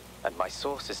 And my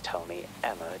sources tell me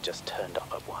Emma just turned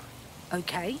up at one.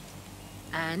 Okay.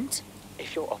 And?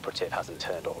 If your operative hasn't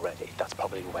turned already, that's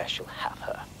probably where she'll have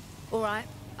her. All right,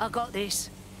 I got this.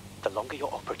 The longer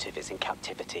your operative is in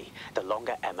captivity, the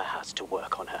longer Emma has to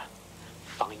work on her.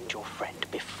 Find your friend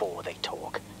before they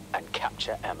talk, and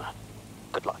capture Emma.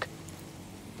 Good luck.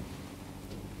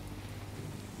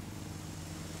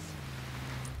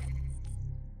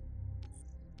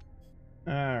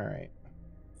 All right.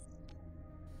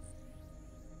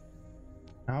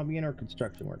 Albion or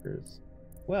construction workers?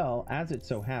 Well, as it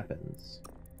so happens.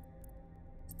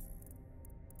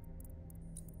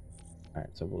 All right,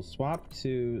 so we'll swap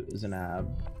to Zanab,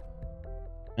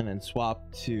 and then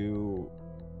swap to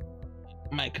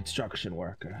my construction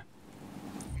worker,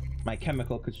 my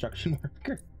chemical construction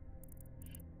worker.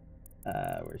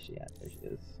 Where's she at? There she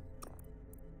is.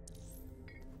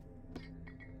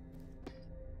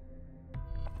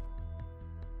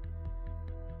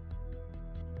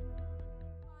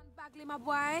 Bagley, my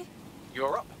boy.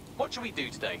 You're up. What shall we do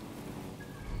today?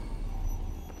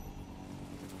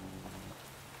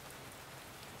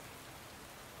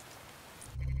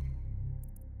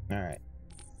 All right.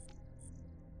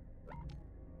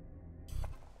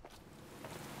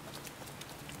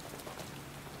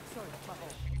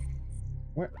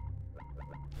 Where?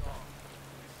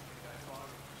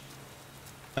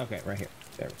 Okay, right here.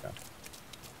 There we go.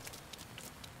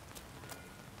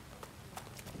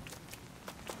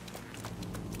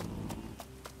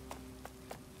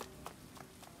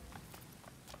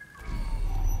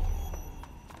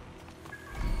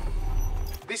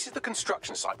 This is the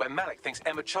construction site where Malik thinks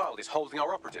Emma Child is holding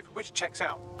our operative, which checks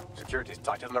out. Security's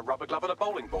tighter than a rubber glove on a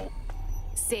bowling ball.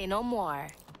 Say no more.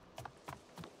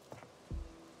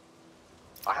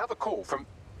 I have a call from...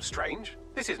 Strange.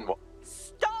 This isn't what...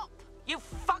 Stop! You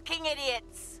fucking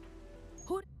idiots!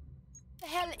 Who the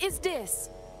hell is this?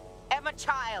 Emma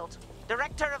Child,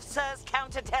 Director of SIR's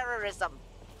Counter-Terrorism.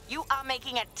 You are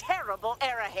making a terrible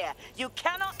error here. You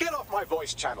cannot... Get off my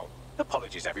voice channel.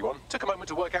 Apologies, everyone. Took a moment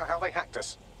to work out how they hacked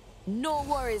us. No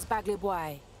worries, Bagley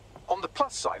boy. On the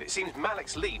plus side, it seems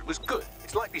Malik's lead was good.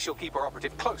 It's likely she'll keep her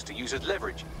operative close to use as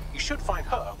leverage. You should find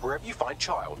her wherever you find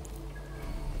Child.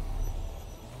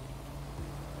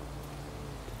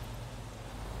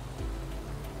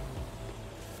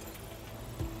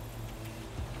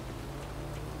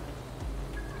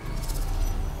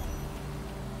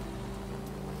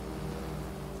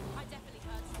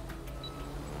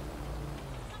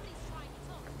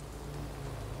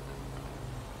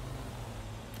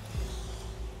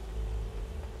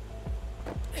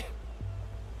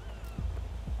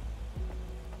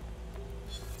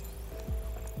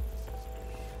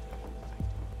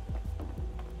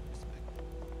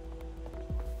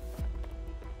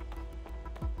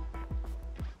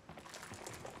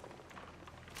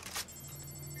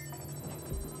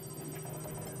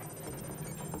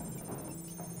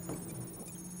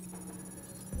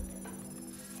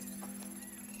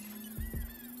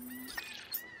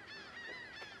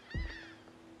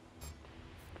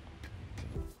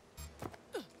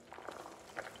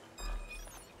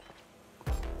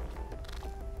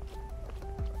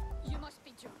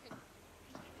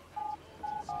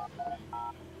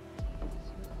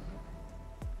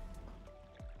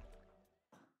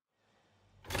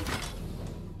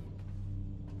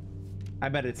 I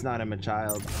bet it's not Emma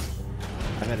Child.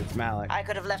 I bet it's Malik. I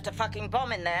could have left a fucking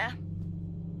bomb in there.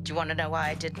 Do you want to know why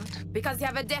I didn't? Because you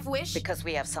have a death wish? Because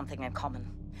we have something in common.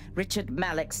 Richard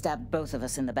Malik stabbed both of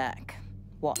us in the back.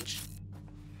 Watch.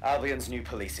 Albion's new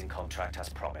policing contract has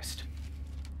promised.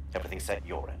 Everything's set at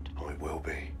your end. Oh, it will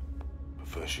be. But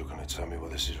first you're going to tell me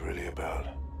what this is really about.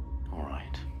 All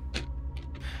right.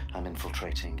 I'm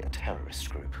infiltrating a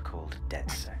terrorist group called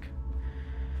DedSec.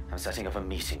 I'm setting up a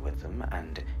meeting with them,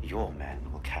 and your men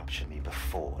will capture me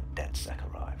before DedSec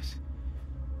arrives.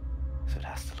 So it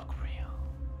has to look real.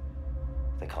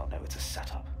 They can't know it's a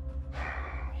setup.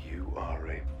 You are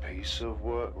a piece of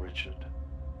work, Richard.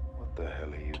 What the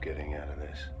hell are you getting out of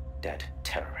this? Dead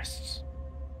terrorists.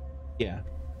 Yeah.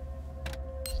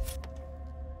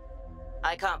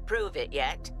 I can't prove it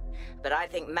yet, but I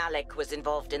think Malik was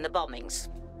involved in the bombings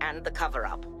and the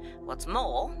cover-up. What's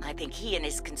more, I think he and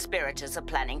his conspirators are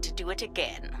planning to do it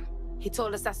again. He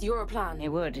told us that's your plan. He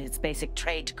would. It's basic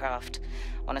tradecraft.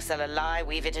 Want to sell a lie,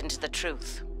 weave it into the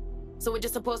truth. So we're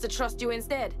just supposed to trust you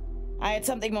instead? I had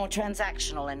something more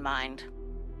transactional in mind.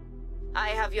 I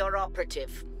have your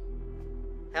operative.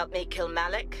 Help me kill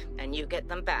Malik, and you get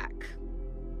them back.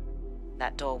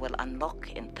 That door will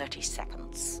unlock in 30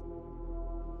 seconds.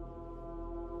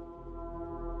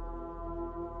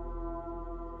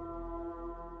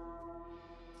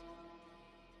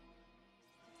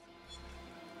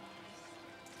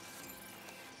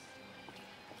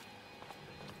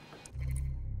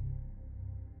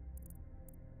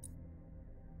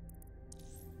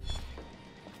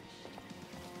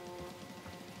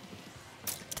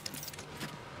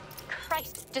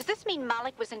 Christ, does this mean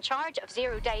Malik was in charge of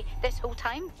Zero Day this whole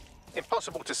time?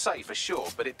 Impossible to say for sure,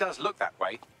 but it does look that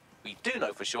way. We do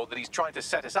know for sure that he's trying to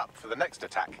set us up for the next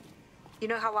attack. You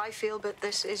know how I feel, but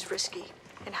this is risky.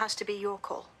 It has to be your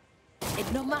call. It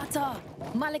no matter.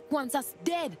 Malik wants us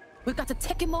dead. We've got to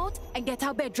take him out and get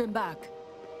our bedroom back.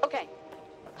 Okay,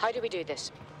 how do we do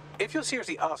this? If you're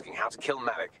seriously asking how to kill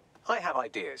Malik, I have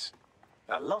ideas.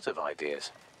 A lot of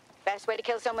ideas. Best way to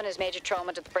kill someone is major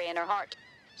trauma to the brain or heart.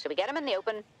 So we get him in the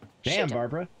open. Damn,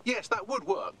 Barbara. Yes, that would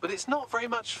work, but it's not very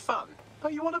much fun. Oh,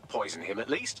 you want to poison him at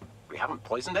least? We haven't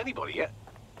poisoned anybody yet.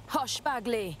 Hush,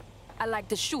 Bagley. I like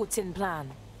the shooting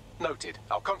plan. Noted.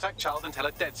 I'll contact Child and tell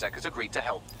her DedSec has agreed to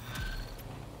help.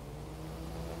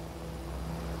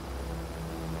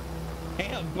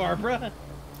 Damn, Barbara.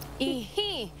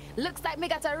 Looks like we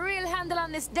got a real handle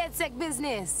on this DedSec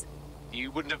business.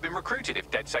 You wouldn't have been recruited if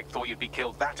DedSec thought you'd be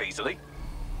killed that easily.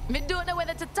 Me don't know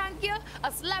whether to thank you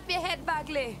or slap your head,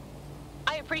 Bagley.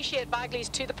 I appreciate Bagley's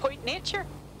to-the-point nature.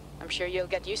 I'm sure you'll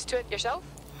get used to it yourself.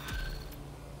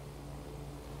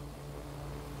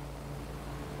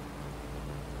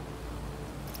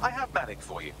 I have Malik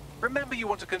for you. Remember, you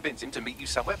want to convince him to meet you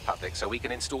somewhere public so we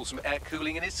can install some air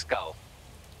cooling in his skull.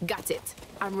 Got it.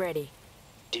 I'm ready.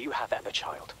 Do you have Emma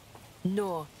Child?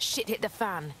 No. Shit hit the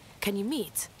fan. Can you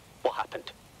meet? What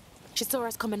happened? She saw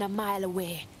us coming a mile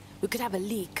away. We could have a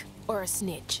leak or a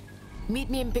snitch. Meet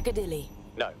me in Piccadilly.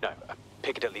 No.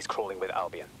 Piccadilly's crawling with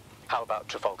Albion. How about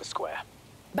Trafalgar Square?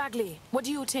 Bagley, what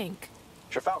do you think?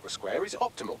 Trafalgar Square is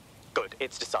optimal. Good,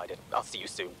 it's decided. I'll see you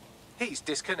soon. He's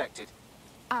disconnected.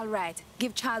 All right,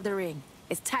 give Child the ring.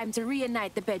 It's time to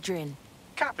reunite the bedroom.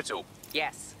 Capital.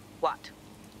 Yes. What?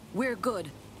 We're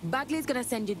good. Bagley's gonna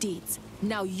send you deeds.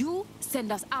 Now you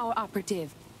send us our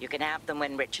operative. You can have them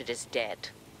when Richard is dead.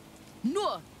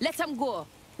 No, let him go.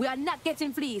 We are not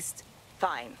getting fleeced.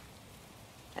 Fine.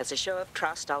 As a show of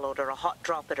trust, I'll order a hot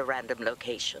drop at a random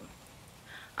location.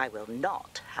 I will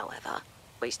not, however,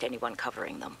 waste anyone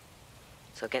covering them.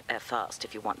 So get there fast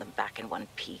if you want them back in one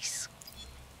piece.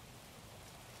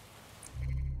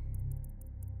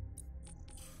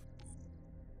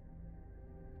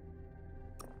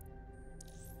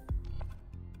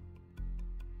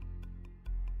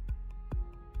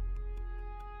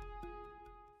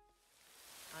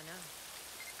 I know.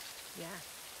 Yeah.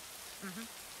 Mm-hmm.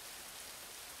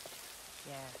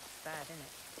 Yeah, it's bad, isn't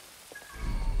it?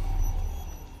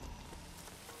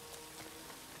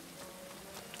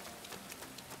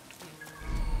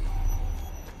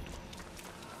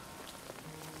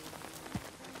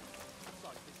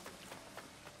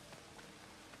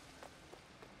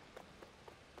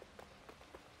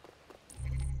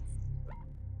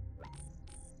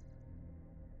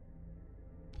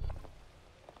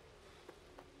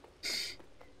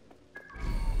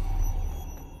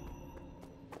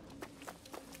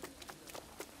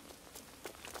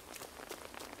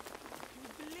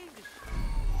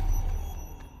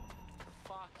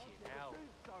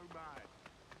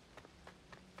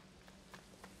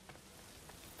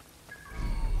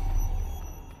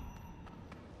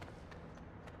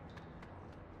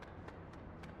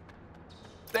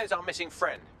 There's our missing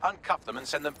friend. Uncuff them and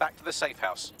send them back to the safe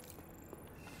house.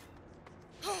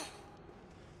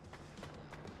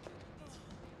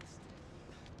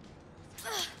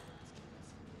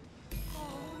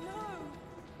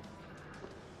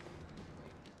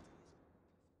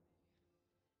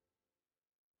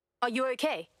 Are you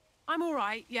okay? I'm all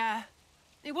right, yeah.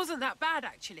 It wasn't that bad,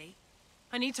 actually.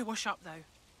 I need to wash up,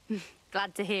 though.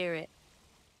 Glad to hear it.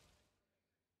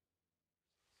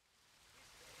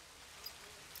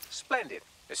 Splendid.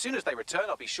 As soon as they return,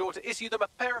 I'll be sure to issue them a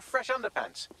pair of fresh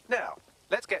underpants. Now,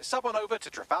 let's get Sub on over to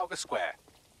Trafalgar Square.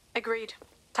 Agreed.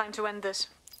 Time to end this.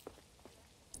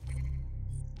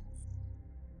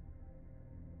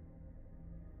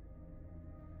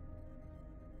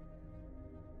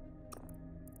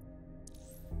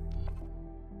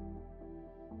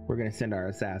 We're gonna send our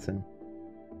assassin.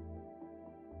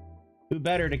 Who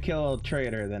better to kill a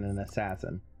traitor than an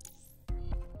assassin?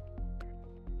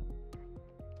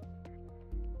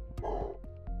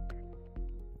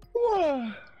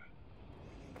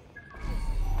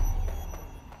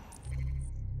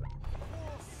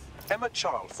 Emma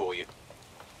Child for you.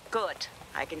 Good.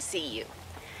 I can see you.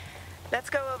 Let's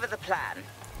go over the plan.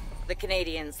 The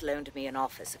Canadians loaned me an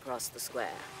office across the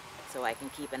square, so I can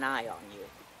keep an eye on you.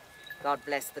 God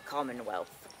bless the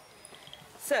Commonwealth.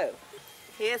 So,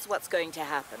 here's what's going to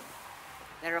happen.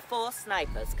 There are 4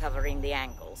 snipers covering the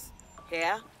angles.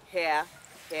 Here, here,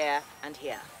 here, and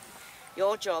here.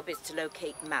 Your job is to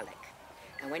locate Malik.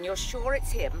 And when you're sure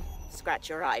it's him, scratch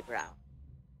your eyebrow.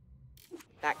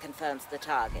 That confirms the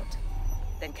target.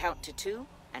 Then count to 2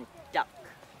 and duck.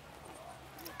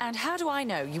 And how do I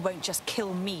know you won't just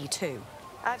kill me too?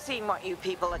 I've seen what you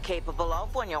people are capable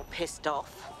of when you're pissed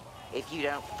off. If you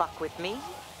don't fuck with me,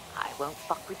 I won't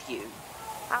fuck with you.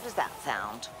 How does that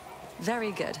sound?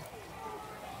 Very good.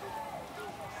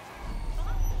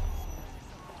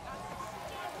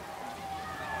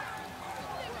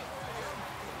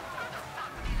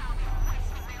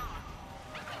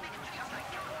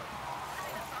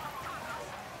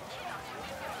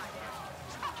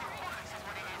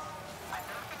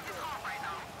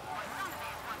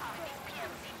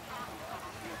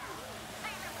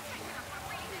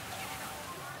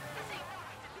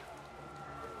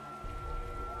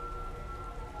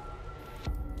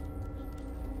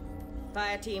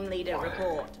 Fire team leader,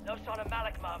 report. No sign of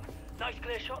Malik, Mum. Nice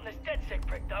clear shot on this dead sick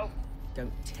prick, though.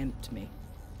 Don't tempt me.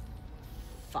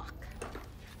 Fuck.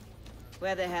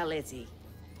 Where the hell is he?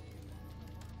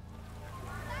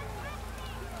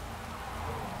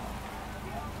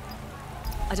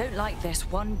 I don't like this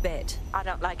one bit. I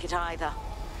don't like it either.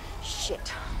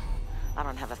 Shit. I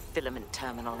don't have a filament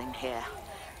terminal in here.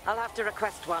 I'll have to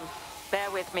request one.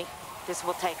 Bear with me. This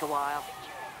will take a while.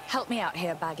 Help me out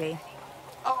here, Bagley.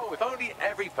 Oh, if only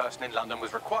every person in London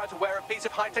was required to wear a piece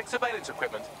of high-tech surveillance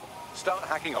equipment. Start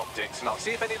hacking optics, and I'll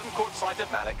see if any of them caught sight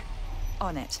of Malik.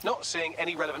 On it. Not seeing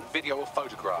any relevant video or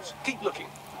photographs. Keep looking.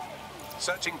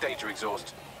 Searching data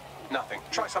exhaust. Nothing.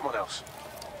 Try someone else.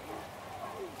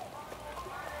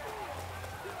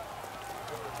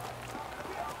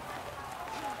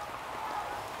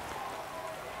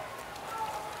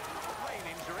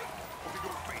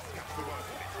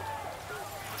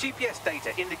 GPS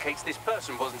data indicates this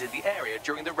person wasn't in the area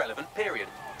during the relevant period.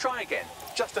 Try again.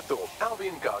 Just a thought.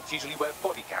 Albion guards usually wear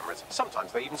body cameras.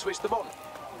 Sometimes they even switch them on.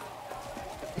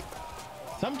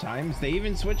 Sometimes they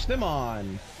even switch them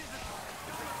on.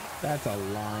 That's a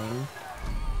line.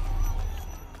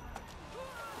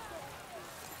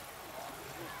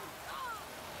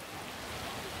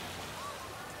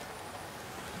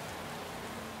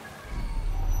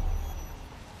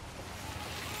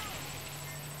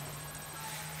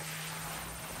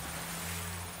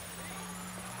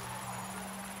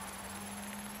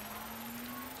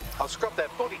 I'll scrub their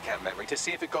body cam memory to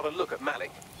see if it got a look at Malik.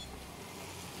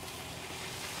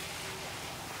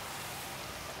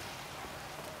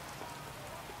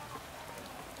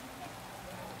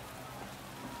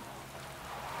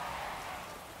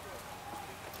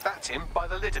 That's him by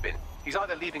the litter bin. He's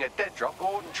either leaving a dead drop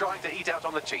or trying to eat out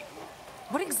on the cheap.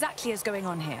 What exactly is going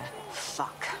on here?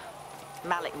 Fuck.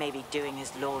 Malik may be doing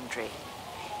his laundry.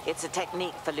 It's a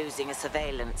technique for losing a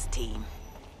surveillance team.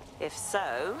 If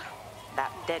so,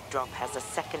 that dead drop has a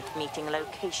second meeting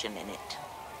location in it.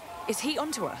 Is he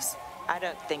onto us? I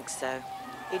don't think so.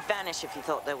 He'd vanish if he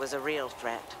thought there was a real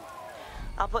threat.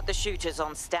 I'll put the shooters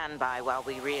on standby while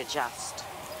we readjust.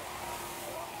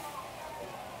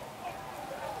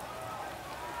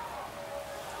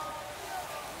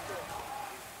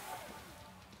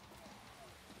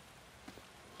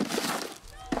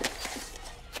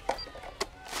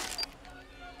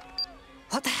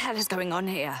 What the hell is going on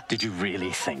here? Did you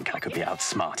really think I could be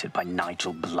outsmarted by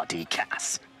Nigel bloody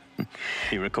Cass?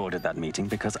 He recorded that meeting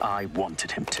because I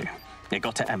wanted him to. It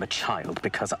got to Emma Child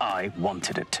because I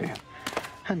wanted it to.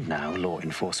 And now law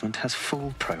enforcement has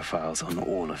full profiles on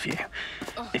all of you.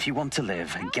 If you want to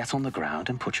live, get on the ground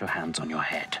and put your hands on your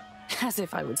head. As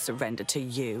if I would surrender to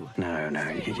you. No,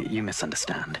 you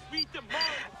misunderstand.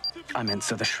 I meant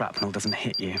so the shrapnel doesn't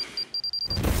hit you.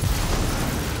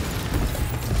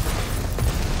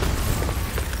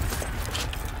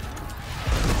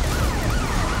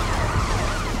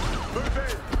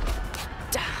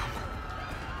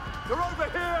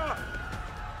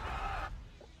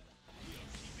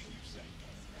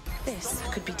 This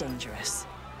could be dangerous.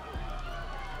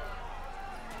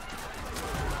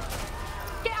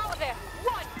 Get out of there!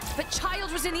 Run! But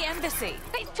Child was in the embassy.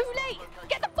 It's too late!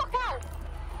 Get the fuck out!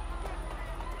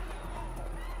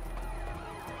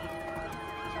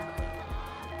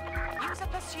 Use a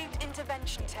pursuit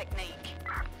intervention technique.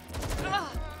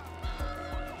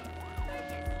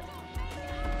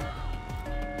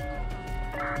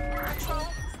 Control,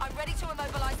 I'm ready to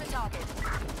immobilize the target.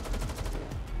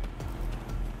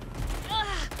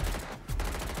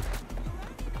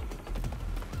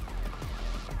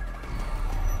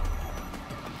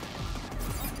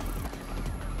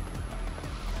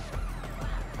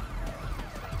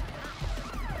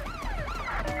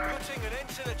 Putting an end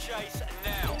to the chase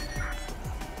now.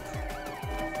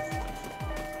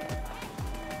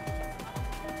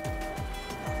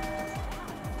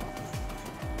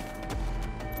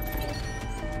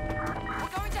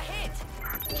 We're going to hit.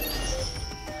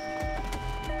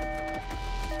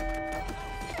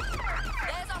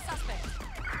 There's our suspect.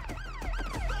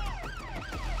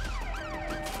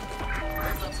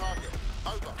 There's our target.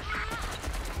 Over.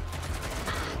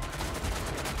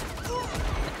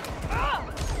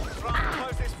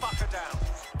 Close this fucker down.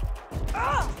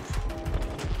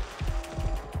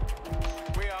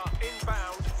 We are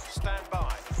inbound. Stand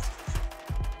by.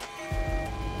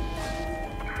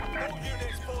 All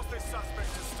units force this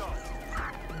suspect to stop.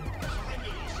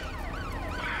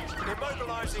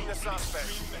 Immobilizing the suspect.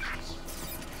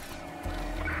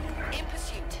 In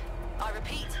pursuit. I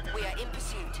repeat, we are in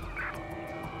pursuit.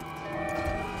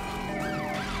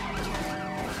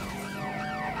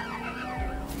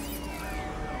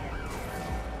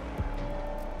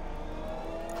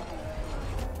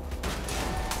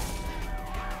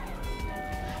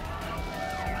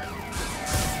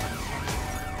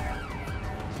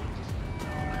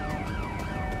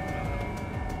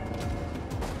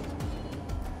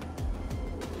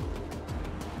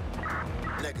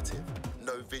 Negative.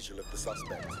 No visual of the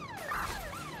suspect.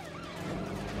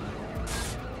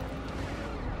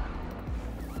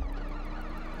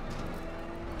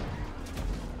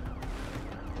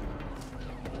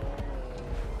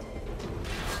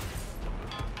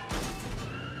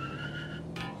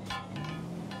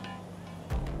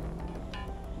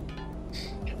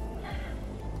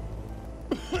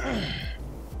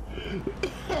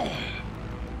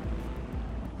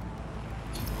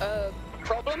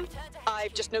 Problem?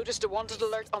 I've just noticed a wanted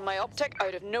alert on my optic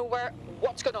out of nowhere.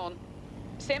 What's going on?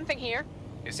 Same thing here.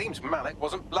 It seems Malik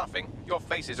wasn't bluffing. Your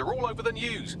faces are all over the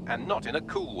news, and not in a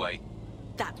cool way.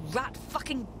 That rat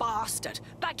fucking bastard!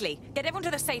 Bagley, get everyone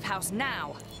to the safe house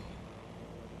now!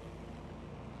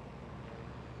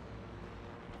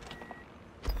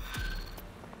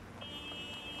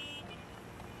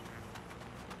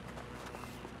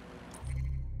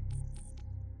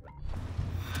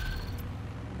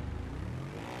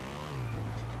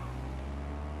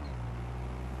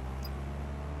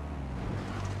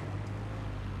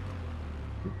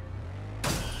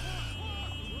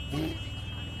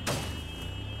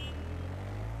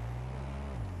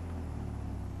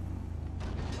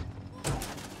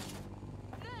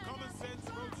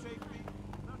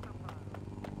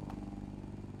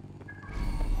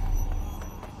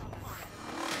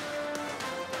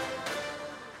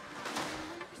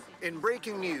 In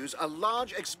breaking news, a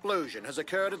large explosion has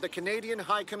occurred at the Canadian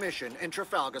High Commission in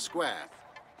Trafalgar Square.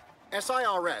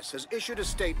 SIRS has issued a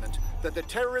statement that the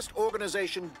terrorist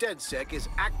organization DedSec is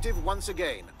active once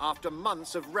again after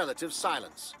months of relative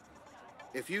silence.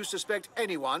 If you suspect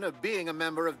anyone of being a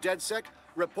member of DedSec,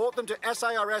 report them to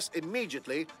SIRS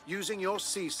immediately using your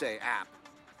CSAY app.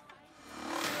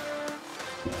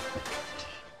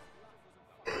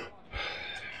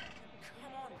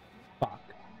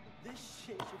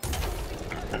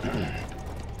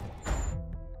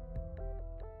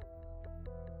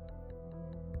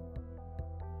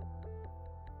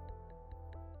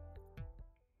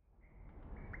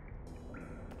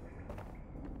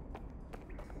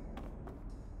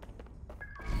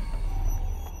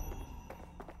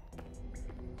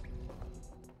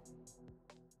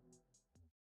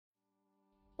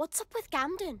 What's up with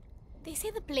Camden? They say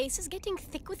the place is getting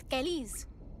thick with Kellys.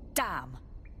 Damn.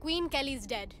 Queen Kelly's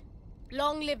dead.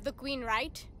 Long live the Queen,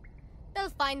 right?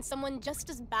 They'll find someone just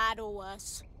as bad or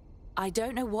worse. I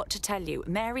don't know what to tell you.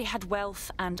 Mary had wealth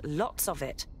and lots of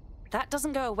it. That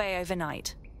doesn't go away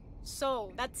overnight.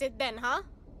 So, that's it then, huh?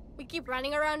 We keep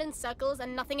running around in circles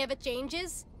and nothing ever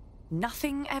changes?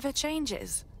 Nothing ever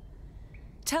changes.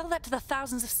 Tell that to the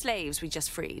thousands of slaves we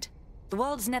just freed. The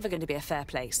world's never going to be a fair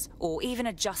place, or even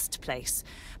a just place.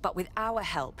 But with our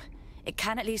help, it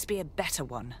can at least be a better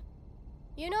one.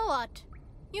 You know what?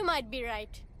 You might be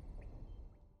right.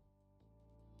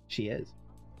 She is.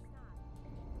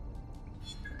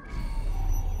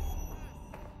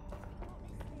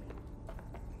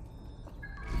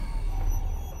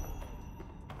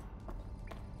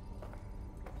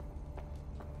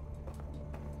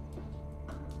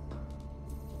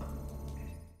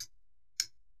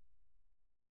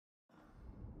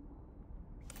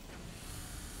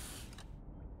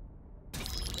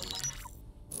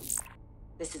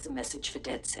 This is a message for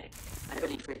DedSec. I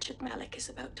believe Richard Malik is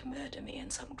about to murder me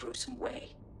in some gruesome way.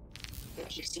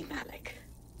 If you see Malik,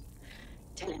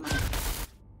 tell him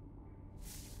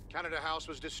Canada House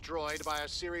was destroyed by a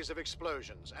series of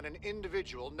explosions, and an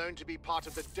individual known to be part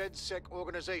of the DedSec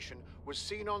organization was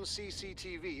seen on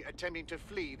CCTV attempting to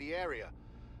flee the area.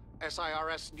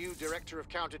 SIRS new Director of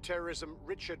Counterterrorism,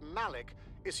 Richard Malik,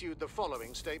 issued the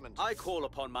following statement. I call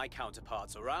upon my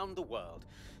counterparts around the world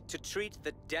to treat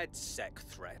the DedSec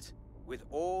threat with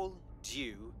all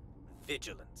due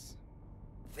vigilance.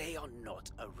 They are not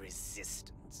a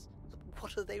resistance.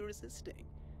 What are they resisting?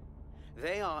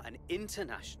 They are an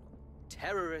international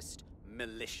terrorist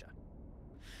militia.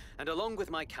 And along with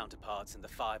my counterparts in the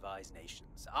Five Eyes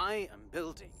nations, I am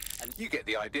building and you get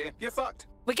the idea. You're fucked.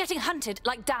 We're getting hunted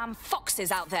like damn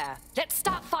foxes out there. Let's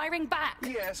start firing back.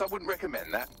 Yes, I wouldn't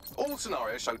recommend that. All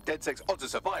scenarios show DedSec's odds of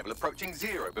survival approaching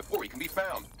 0 before he can be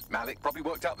found. Malik probably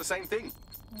worked out the same thing.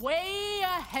 Way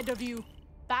ahead of you.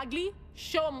 Bagley,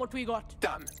 show him what we got.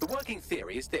 Done. The working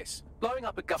theory is this. Blowing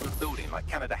up a government building like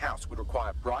Canada House would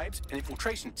require bribes, an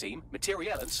infiltration team,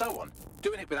 materiel, and so on.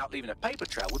 Doing it without leaving a paper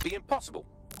trail would be impossible.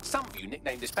 Some of you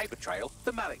nicknamed this paper trail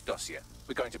the Malik dossier.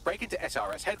 We're going to break into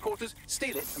SRS headquarters,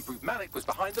 steal it, and prove Malik was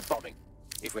behind the bombing.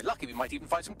 If we're lucky, we might even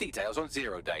find some details on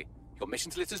 0 Day. Your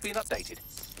missions list has been updated.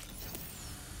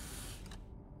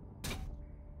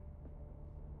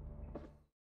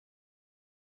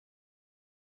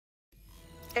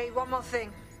 Hey, one more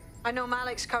thing. I know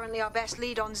Malik's currently our best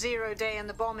lead on 0 Day and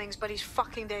the bombings, but he's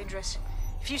fucking dangerous.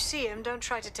 If you see him, don't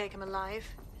try to take him alive.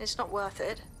 It's not worth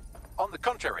it. On the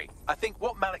contrary, I think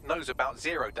what Malik knows about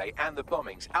 0 Day and the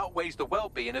bombings outweighs the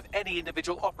well-being of any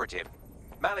individual operative.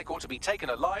 Malik ought to be taken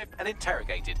alive and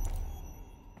interrogated.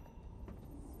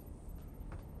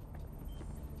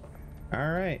 All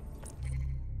right.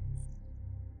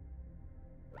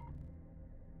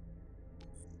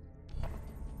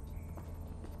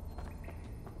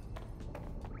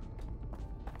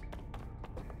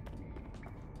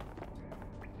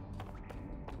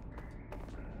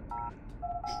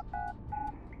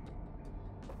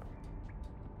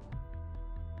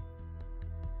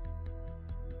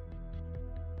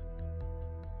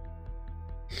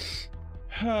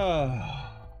 This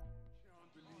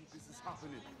is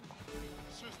happening.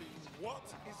 Seriously, what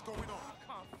is going on?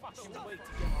 Can't fucking wait to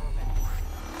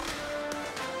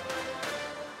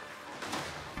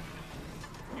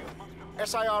get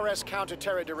SIRS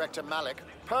Counter-Terror Director Malik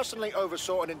personally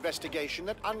oversaw an investigation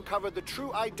that uncovered the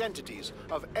true identities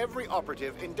of every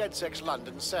operative in DedSec's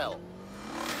London cell.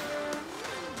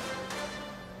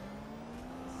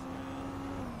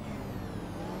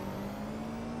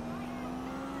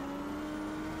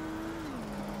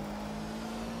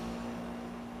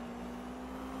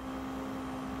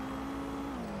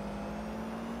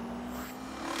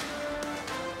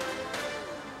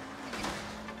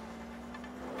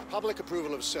 Public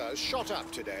approval of SIRS shot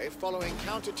up today following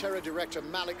Counter-Terror Director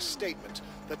Malik's statement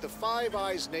that the Five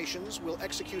Eyes nations will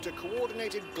execute a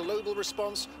coordinated global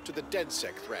response to the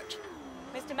DedSec threat.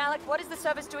 Mr. Malik, what is the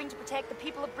service doing to protect the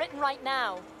people of Britain right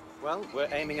now? Well, we're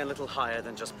aiming a little higher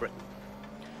than just Britain.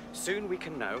 Soon we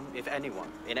can know if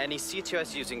anyone in any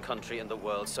CTOS-using country in the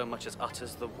world so much as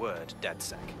utters the word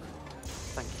DedSec.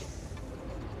 Thank you.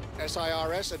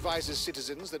 SIRS advises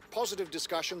citizens that positive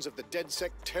discussions of the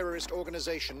DedSec terrorist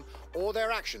organization or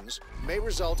their actions may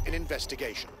result in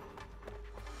investigation.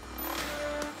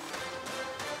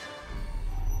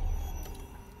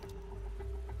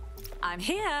 I'm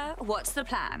here. What's the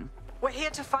plan? We're here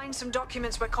to find some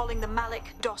documents we're calling the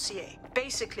Malik dossier.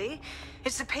 Basically,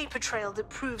 it's the paper trail that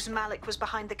proves Malik was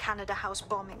behind the Canada House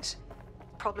bombings.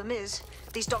 Problem is,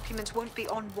 these documents won't be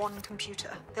on one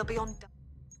computer. They'll be on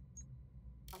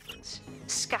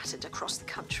scattered across the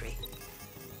country.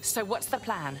 So what's the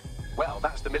plan? Well,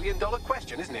 that's the million-dollar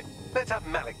question, isn't it? Let's have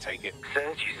Malik take it.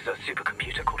 SIRS uses a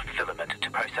supercomputer called Filament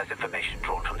to process information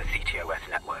drawn from the CTOS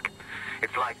network.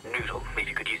 It's like Noodle, if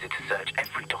you could use it to search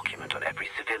every document on every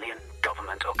civilian,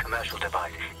 government or commercial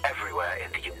device everywhere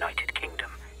in the United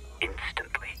Kingdom,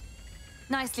 instantly.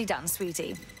 Nicely done,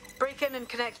 sweetie. Break in and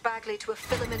connect Bagley to a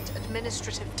Filament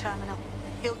administrative terminal.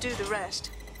 He'll do the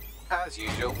rest. As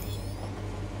usual.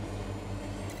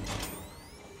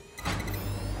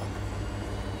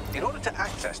 In order to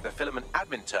access the Filament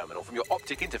admin terminal from your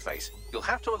optic interface, you'll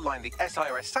have to align the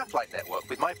SIRS satellite network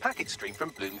with my packet stream from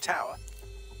Bloom Tower.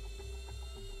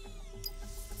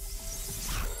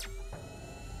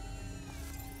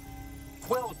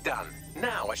 Well done.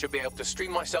 Now I should be able to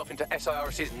stream myself into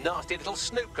SIRS's nasty little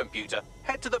snoop computer,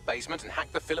 head to the basement and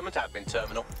hack the Filament admin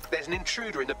terminal. There's an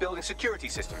intruder in the building security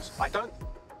systems.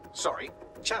 Sorry,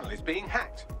 channel is being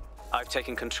hacked. I've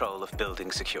taken control of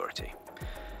building security.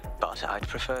 But I'd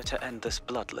prefer to end this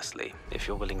bloodlessly, if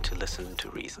you're willing to listen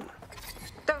to reason.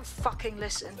 Don't fucking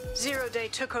listen. Zero Day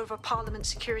took over Parliament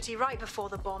security right before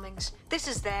the bombings. This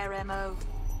is their MO.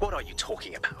 What are you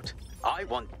talking about? I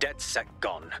want DedSec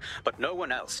gone, but no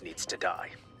one else needs to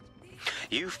die.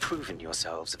 You've proven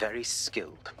yourselves very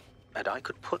skilled, and I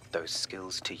could put those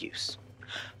skills to use.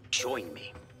 Join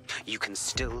me. You can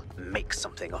still make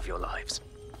something of your lives.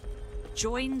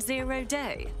 Join Zero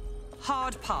Day?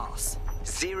 Hard pass.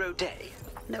 Zero Day?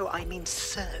 No, I mean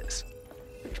SIRS.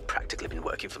 You've practically been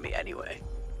working for me anyway.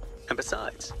 And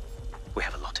besides, we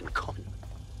have a lot in common.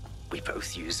 We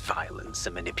both use violence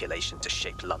and manipulation to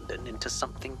shape London into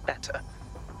something better.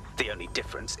 The only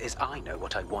difference is I know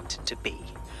what I want it to be.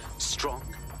 Strong,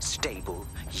 stable,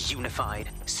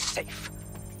 unified, safe.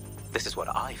 This is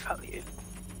what I value.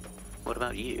 What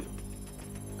about you?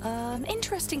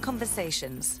 Interesting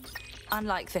conversations.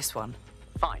 Unlike this one.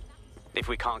 Fine. If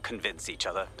we can't convince each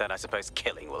other, then I suppose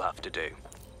killing will have to do.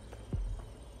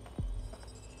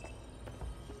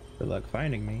 Good luck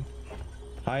finding me.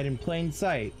 Hide in plain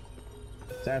sight.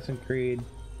 Assassin's Creed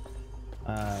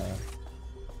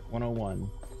 101.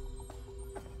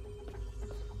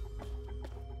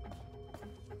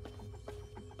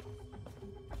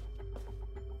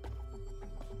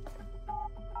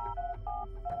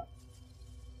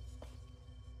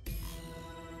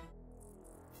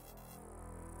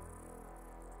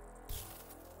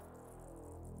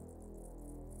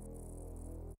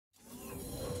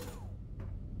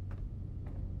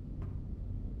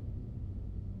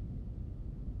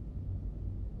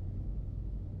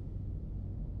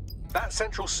 That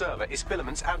central server is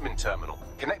Filament's admin terminal.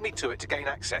 Connect me to it to gain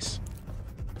access.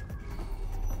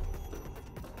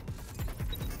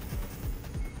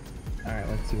 Alright,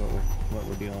 let's see what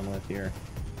we're dealing with here.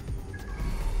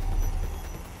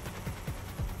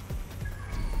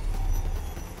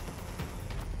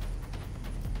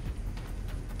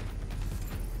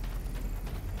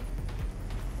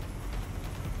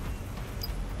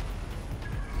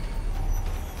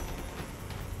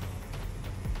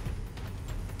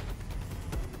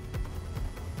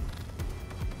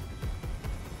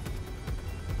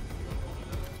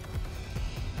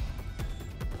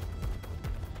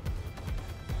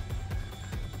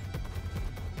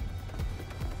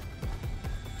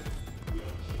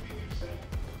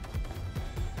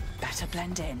 to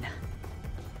blend in.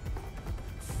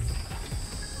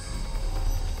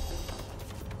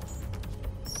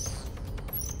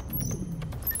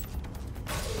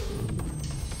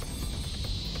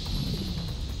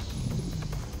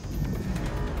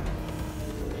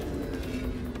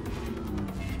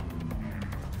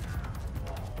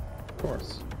 Of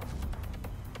course.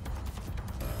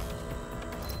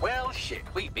 Well, shit,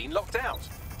 we've been locked out.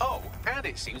 Oh, and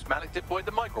it seems Malik deployed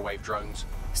the microwave drones.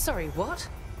 Sorry, what?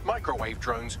 Microwave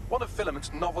drones, one of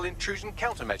Filament's novel intrusion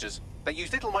countermeasures. They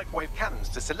use little microwave cannons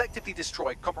to selectively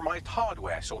destroy compromised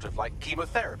hardware, sort of like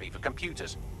chemotherapy for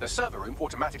computers. The server room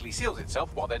automatically seals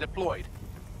itself while they're deployed.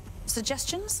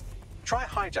 Suggestions? Try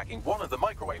hijacking one of the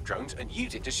microwave drones and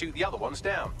use it to shoot the other ones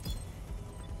down.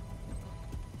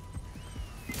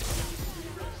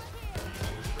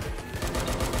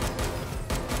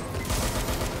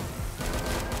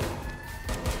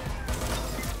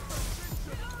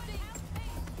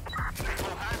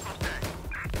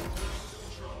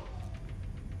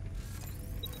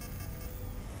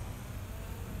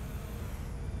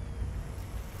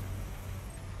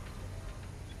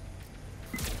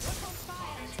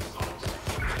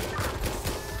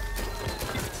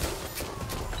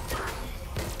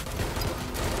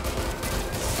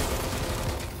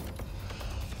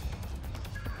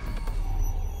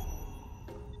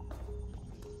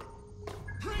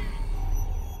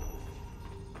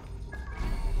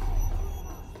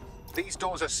 These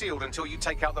doors are sealed until you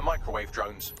take out the microwave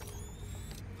drones.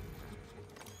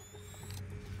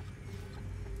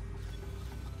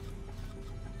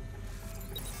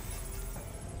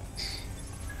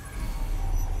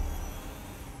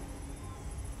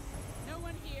 No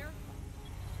one here.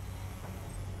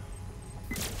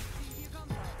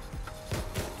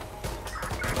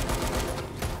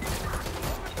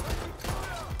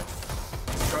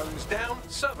 Drones down,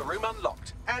 server room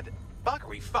unlocked, and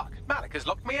buggery fuck, Malik has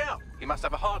locked me out. He must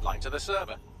have a hard line to the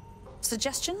server.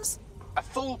 Suggestions? A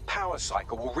full power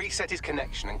cycle will reset his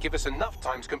connection and give us enough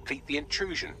time to complete the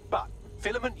intrusion. But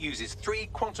Filament uses 3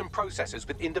 quantum processors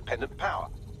with independent power.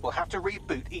 We'll have to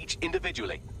reboot each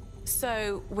individually.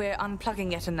 So we're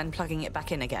unplugging it and then plugging it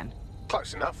back in again?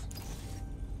 Close enough.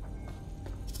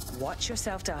 Watch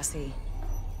yourself, Darcy.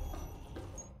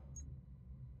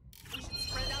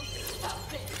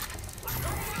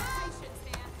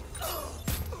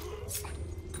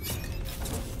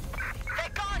 They're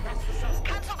gone!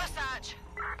 Cancel the search!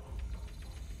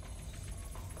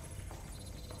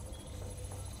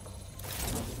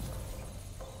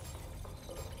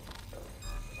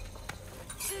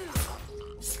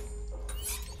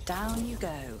 Down you go.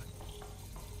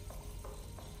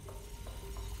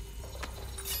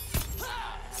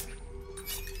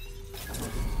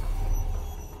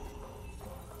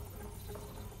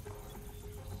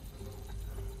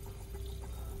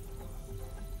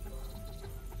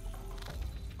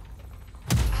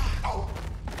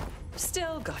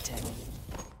 Still got it.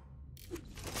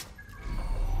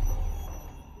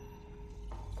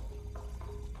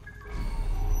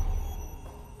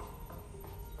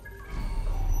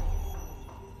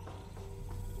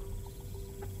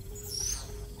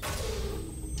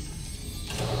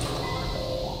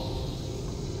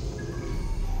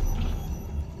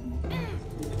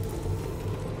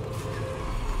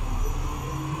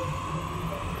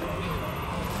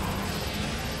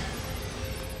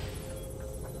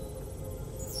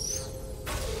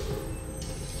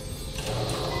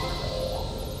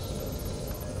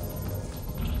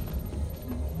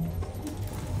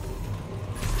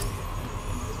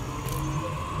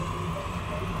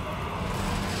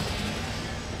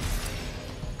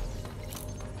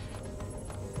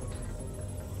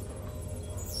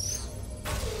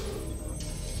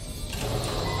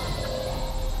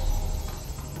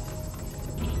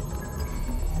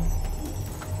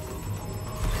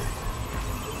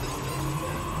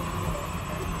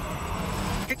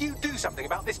 Could you do something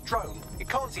about this drone? It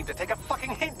can't seem to take a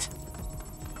fucking hint.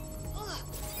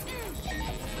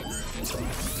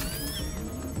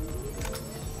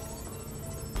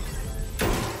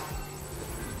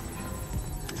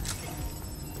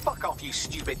 Fuck off, you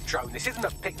stupid drone. This isn't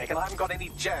a picnic and I haven't got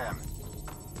any jam.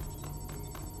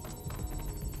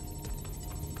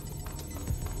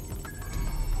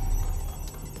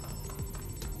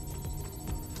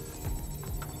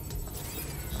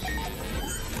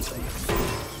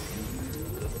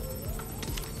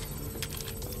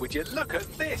 Would you look at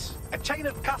this? A chain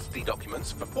of custody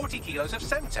documents for 40 kilos of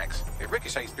Semtex. It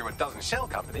ricochets through a dozen shell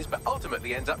companies, but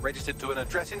ultimately ends up registered to an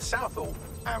address in Southall.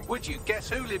 And would you guess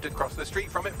who lived across the street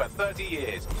from it for 30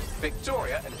 years?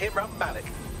 Victoria and Imran Malik,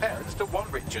 parents to one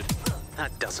Richard.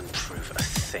 That doesn't prove a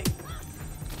thing.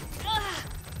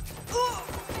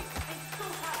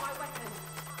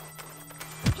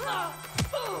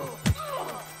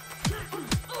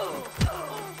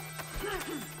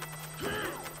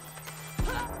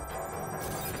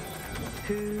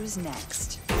 Who's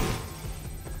next?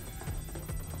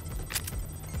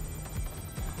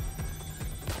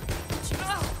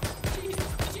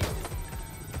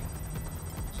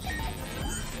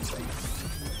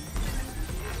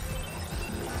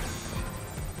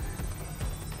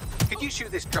 Could you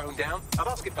shoot this drone down? I'd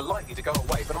ask it politely to go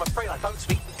away, but I'm afraid I don't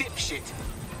speak dipshit.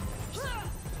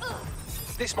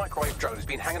 This microwave drone has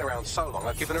been hanging around so long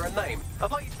I've given her a name. I'd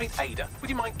like you to meet Ada.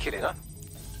 Would you mind killing her?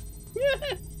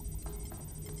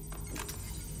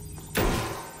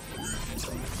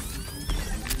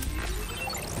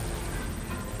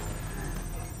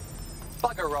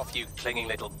 Bugger off, you clinging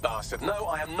little bastard. No,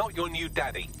 I am not your new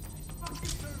daddy.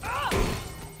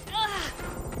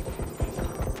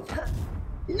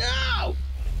 No!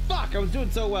 Fuck, I was doing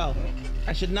so well.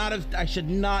 I should not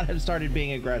have started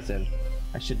being aggressive.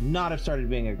 I should not have started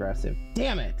being aggressive.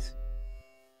 Damn it.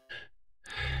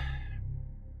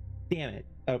 Damn it.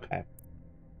 Okay.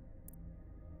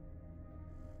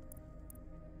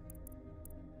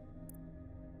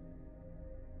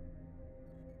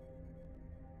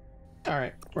 All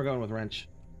right, we're going with wrench.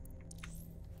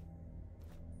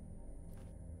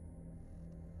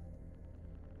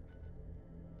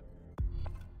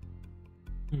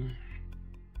 Your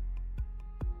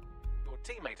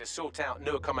teammate has sought out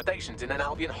new accommodations in an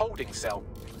Albion holding cell.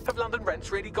 Have London rents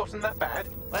really gotten that bad?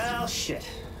 Well, shit.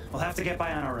 We'll have to get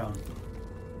by on our own.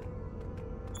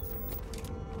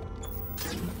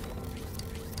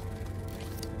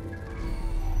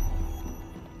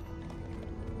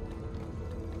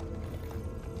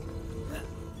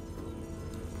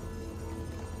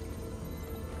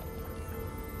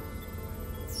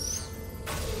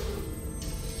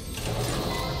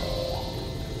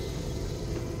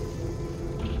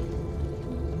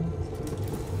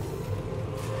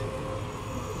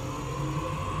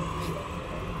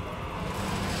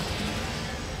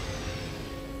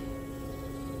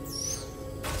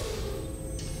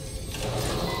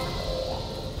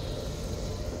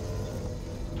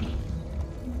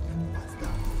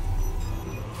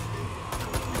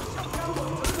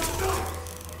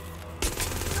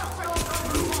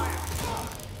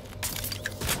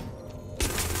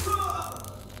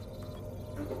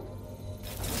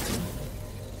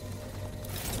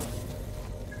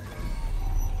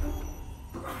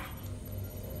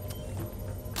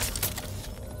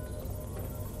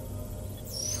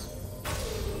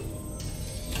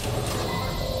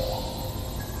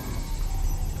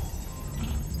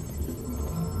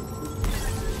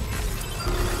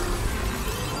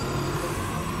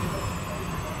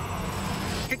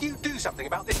 Could you do something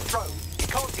about this drone? You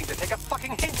can't seem to take a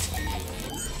fucking hint.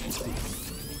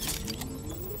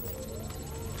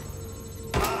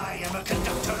 I am a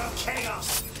conductor of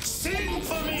chaos. Sing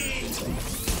for me!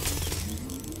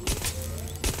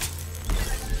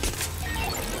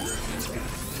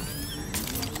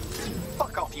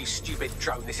 Fuck off, you stupid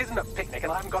drone. This isn't a picnic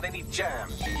and I haven't got any jam.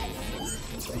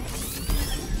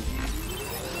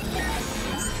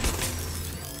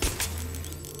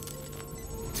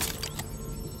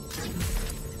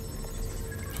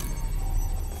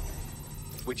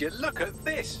 Would you look at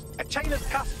this? A chain of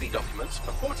custody documents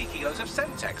for 40 kilos of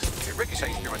Semtex. It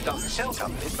ricochets through a dozen shell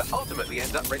companies, but ultimately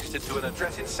ends up registered to an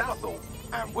address in Southall.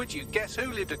 And would you guess who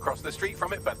lived across the street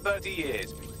from it for 30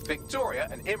 years? Victoria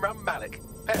and Imran Malik,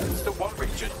 parents to one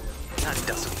Richard. That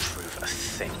doesn't prove a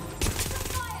thing.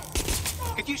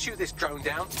 Could you shoot this drone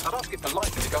down? I'd ask it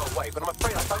politely to go away, but I'm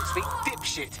afraid I don't speak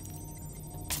dipshit.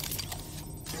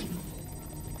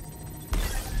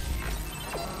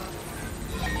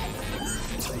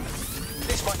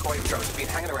 This microwave drone has been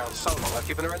hanging around so long I've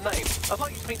given her a name. I'd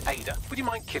like you to meet Ada. Would you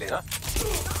mind killing her?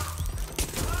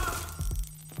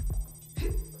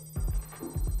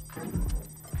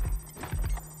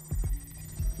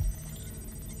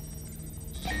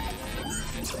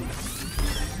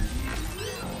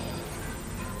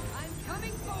 I'm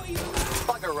coming for you.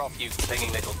 Bugger off, you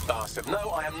clinging little bastard. No,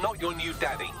 I am not your new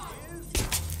daddy.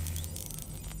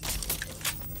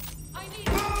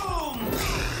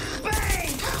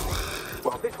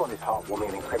 Well, this one is heartwarming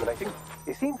and incriminating.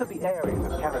 It seems that the areas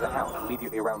of Canada House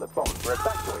immediately around the bomb were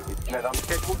evacuated in an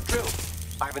unscheduled drill.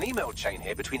 I have an email chain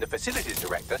here between the facilities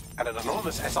director and an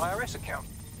anonymous SIRS account.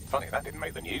 Funny, that didn't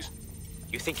make the news.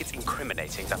 You think it's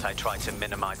incriminating that I tried to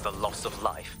minimize the loss of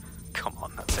life? Come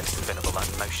on, that's explainable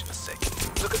and motion is sick.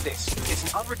 Look at this. It's an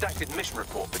unredacted mission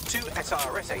report for 2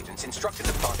 SIRS agents instructed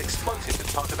to plant explosives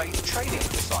as part of a training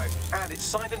exercise. And it's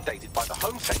signed and dated by the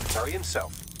Home Secretary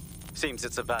himself. Seems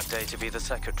it's a bad day to be the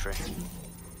secretary.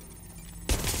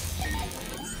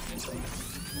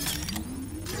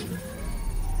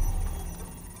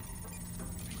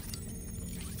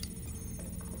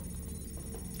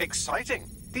 Exciting.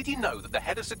 Did you know that the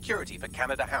head of security for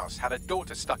Canada House had a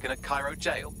daughter stuck in a Cairo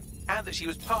jail? And that she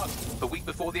was pardoned the week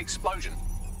before the explosion?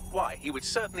 Why, he would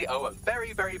certainly owe a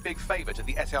very, very big favor to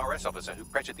the SRS officer who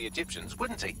pressured the Egyptians,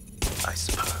 wouldn't he? I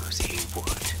suppose he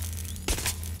would.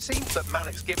 Seems that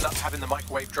Malik's given up having the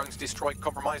microwave drones destroy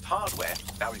compromised hardware.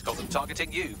 Now he's got them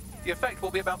targeting you. The effect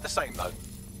will be about the same, though.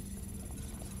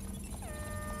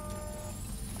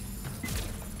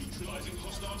 Neutralizing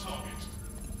hostile target.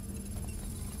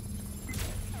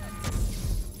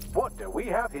 What do we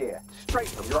have here? Straight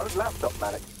from your own laptop,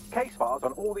 Malik. Case files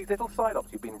on all these little side ops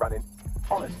you've been running.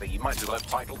 Honestly, you might as well have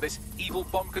titled this Evil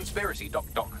Bomb Conspiracy, Doc.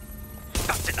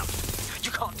 That's enough.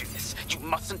 You can't do this. You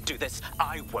mustn't do this.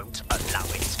 I won't allow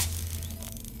it.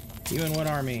 You in what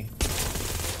army?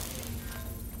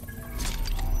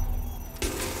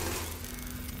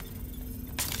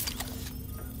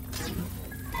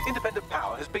 Independent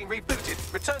power has been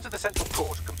rebooted. Return to the central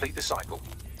core to complete the cycle.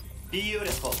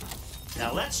 Beautiful.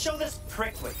 Now let's show this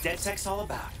prick what DedSec's all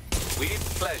about. With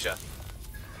pleasure.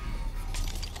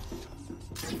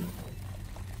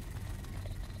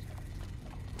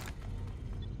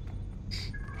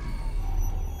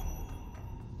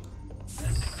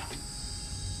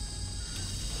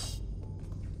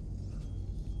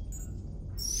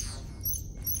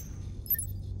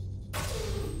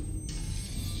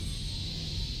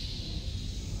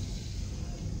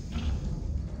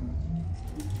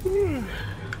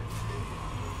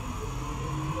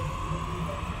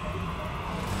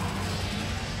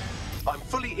 I'm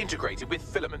fully integrated with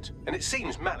Filament, and it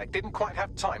seems Malik didn't quite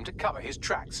have time to cover his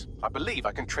tracks. I believe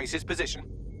I can trace his position.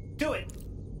 Do it!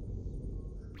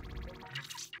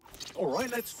 All right,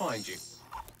 let's find you.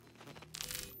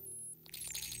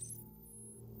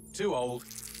 Too old,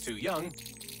 too young,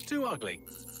 too ugly,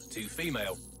 too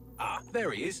female. Ah,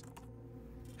 there he is.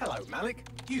 Hello, Malik.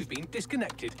 You've been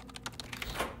disconnected.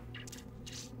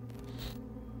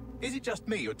 Is it just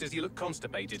me, or does he look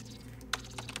constipated?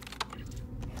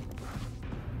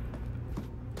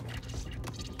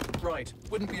 Right,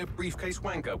 wouldn't be a briefcase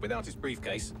wanker without his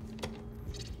briefcase.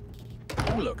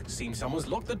 Oh look, seems someone's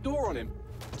locked the door on him.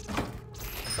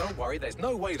 Don't worry, there's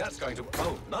no way that's going to...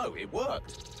 Oh no, it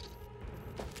worked.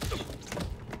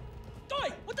 Guy,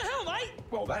 what the hell, mate?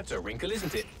 Well, that's a wrinkle,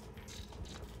 isn't it?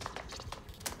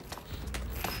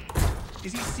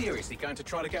 Is he seriously going to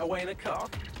try to get away in a car?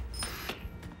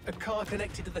 A car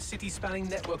connected to the city-spanning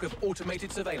network of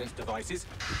automated surveillance devices?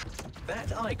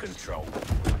 That I control.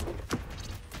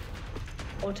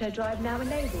 Auto drive now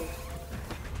enabled.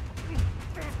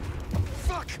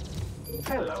 Fuck!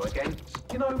 Hello again.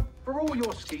 You know, for all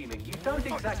your scheming, you don't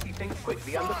exactly think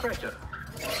quickly under pressure.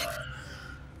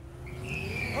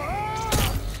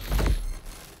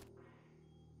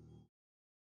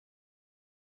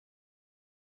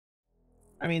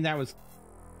 I mean, that was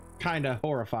kind of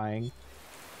horrifying.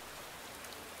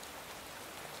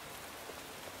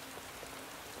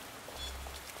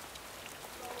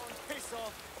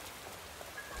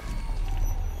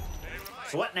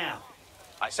 So what now?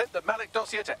 I sent the Malik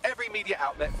dossier to every media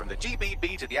outlet from the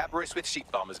GBB to the Aberystwyth Sheep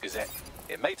Farmers Gazette.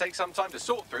 It may take some time to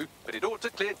sort through, but it ought to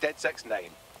clear DedSec's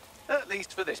name. At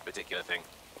least for this particular thing.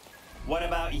 What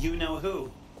about you-know-who?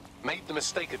 Made the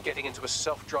mistake of getting into a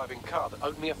self-driving car that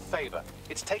owed me a favor.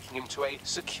 It's taking him to a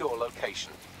secure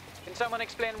location. Can someone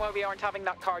explain why we aren't having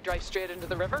that car drive straight into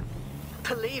the river?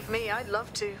 Believe me, I'd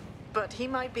love to. But he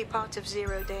might be part of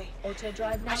Zero Day. Auto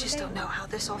drive now I just don't know how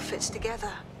this all fits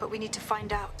together, but we need to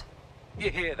find out. You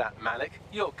hear that, Malik?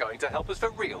 You're going to help us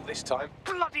for real this time.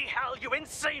 Bloody hell, you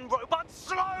insane robot!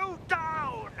 Slow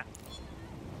down!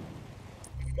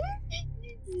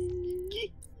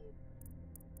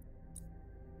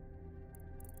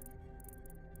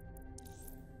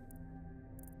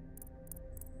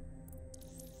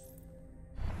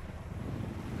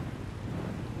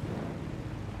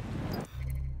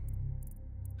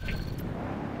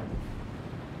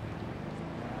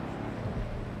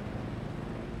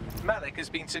 Malik has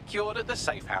been secured at the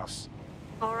safe house.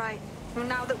 All right. Well,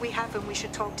 now that we have him, we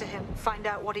should talk to him, find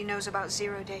out what he knows about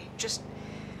Zero Day. Just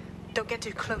don't get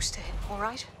too close to him, all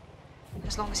right?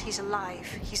 As long as he's alive,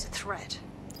 he's a threat.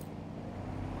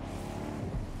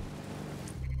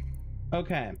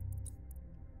 Okay.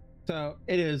 So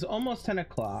it is almost 10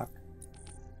 o'clock.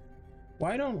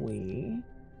 Why don't we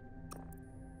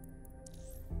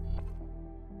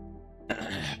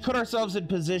put ourselves in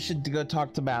position to go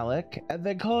talk to Malik and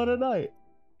then call it a night?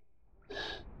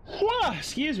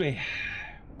 Excuse me.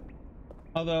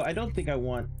 Although I don't think I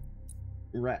want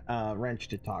Wrench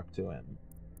to talk to him.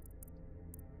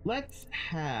 Let's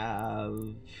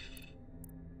have...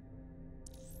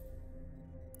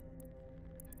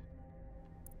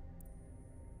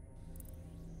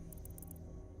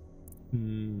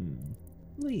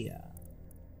 Leah.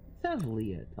 Let's have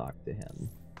Leah talk to him.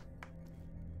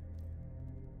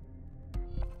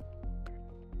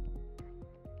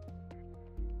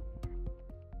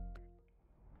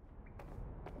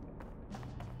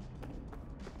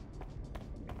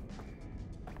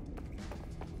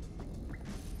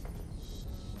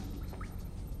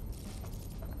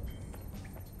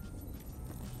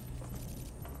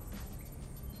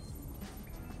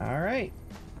 All right.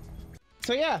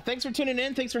 So yeah, thanks for tuning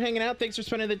in. Thanks for hanging out. Thanks for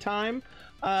spending the time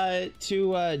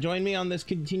to join me on this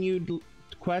continued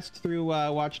quest through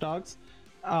Watch Dogs.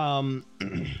 I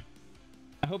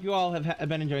hope you all have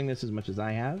been enjoying this as much as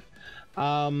I have.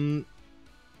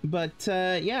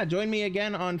 Yeah, join me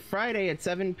again on Friday at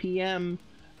 7 p.m.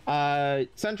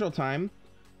 Central Time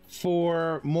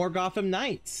for more Gotham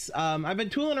Knights. I've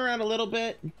been tooling around a little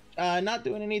bit, not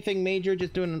doing anything major,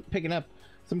 just picking up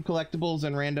some collectibles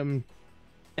and random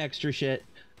extra shit.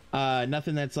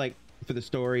 Nothing that's like for the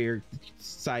story or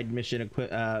side mission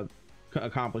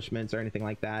accomplishments or anything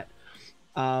like that.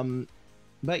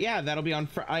 But yeah, that'll be on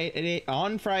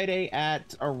Friday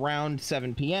at around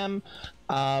 7 p.m.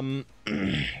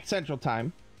 Central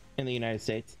Time in the United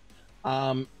States.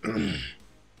 Until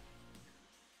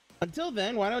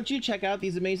then, why don't you check out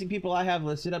these amazing people I have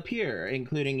listed up here,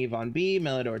 including Yvonne B,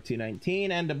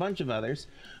 Melidor219, and a bunch of others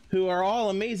who are all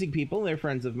amazing people. They're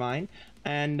friends of mine.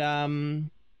 And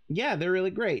yeah, they're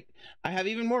really great. I have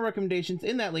even more recommendations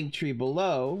in that link tree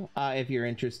below if you're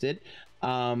interested.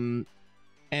 And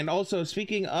also,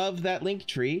 speaking of that link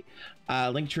tree,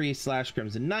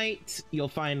 /Krimzon Knight, you'll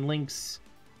find links.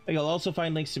 You'll also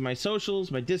find links to my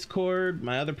socials, my Discord,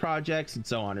 my other projects, and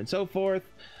so on and so forth.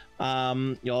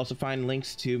 You'll also find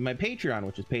links to my Patreon,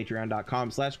 which is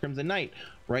patreon.com/Krimzon Knight,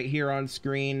 right here on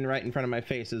screen, right in front of my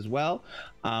face as well,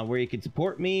 where you can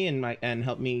support me and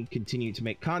help me continue to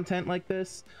make content like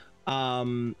this.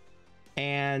 And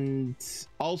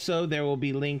also there will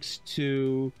be links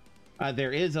to,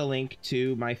 there is a link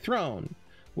to my Throne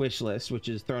wishlist, which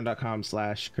is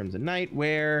throne.com/Krimzon Knight,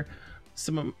 where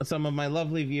some of my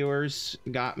lovely viewers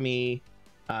got me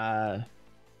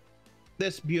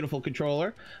this beautiful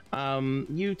controller.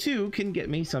 You too can get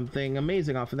me something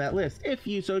amazing off of that list if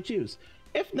you so choose.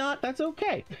 If not, that's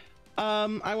okay.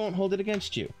 I won't hold it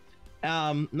against you.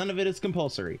 None of it is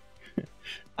compulsory.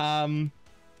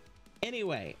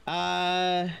 Anyway,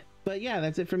 but yeah,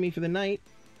 that's it for me for the night.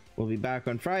 We'll be back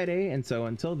on Friday, and so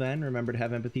until then, remember to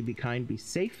have empathy, be kind, be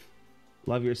safe,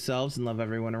 love yourselves, and love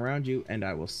everyone around you, and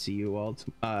I will see you all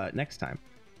next time.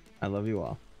 I love you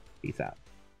all. Peace out.